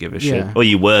though you give a shit. Yeah. Or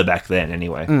you were back then,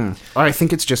 anyway. I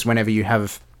think it's just whenever you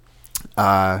have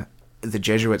the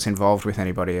Jesuits involved with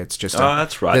anybody, it's just...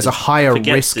 That's right. There's a higher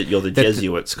Forget risk... that you're the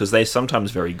Jesuits, because they're sometimes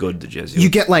very good, the Jesuits. You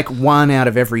get like 1 out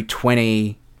of every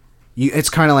 20... it's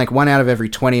kind of like 1 out of every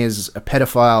 20 is a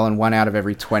pedophile and 1 out of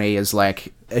every 20 is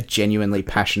like a genuinely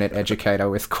passionate educator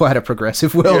with quite a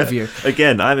progressive worldview.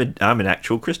 Again, I'm an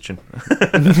actual Christian.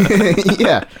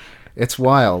 Yeah, it's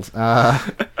wild.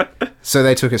 So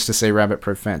they took us to see Rabbit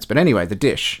Proof Fence. But anyway, The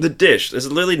Dish. The Dish. There's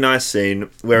a really nice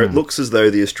scene where it looks as though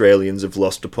the Australians have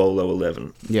lost Apollo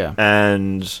 11. Yeah.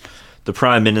 And the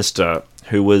Prime Minister,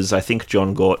 who was, I think,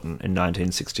 John Gorton in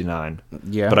 1969.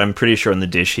 Yeah. But I'm pretty sure in The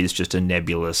Dish he's just a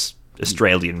nebulous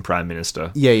Australian Prime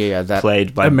Minister. Yeah. That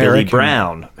Played by American... Billy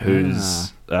Brown,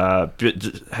 who's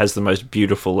has the most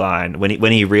beautiful line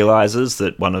when he realizes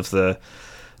that one of the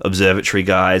observatory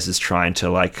guys is trying to,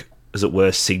 like, as it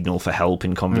were, signal for help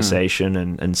in conversation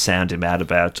and sound him out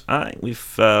about,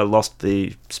 we've lost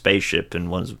the spaceship and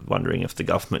was wondering if the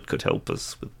government could help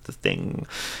us with the thing.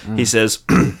 He says,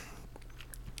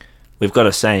 we've got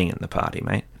a saying in the party,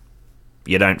 mate.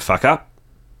 You don't fuck up.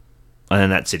 And then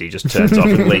that's it. He just turns off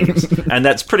and leaves. And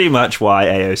that's pretty much why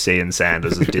AOC and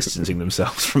Sanders are distancing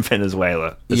themselves from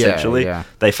Venezuela, essentially. Yeah.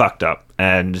 They fucked up.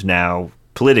 And now,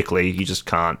 politically, you just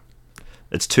can't.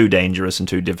 It's too dangerous and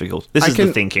too difficult. This is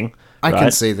the thinking. I right?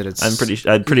 can see that it's... I'm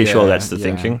pretty sure that's the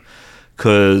thinking.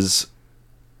 Because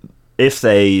if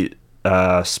they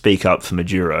speak up for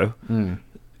Maduro,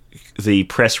 the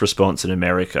press response in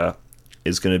America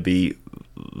is going to be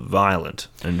violent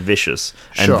and vicious.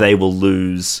 And they will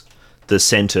lose the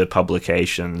center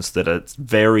publications that are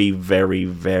very, very,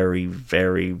 very,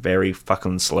 very, very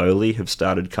fucking slowly have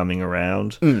started coming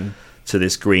around to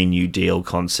this Green New Deal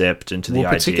concept and to the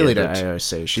idea particularly that... to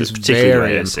AOC. She's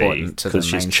particularly very AOC, important to the because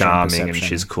she's mainstream charming perception. and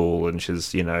she's cool and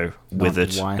she's, with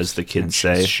it, Wife, as the kids and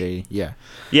say. She, yeah.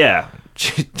 Yeah.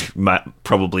 She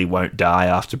probably won't die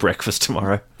after breakfast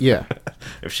tomorrow. Yeah.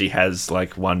 If she has,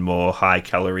 like, one more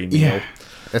high-calorie meal. Yeah.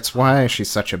 That's why she's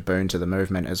such a boon to the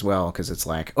movement as well, because it's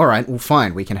like, all right, well,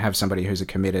 fine, we can have somebody who's a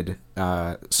committed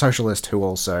socialist who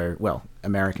also, well,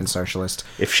 American socialist.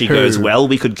 If she goes well,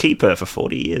 we could keep her for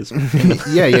 40 years.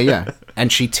 Yeah.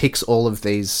 And she ticks all of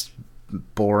these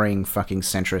boring fucking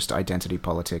centrist identity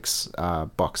politics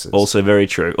boxes. Also very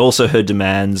true. Also, her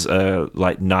demands are,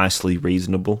 like, nicely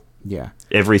reasonable. Yeah.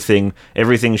 Everything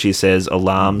she says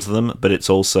alarms them, but it's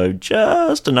also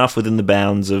just enough within the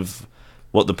bounds of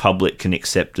what the public can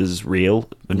accept as real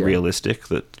and realistic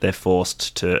that they're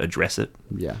forced to address it.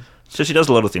 Yeah. So she does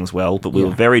a lot of things well, but we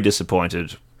were very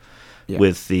disappointed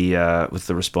with the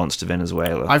response to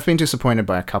Venezuela. I've been disappointed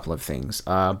by a couple of things.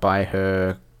 By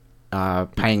her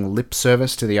paying lip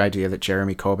service to the idea that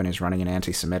Jeremy Corbyn is running an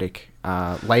anti-Semitic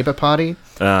Labour Party,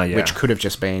 which could have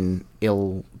just been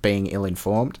being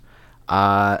ill-informed.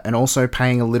 And also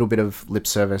paying a little bit of lip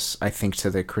service, I think, to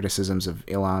the criticisms of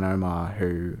Ilhan Omar,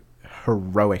 who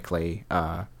heroically...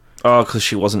 because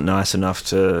she wasn't nice enough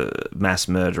to mass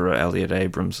murderer Elliot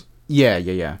Abrams.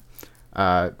 Yeah.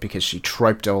 Because she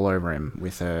troped all over him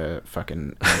with her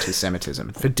fucking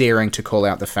anti-Semitism for daring to call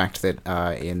out the fact that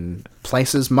in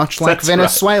places much like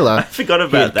Venezuela... Right. I forgot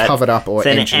about that. ...covered up or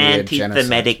engineered genocide. It's an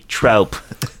anti-Semitic trope.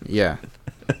 Yeah.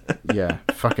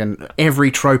 Fucking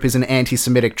every trope is an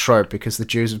anti-Semitic trope because the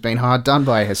Jews have been hard done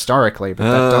by historically, but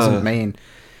that doesn't mean...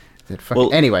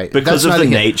 anyway, because of the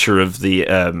nature of the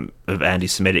of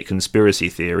anti-Semitic conspiracy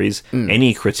theories,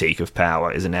 any critique of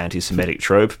power is an anti-Semitic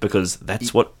trope because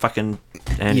that's what fucking...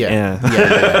 Yeah.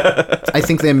 I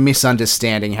think they're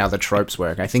misunderstanding how the tropes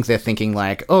work. I think they're thinking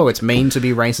like, oh, it's mean to be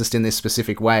racist in this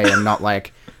specific way, and not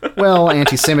like, well,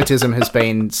 anti-Semitism has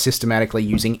been systematically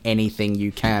using anything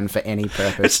you can for any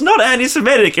purpose. It's not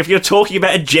anti-Semitic if you're talking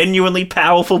about a genuinely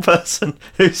powerful person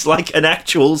who's like an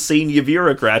actual senior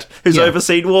bureaucrat who's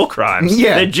overseen war crimes.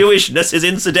 Yeah. Their Jewishness is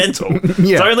incidental.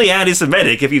 It's only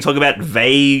anti-Semitic if you talk about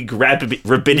vague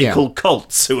rabbinical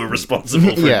cults who are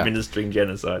responsible for administering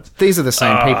genocides. These are the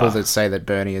same people that say that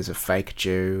Bernie is a fake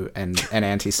Jew and an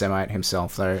anti-Semite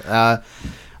himself, though.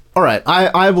 All right,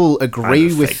 I will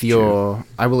agree with your...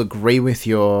 I will agree with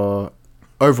your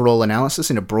overall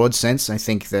analysis in a broad sense. I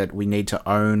think that we need to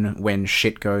own when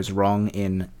shit goes wrong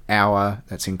in our,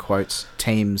 that's in quotes,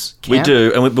 team's camp. We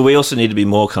do, but we also need to be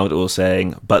more comfortable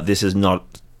saying, but this is not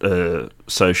a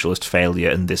socialist failure,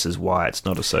 and this is why it's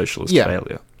not a socialist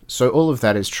failure. So all of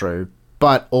that is true,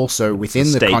 but also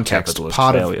within the context,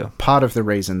 part of the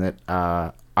reason that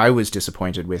I was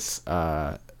disappointed with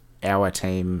our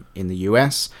team in the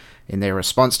US in their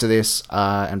response to this,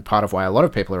 and part of why a lot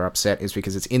of people are upset is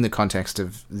because it's in the context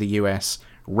of the US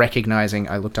recognizing,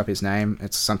 I looked up his name,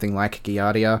 it's something like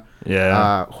Guaido.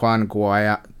 Juan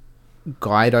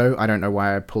Guaido. I don't know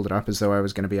why I pulled it up as though I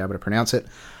was going to be able to pronounce it.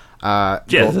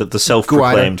 The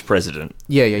self-proclaimed president.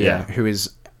 Yeah. Who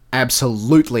is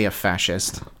absolutely a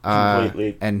fascist.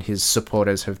 Completely. And his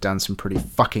supporters have done some pretty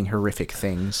fucking horrific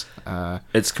things.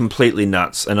 It's completely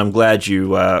nuts, and I'm glad you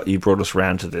brought us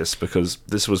around to this, because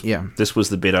this was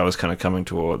the bit I was kind of coming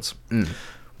towards.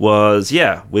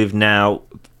 We've now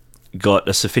got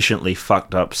a sufficiently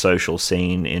fucked up social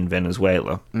scene in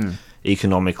Venezuela,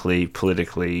 economically,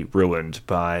 politically ruined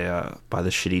by the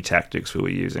shitty tactics we were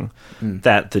using,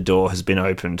 that the door has been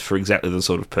opened for exactly the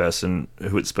sort of person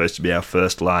who it's supposed to be our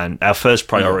first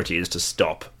priority is to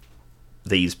stop.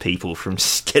 these people from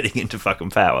just getting into fucking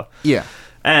power. Yeah.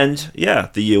 And, yeah,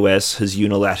 the US has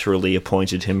unilaterally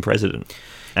appointed him president.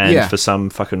 And Yeah. for some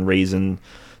fucking reason,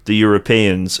 the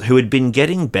Europeans, who had been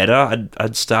getting better,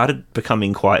 I'd started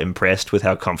becoming quite impressed with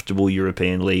how comfortable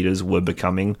European leaders were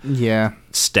becoming, Yeah.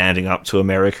 standing up to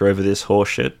America over this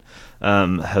horseshit,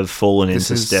 have fallen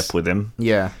into step with him.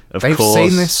 Yeah. Of They've course.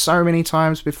 seen this so many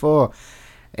times before.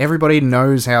 Everybody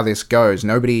knows how this goes.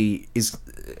 Nobody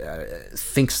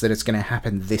thinks that it's going to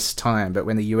happen this time, but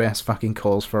when the US fucking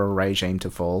calls for a regime to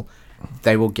fall,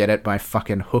 they will get it by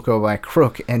fucking hook or by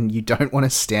crook, and you don't want to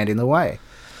stand in the way.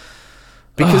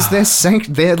 Because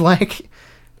they're like,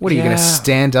 what are you going to Yeah.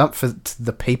 stand up for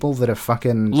the people that are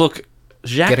fucking... Look,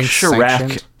 Jacques Getting Chirac,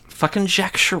 sanctioned? fucking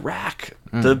Jacques Chirac,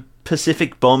 the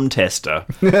Pacific bomb tester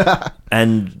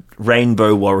and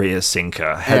Rainbow Warrior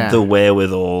sinker had Yeah. the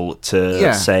wherewithal to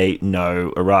Yeah. say,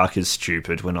 no, Iraq is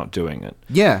stupid, we're not doing it.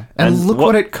 Yeah, and And look what-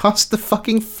 what it cost the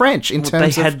fucking French in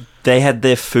terms of... They had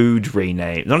their food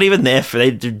renamed. Not even their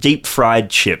deep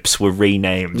fried chips were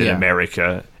renamed in Yeah.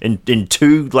 America in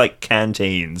two like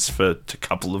canteens for a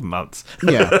couple of months.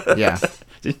 Yeah.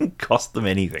 Didn't cost them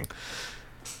anything.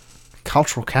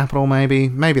 Cultural capital, maybe.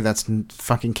 Maybe that's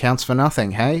fucking counts for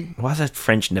nothing, hey? Why the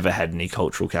French never had any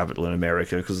cultural capital in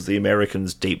America? Because the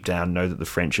Americans deep down know that the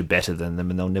French are better than them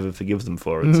and they'll never forgive them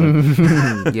for it.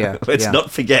 So Yeah. let's yeah.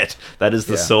 not forget that is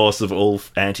the Yeah. source of all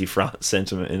anti-France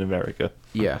sentiment in America.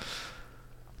 Yeah.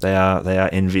 They are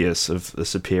envious of the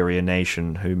superior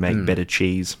nation who make Hmm. better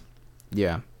cheese.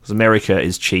 Yeah. Because America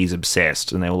is cheese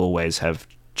obsessed and they will always have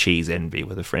cheese envy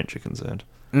where the French are concerned.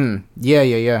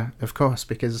 Yeah, of course,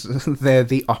 because they're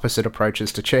the opposite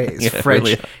approaches to cheese. Yeah, French,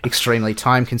 really. extremely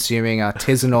time-consuming,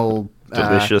 artisanal,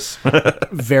 Delicious.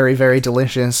 very, very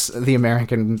delicious. The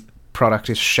American product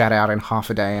is shat out in half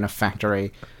a day in a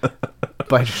factory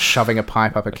by just shoving a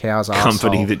pipe up a cow's arsehole.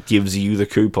 Company that gives you the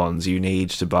coupons you need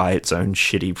to buy its own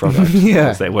shitty product. Yeah.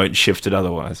 Because they won't shift it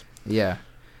otherwise. Yeah.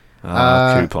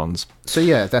 Coupons. So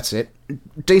yeah, that's it.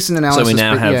 Decent analysis. So we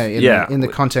now but have- in the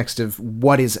context of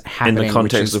what is In happening. the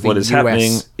context which of what the is US,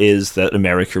 happening is that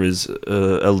America is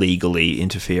illegally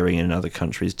interfering in another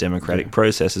countries' democratic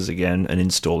processes again and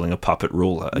installing a puppet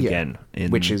ruler again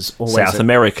in Which is always South a-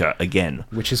 America again.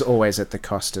 which is always at the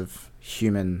cost of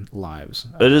human lives.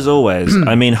 It is always.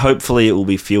 I mean, hopefully it will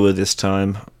be fewer this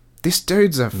time. This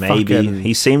dude's a Maybe. fucking...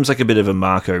 He seems like a bit of a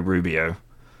Marco Rubio.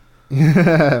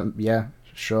 yeah,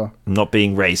 sure. I'm not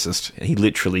being racist. He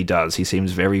literally does. He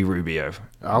seems very Rubio.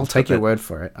 I'll take your word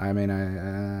for it. I mean,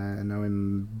 I know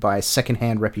him by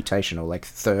second-hand reputation or like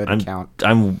third account.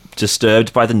 I'm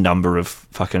disturbed by the number of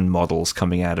fucking models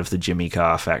coming out of the Jimmy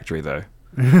Carr factory, though.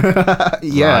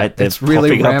 Yeah, Right? They're it's really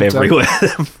popping up ramped everywhere.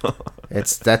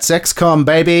 That's XCOM,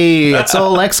 baby. It's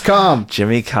all XCOM.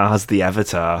 Jimmy Carr's the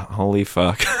Avatar. Holy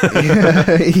fuck.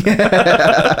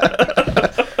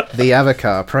 The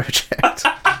Avatar Project.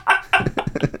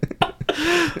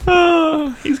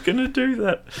 Oh, he's gonna do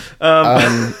that.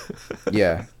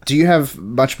 Yeah. Do you have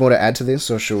much more to add to this,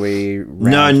 or shall we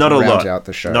No, not a lot. out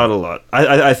the show? Not a lot.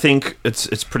 I think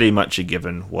it's pretty much a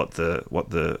given what the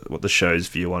show's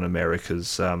view on America's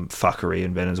fuckery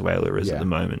in Venezuela is Yeah. at the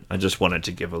moment. I just wanted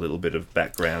to give a little bit of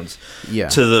background Yeah.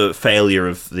 to the failure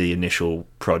of the initial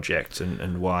project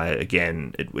and why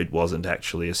again it wasn't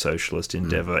actually a socialist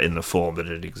endeavor in the form that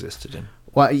it existed in.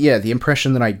 Well, yeah, the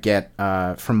impression that I get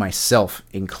from myself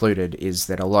included is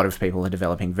that a lot of people are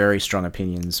developing very strong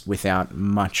opinions without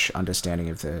much understanding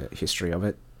of the history of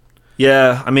it.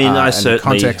 Yeah, I mean, I and the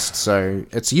certainly. context, so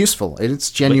it's useful. It's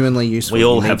genuinely useful. We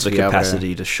all You need have to the be able to-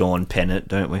 capacity to Sean Penn it,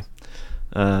 don't we?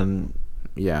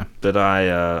 Yeah. But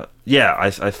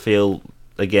I feel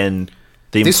again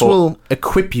This will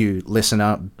equip you,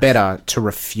 listener, better to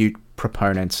refute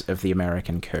proponents of the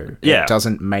American coup. Yeah. It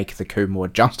doesn't make the coup more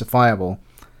justifiable.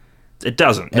 It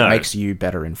doesn't. It No, makes you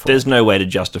better informed. there's no way to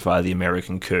justify the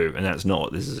American coup, and that's not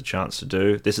what this is a chance to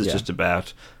do. This is Yeah. just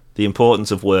about the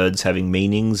importance of words having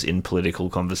meanings in political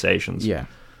conversations. Yeah.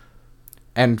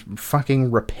 And fucking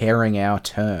repairing our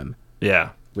term, Yeah,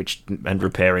 which and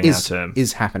repairing our term.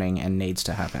 is happening and needs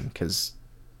to happen, because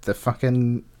the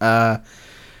fucking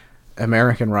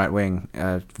American right wing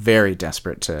are very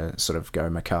desperate to sort of go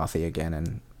McCarthy again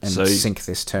and So sink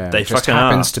this term. they It just fucking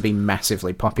happens are. to be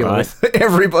massively popular Right. with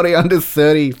everybody under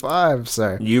 35,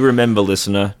 so... You remember,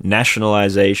 listener,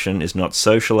 nationalization is not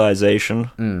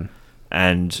socialization,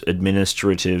 and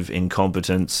administrative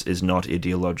incompetence is not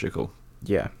ideological.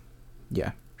 Yeah.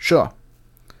 Yeah. Sure.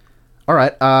 All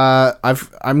right.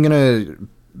 I'm gonna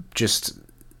just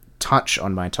touch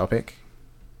on my topic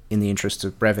in the interest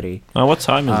of brevity. Oh, what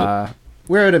time is it?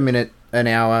 We're at an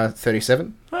hour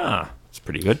 37. It's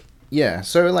pretty good. Yeah,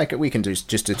 so like we can just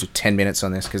do 10 minutes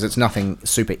on this because it's nothing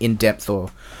super in depth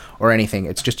or anything.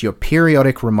 It's just your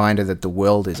periodic reminder that the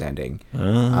world is ending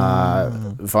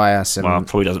via some. Well, it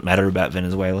probably doesn't matter about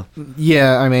Venezuela.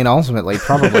 Yeah, I mean, ultimately,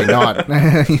 probably not.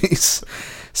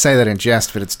 Say that in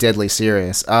jest, but it's deadly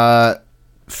serious.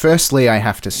 Firstly, I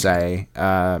have to say,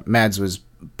 Mads was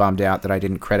bummed out that I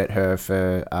didn't credit her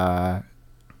for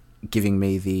giving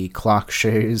me the Clark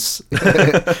Shoes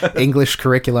English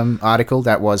curriculum article.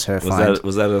 That was her find.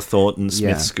 Was that a Thornton Smith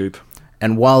Yeah. scoop?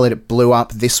 And while it blew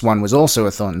up, this one was also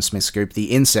a Thornton Smith scoop. The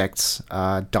insects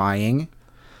are dying.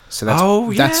 So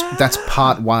that's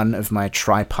part one of my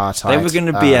tripartite. They were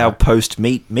going to be our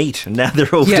post-meat, and now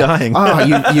they're all dying.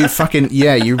 Oh, you fucking...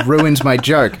 Yeah, you ruined my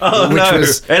joke. Oh, which no.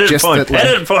 was Edit just point. that, like,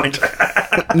 Edit point.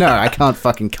 no, I can't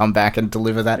fucking come back and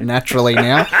deliver that naturally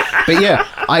now. But yeah,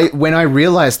 when I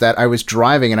realized that, I was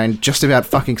driving and I just about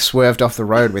fucking swerved off the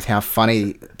road with how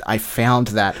funny I found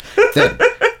that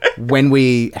when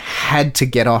we had to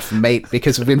get off meat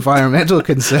because of environmental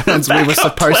concerns, we were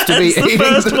supposed to be eating the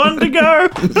first one to go.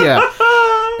 Yeah.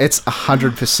 It's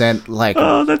 100% like...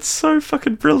 Oh, that's so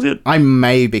fucking brilliant. I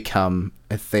may become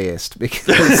a theist because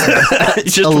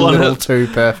it's just a little wanna- too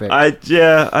perfect.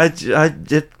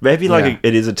 Maybe like Yeah.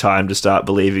 it is a time to start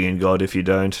believing in God if you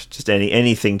don't. Just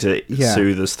anything to Yeah.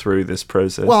 soothe us through this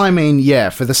process. Well, I mean, yeah,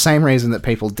 for the same reason that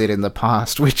people did in the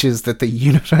past, which is that the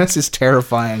universe is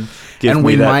terrifying Give and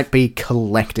me we that. might be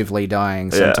collectively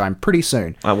dying sometime pretty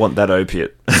soon. I want that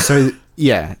opiate. So,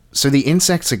 yeah, so the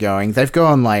insects are going. They've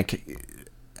gone like...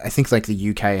 I think like the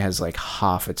UK has like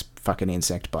half its fucking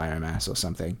insect biomass or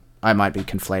something. I might be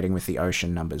conflating with the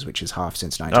ocean numbers, which is half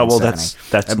since 1970. Oh, well,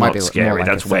 that's It might not be more scary. like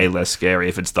That's a way thing. less scary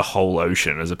if it's the whole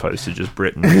ocean as opposed to just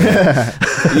Britain.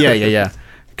 Yeah.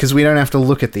 Because we don't have to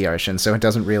look at the ocean, so it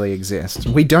doesn't really exist.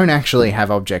 We don't actually have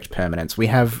object permanence. We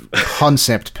have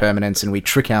concept permanence, and we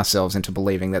trick ourselves into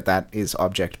believing that that is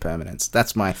object permanence.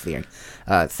 That's my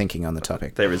thinking on the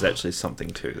topic. There is actually something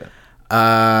to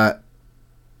that.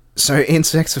 So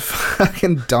insects are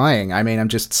fucking dying. I mean, I'm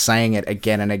just saying it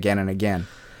again and again and again.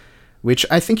 Which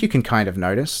I think you can kind of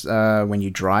notice when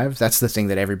you drive. That's the thing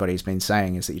that everybody's been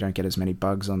saying, is that you don't get as many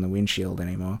bugs on the windshield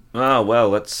anymore. Oh, well,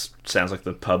 that sounds like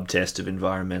the pub test of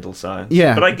environmental science.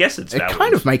 Yeah. But I guess it's It valid.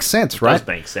 kind of makes sense, It right? does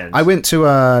make sense. I went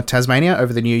to Tasmania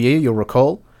over the New Year, you'll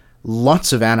recall.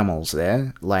 Lots of animals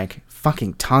there, like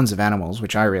fucking tons of animals,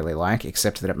 which I really like,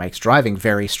 except that it makes driving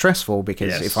very stressful because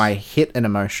Yes. if I hit an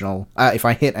animal,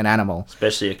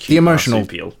 Especially a cute the emotional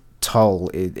marsupial. toll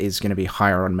is going to be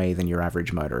higher on me than your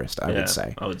average motorist, I would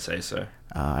say. I would say so.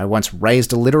 I once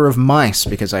raised a litter of mice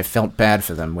because I felt bad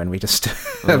for them when we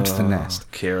disturbed the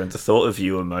nest. Kieran, the thought of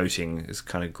you emoting is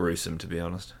kind of gruesome, to be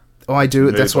honest. Oh, I do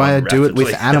it. That's Move why I on do it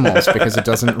with rapidly. animals, because it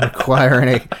doesn't require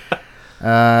any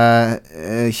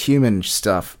human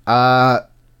stuff. So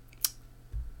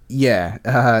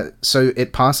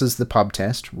it passes the pub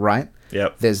test, right?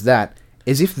 Yep. There's that.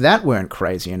 As if that weren't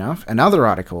crazy enough, another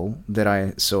article that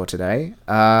I saw today,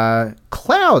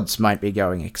 clouds might be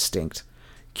going extinct.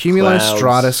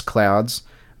 Cumulostratus clouds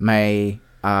may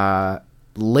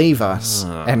leave us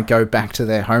and go back to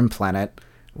their home planet,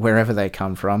 wherever they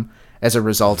come from, as a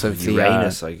result of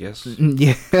Uranus, I guess.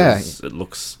 Yeah. 'Cause it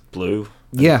looks blue.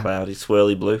 And Yeah. Cloudy,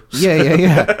 swirly blue.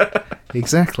 Yeah.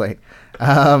 Exactly.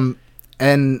 And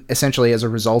essentially, as a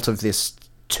result of this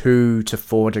 2 to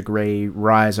 4 degree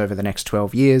rise over the next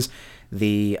 12 years,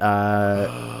 the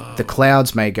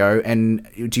clouds may go. And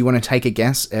do you want to take a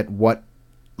guess at what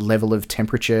level of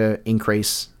temperature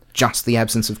increase just the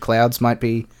absence of clouds might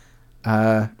be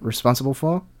responsible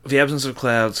for? The absence of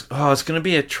clouds. Oh, it's going to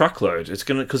be a truckload. It's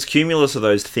going to, because cumulus are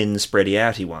those thin, spready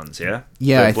outy ones, yeah?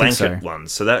 Yeah, The I think blanket so.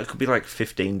 ones. So that could be like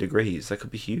 15 degrees. That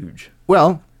could be huge.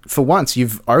 Well, for once,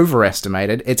 you've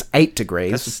overestimated. It's 8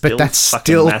 degrees, but that's fucking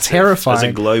still massive terrifying. as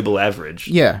a global average.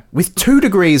 Yeah, with 2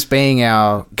 degrees being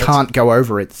our can't go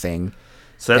over it thing.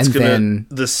 So that's And gonna. then-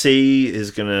 The sea is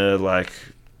gonna like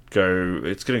go.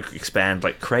 It's gonna expand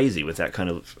like crazy with that kind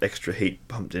of extra heat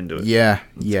pumped into it. Yeah,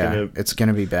 gonna- it's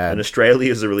gonna be bad. And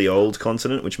Australia is a really old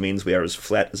continent, which means we are as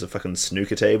flat as a fucking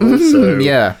snooker table. So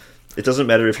Yeah, it doesn't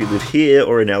matter if you live here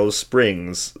or in Alice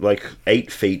Springs. Like 8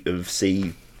 feet of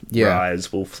sea Yeah.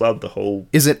 rise will flood the whole.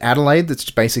 is it Adelaide that's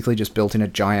basically just built in a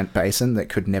giant basin that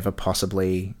could never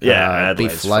possibly be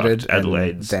Adelaide's flooded, fucked. and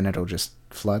Adelaide's- then it'll just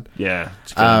flood? Yeah,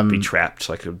 it's gonna be trapped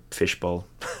like a fishbowl.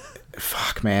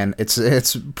 Fuck, man, it's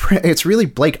really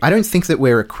bleak. I don't think that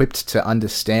we're equipped to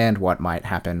understand what might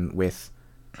happen with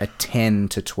a 10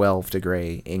 to 12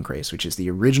 degree increase, which is the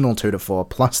original 2 to 4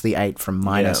 plus the 8 from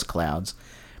minus Yeah. clouds.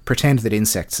 Pretend that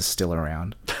insects are still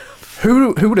around.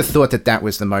 Who would have thought that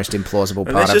was the most implausible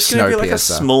And part there's of just going to be like a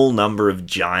Snowpiercer? small number of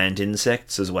giant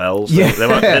insects as well. So Yeah. they're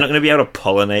not going to be able to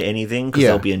pollinate anything because Yeah.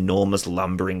 there'll be enormous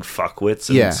lumbering fuckwits.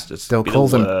 And Yeah, it's they'll be call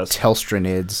the them worst.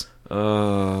 Telstranids.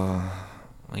 I'm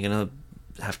going to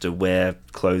have to wear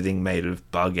clothing made of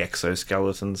bug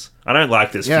exoskeletons. I don't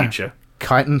like this Yeah. future.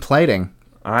 Chitin plating.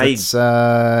 I It's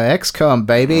XCOM,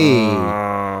 baby.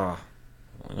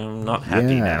 I'm not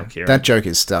happy now, Kieran. That joke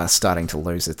is starting to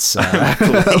lose its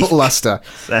luster.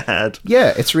 Sad.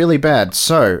 Yeah, it's really bad.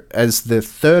 So, as the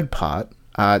third part,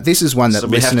 this is one that So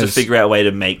we have listeners... to figure out a way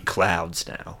to make clouds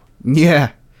now.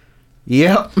 Yeah.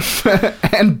 Yep.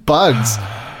 And bugs.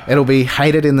 It'll be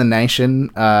hated in the nation.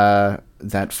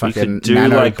 That fucking do,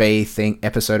 Nano like- Bee thing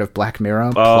episode of Black Mirror.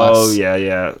 Oh, plus,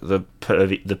 yeah. The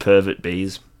pervert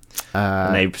bees.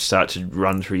 And they start to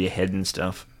run through your head and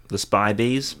stuff. The spy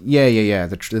bees. Yeah.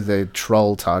 The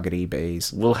troll targety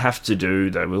bees. We'll have to do,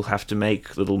 though. We'll have to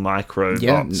make little microbots.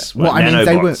 Yeah, well, I mean,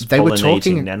 they were pollinating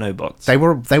talking- nanobots. They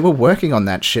were working on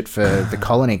that shit for the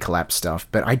colony collapse stuff,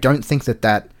 but I don't think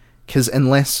that because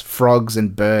unless frogs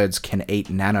and birds can eat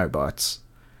nanobots,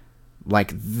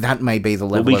 like that may be the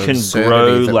Well, level we of can absurdity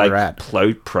grow that we're at.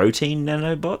 protein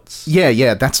nanobots.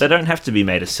 Yeah, that's They don't have to be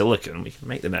made of silicon. We can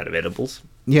make them out of edibles.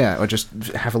 yeah, or just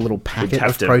have a little packet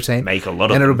have of to protein, make a lot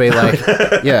of and it'll them. be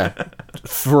like, yeah,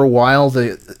 for a while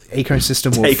the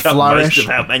ecosystem will Take up flourish. most of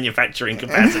our manufacturing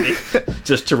capacity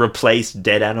just to replace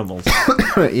dead animals.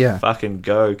 Yeah, Fucking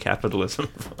go, capitalism.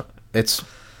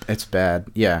 It's bad.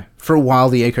 Yeah. For a while,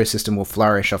 the ecosystem will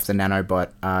flourish off the nanobot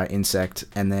insect,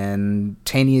 and then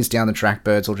 10 years down the track,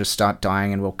 birds will just start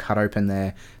dying, and we'll cut open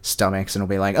their stomachs, and it'll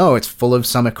be like, oh, it's full of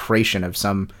some accretion of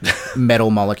some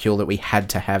metal molecule that we had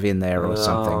to have in there or Oh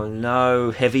something.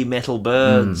 no, heavy metal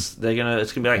birds.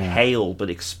 It's gonna be like hail, but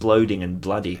exploding and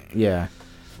bloody. Yeah.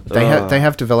 They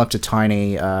have developed a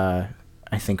tiny, I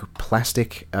think,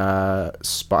 plastic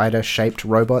spider-shaped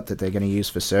robot that they're going to use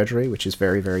for surgery, which is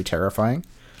very, very terrifying.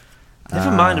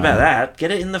 Never mind about that.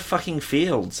 Get it in the fucking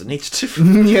fields. It needs to.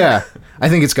 Yeah, I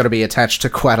think it's got to be attached to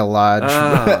quite a large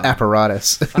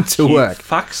apparatus to work.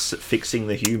 Fuck's fixing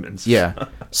the humans. Yeah.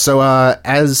 So,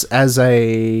 as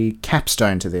a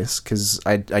capstone to this, because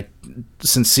I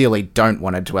sincerely don't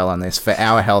want to dwell on this for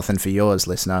our health and for yours,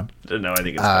 listener. No, I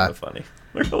think it's kind of funny.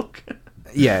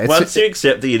 Yeah. Once you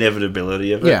accept the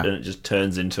inevitability of it, Yeah. and it just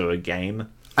turns into a game.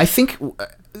 I think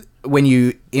when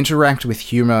you interact with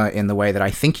humor in the way that I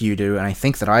think you do, and I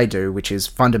think that I do, which is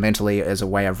fundamentally as a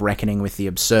way of reckoning with the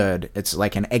absurd, it's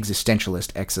like an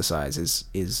existentialist exercise.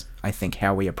 Is I think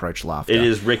how we approach laughter. It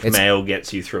is Rick It's- Mail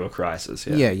gets you through a crisis.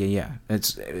 Yeah. Yeah.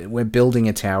 We're building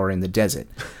a tower in the desert,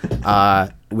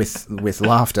 with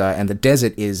laughter, and the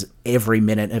desert is every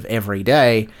minute of every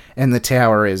day, and the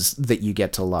tower is that you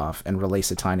get to laugh and release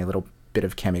a tiny little bit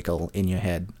of chemical in your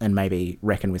head, and maybe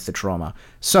reckon with the trauma.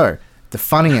 So the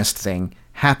funniest thing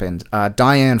happened.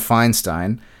 Dianne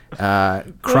Feinstein,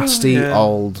 crusty yeah.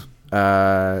 old.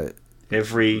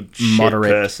 Every shit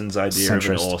Moderate person's idea of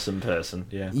centrist. an awesome person.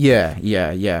 Yeah.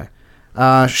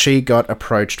 Yeah. She got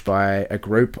approached by a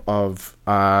group of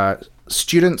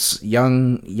students,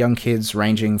 young kids,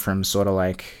 ranging from sort of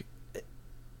like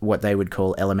what they would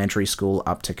call elementary school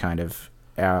up to kind of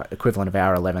our equivalent of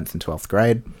our 11th and 12th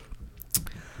grade.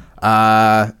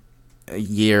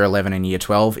 Year 11 and year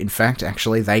 12, in fact,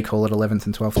 actually, they call it 11th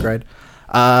and 12th grade.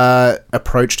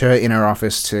 Approached her in her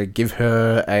office to give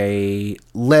her a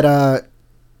letter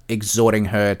exhorting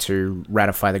her to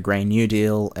ratify the Green New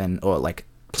Deal or like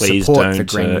Please support the don't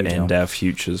Green New Deal. end our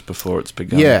futures before it's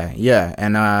begun. Yeah,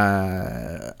 and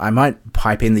I might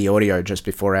pipe in the audio just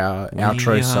before our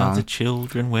outro We are song. the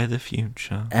children, we're the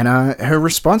future. And her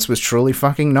response was truly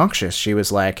fucking noxious. She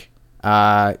was like,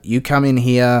 you come in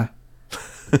here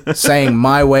saying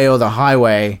my way or the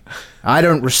highway. I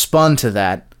don't respond to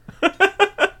that.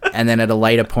 And then at a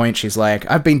later point, she's like,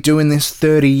 I've been doing this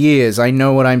 30 years. I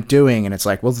know what I'm doing. And it's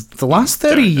like, well, the last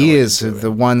 30 years are the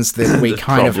ones that we The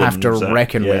kind of have to problems,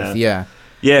 reckon yeah. with. Yeah.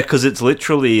 Yeah, because it's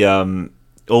literally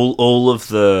all of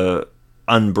the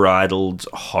unbridled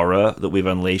horror that we've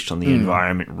unleashed on the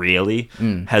environment really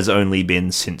has only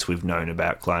been since we've known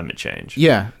about climate change.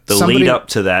 Yeah. The lead up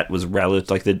to that was relative,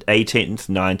 like the 18th,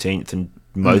 19th, and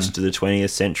most of the 20th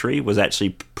century was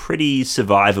actually pretty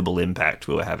survivable impact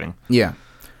we were having. Yeah.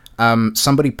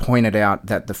 Somebody pointed out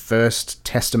that the first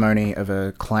testimony of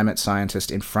a climate scientist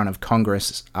in front of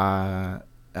Congress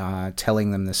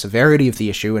telling them the severity of the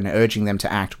issue and urging them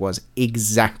to act was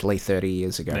exactly 30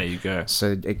 years ago. There you go.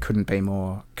 So it couldn't be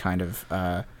more kind of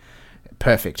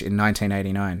perfect in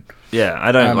 1989. Yeah,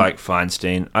 I don't like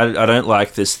Feinstein. I don't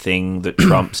like this thing that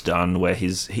Trump's done where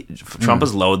Trump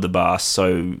has lowered the bar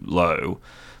so low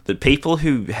that people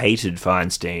who hated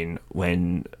Feinstein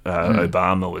when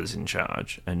Obama was in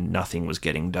charge and nothing was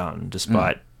getting done,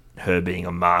 despite her being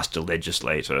a master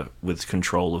legislator with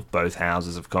control of both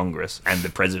houses of Congress and the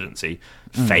presidency,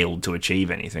 failed to achieve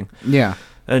anything. Yeah.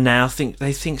 And now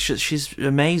they think she's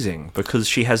amazing because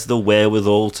she has the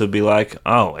wherewithal to be like,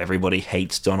 oh, everybody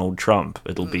hates Donald Trump.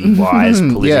 It'll be wise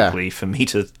politically for me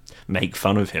to make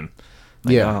fun of him.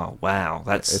 Like, oh, wow.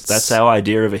 That's our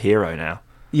idea of a hero now.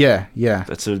 Yeah, yeah.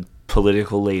 That's a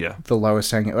political leader. The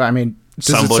lowest hanging... I mean,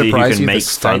 does somebody it who surprise can you make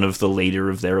fun of the leader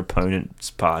of their opponent's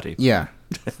party. Yeah.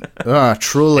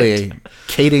 Truly,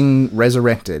 Keating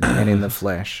resurrected and in the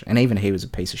flesh. And even he was a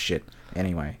piece of shit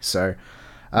anyway, so...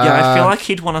 yeah, I feel like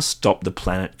he'd want to stop the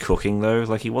planet cooking, though.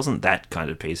 Like, he wasn't that kind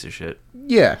of piece of shit.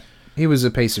 Yeah, he was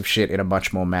a piece of shit in a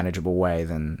much more manageable way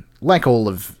than... Like all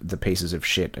of the pieces of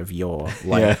shit of yore.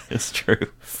 Like, yeah, it's true.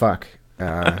 Fuck.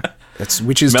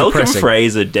 Which is Malcolm depressing.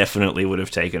 Fraser definitely would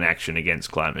have taken action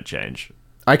against climate change.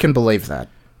 I can believe that.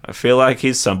 I feel like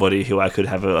he's somebody who I could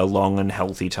have a long and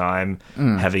healthy time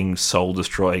having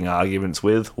soul-destroying arguments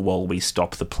with while we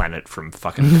stop the planet from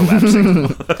fucking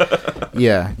collapsing.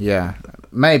 Yeah.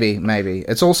 Maybe.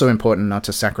 It's also important not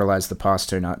to sacralize the past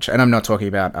too much. And I'm not talking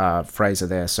about Fraser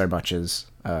there so much as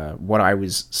what I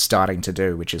was starting to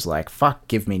do, which is like, fuck,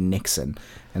 give me Nixon.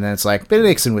 And then it's like, but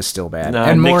Nixon was still bad. No,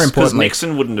 and more importantly...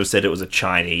 Nixon wouldn't have said it was a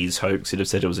Chinese hoax. He'd have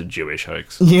said it was a Jewish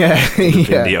hoax. Yeah.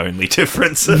 The only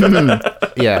difference.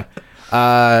 Yeah.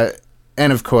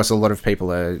 And of course, a lot of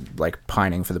people are like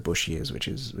pining for the Bush years, which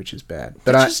is bad.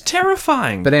 But which is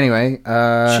terrifying. But anyway...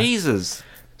 Jesus.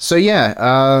 So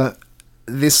yeah...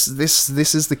 This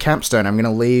is the capstone. I'm going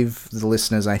to leave the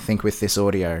listeners, I think, with this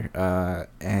audio.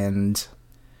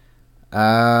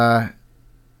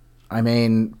 I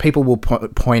mean, people will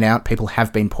point out, people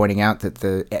have been pointing out that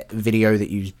the video that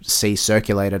you see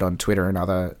circulated on Twitter and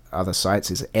other sites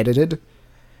is edited,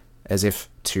 as if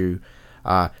to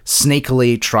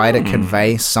sneakily try to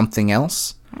convey something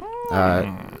else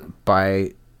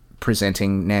by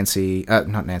presenting Dianne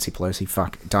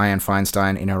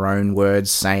Feinstein in her own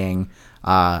words saying,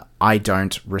 I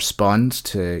don't respond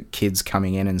to kids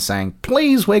coming in and saying,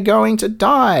 please, we're going to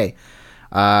die.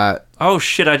 Oh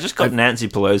shit, I just got Nancy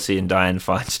Pelosi and Dianne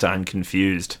Feinstein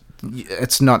confused.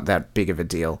 It's not that big of a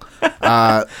deal.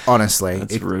 Honestly.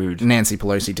 That's rude. Nancy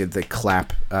Pelosi did the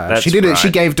clap. That's she did right. it. She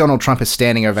gave Donald Trump a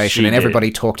standing ovation, and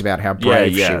everybody talked about how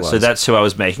brave she was. So that's who I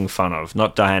was making fun of,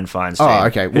 not Dianne Feinstein. Oh,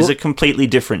 okay. Who's a completely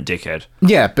different dickhead.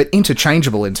 Yeah, but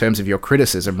interchangeable in terms of your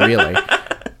criticism, really.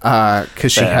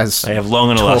 Because she has... They have long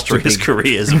and illustrious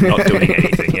careers of not doing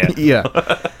anything, yeah.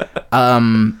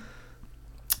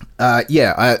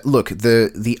 Look,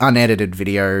 the unedited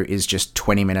video is just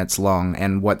 20 minutes long,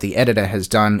 and what the editor has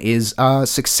done is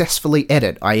successfully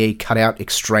edit, i.e. cut out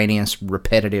extraneous,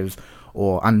 repetitive,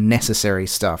 or unnecessary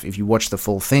stuff. If you watch the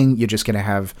full thing, you're just going to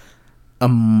have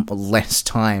less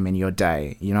time in your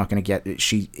day. You're not going to get...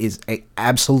 She is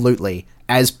absolutely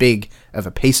as big of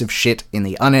a piece of shit in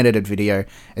the unedited video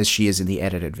as she is in the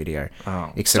edited video.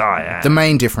 Oh, except Diane. The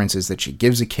main difference is that she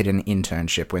gives a kid an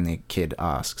internship when the kid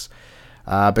asks.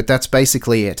 But that's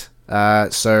basically it.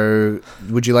 So,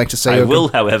 would you like to say... I will,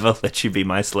 however, let you be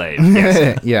my slave.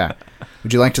 Yes. Yeah.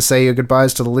 Would you like to say your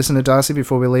goodbyes to the listener, Darcy,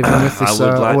 before we leave them with this I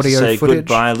would like audio to say footage?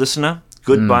 goodbye, listener.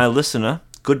 Goodbye, listener.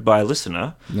 Goodbye,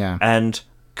 listener. Yeah. And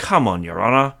come on, Your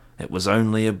Honor. It was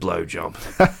only a blowjob.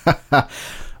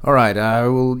 All right.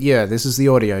 This is the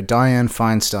audio. Dianne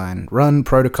Feinstein. Run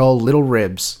protocol Little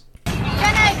Ribs. We're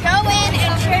gonna go in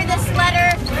and share this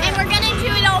letter, and we're gonna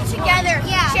do it all together.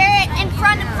 Yeah. Share it in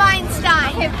front of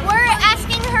Feinstein. We're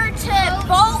asking her to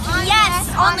vote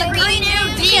yes on the Green New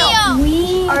Deal.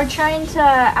 We are trying to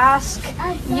ask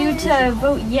you to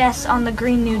vote yes on the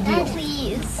Green New Deal.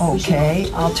 Please.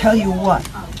 Okay, I'll tell you what.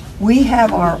 We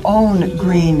have our own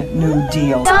Green New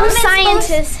Deal. Some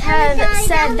scientists have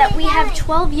said that we have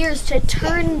 12 years to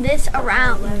turn this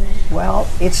around. Well,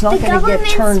 it's not going to get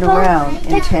turned around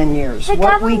in 10 years.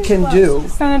 What we can do,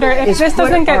 Senator, if is this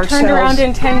doesn't put get turned around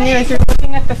in 10 years, you're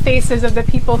looking at the faces of the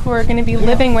people who are going to be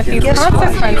living with these Guess what?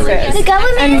 consequences. The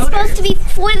government is supposed to be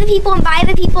for the people and by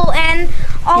the people and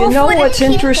all You know for the what's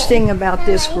people. interesting about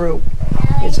this group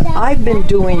is I've been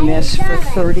doing this for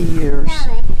 30 years.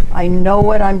 I know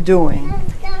what I'm doing.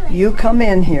 You come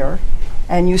in here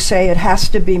and you say it has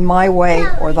to be my way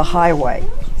or the highway.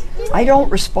 I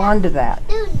don't respond to that.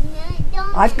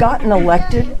 I've gotten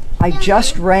elected. I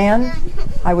just ran.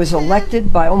 I was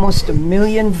elected by almost 1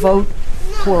 million vote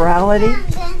plurality.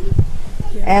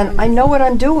 And I know what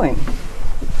I'm doing.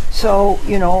 So,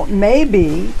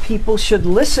 maybe people should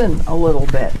listen a little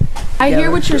bit. I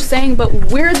hear what you're saying, but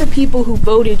we're the people who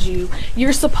voted you.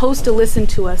 You're supposed to listen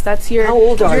to us. That's your How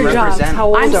old are your you? job. How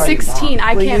old I'm are you? 16.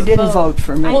 I Well, can't you didn't vote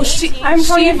for me. Well, I'm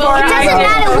 24. It doesn't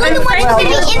matter. We're the ones going to be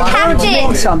Means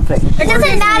impacted. something. It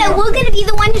doesn't matter. We're going to be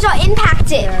the ones who are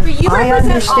impacted. I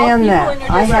understand that.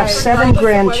 I have 7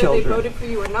 grandchildren.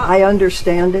 I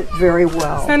understand it very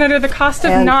well. Senator, the cost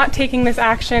of And- not taking this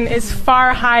action is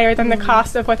far higher than the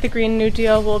cost of what the Green New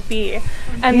Deal will be.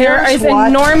 And there Here's is what-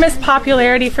 enormous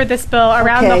popularity for this bill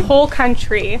around Okay. the whole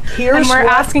country. Here's And we're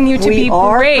what asking you to we be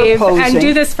are brave and proposing.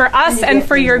 do this for us and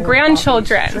for your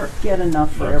grandchildren. Get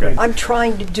enough for everyone. I'm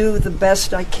trying to do the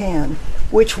best I can,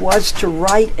 which was to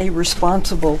write a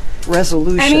responsible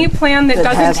resolution. Any plan that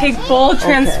doesn't has- take bold, Okay.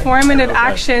 transformative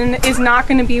action is not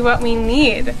going to be what we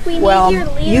need. Well,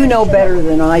 you know better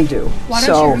than I do.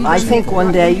 So I think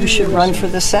one day you should run for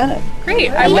the Senate.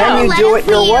 Great, I And then will. you do it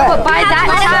your way. But by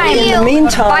that In the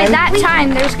meantime,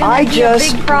 there's I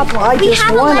just have a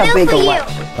won a letter big for you.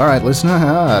 election. All right,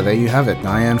 listener, there you have it.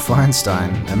 Dianne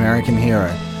Feinstein, American hero.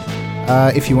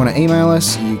 If you want to email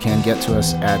us, you can get to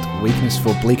us at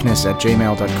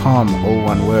weaknessforbleakness@gmail.com, all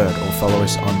one word, or follow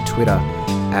us on Twitter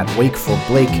at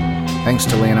weakforbleak. Thanks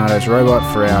to Leonardo's Robot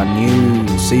for our new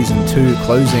Season 2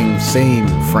 closing theme,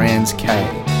 Franz K.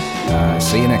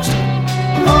 See you next time.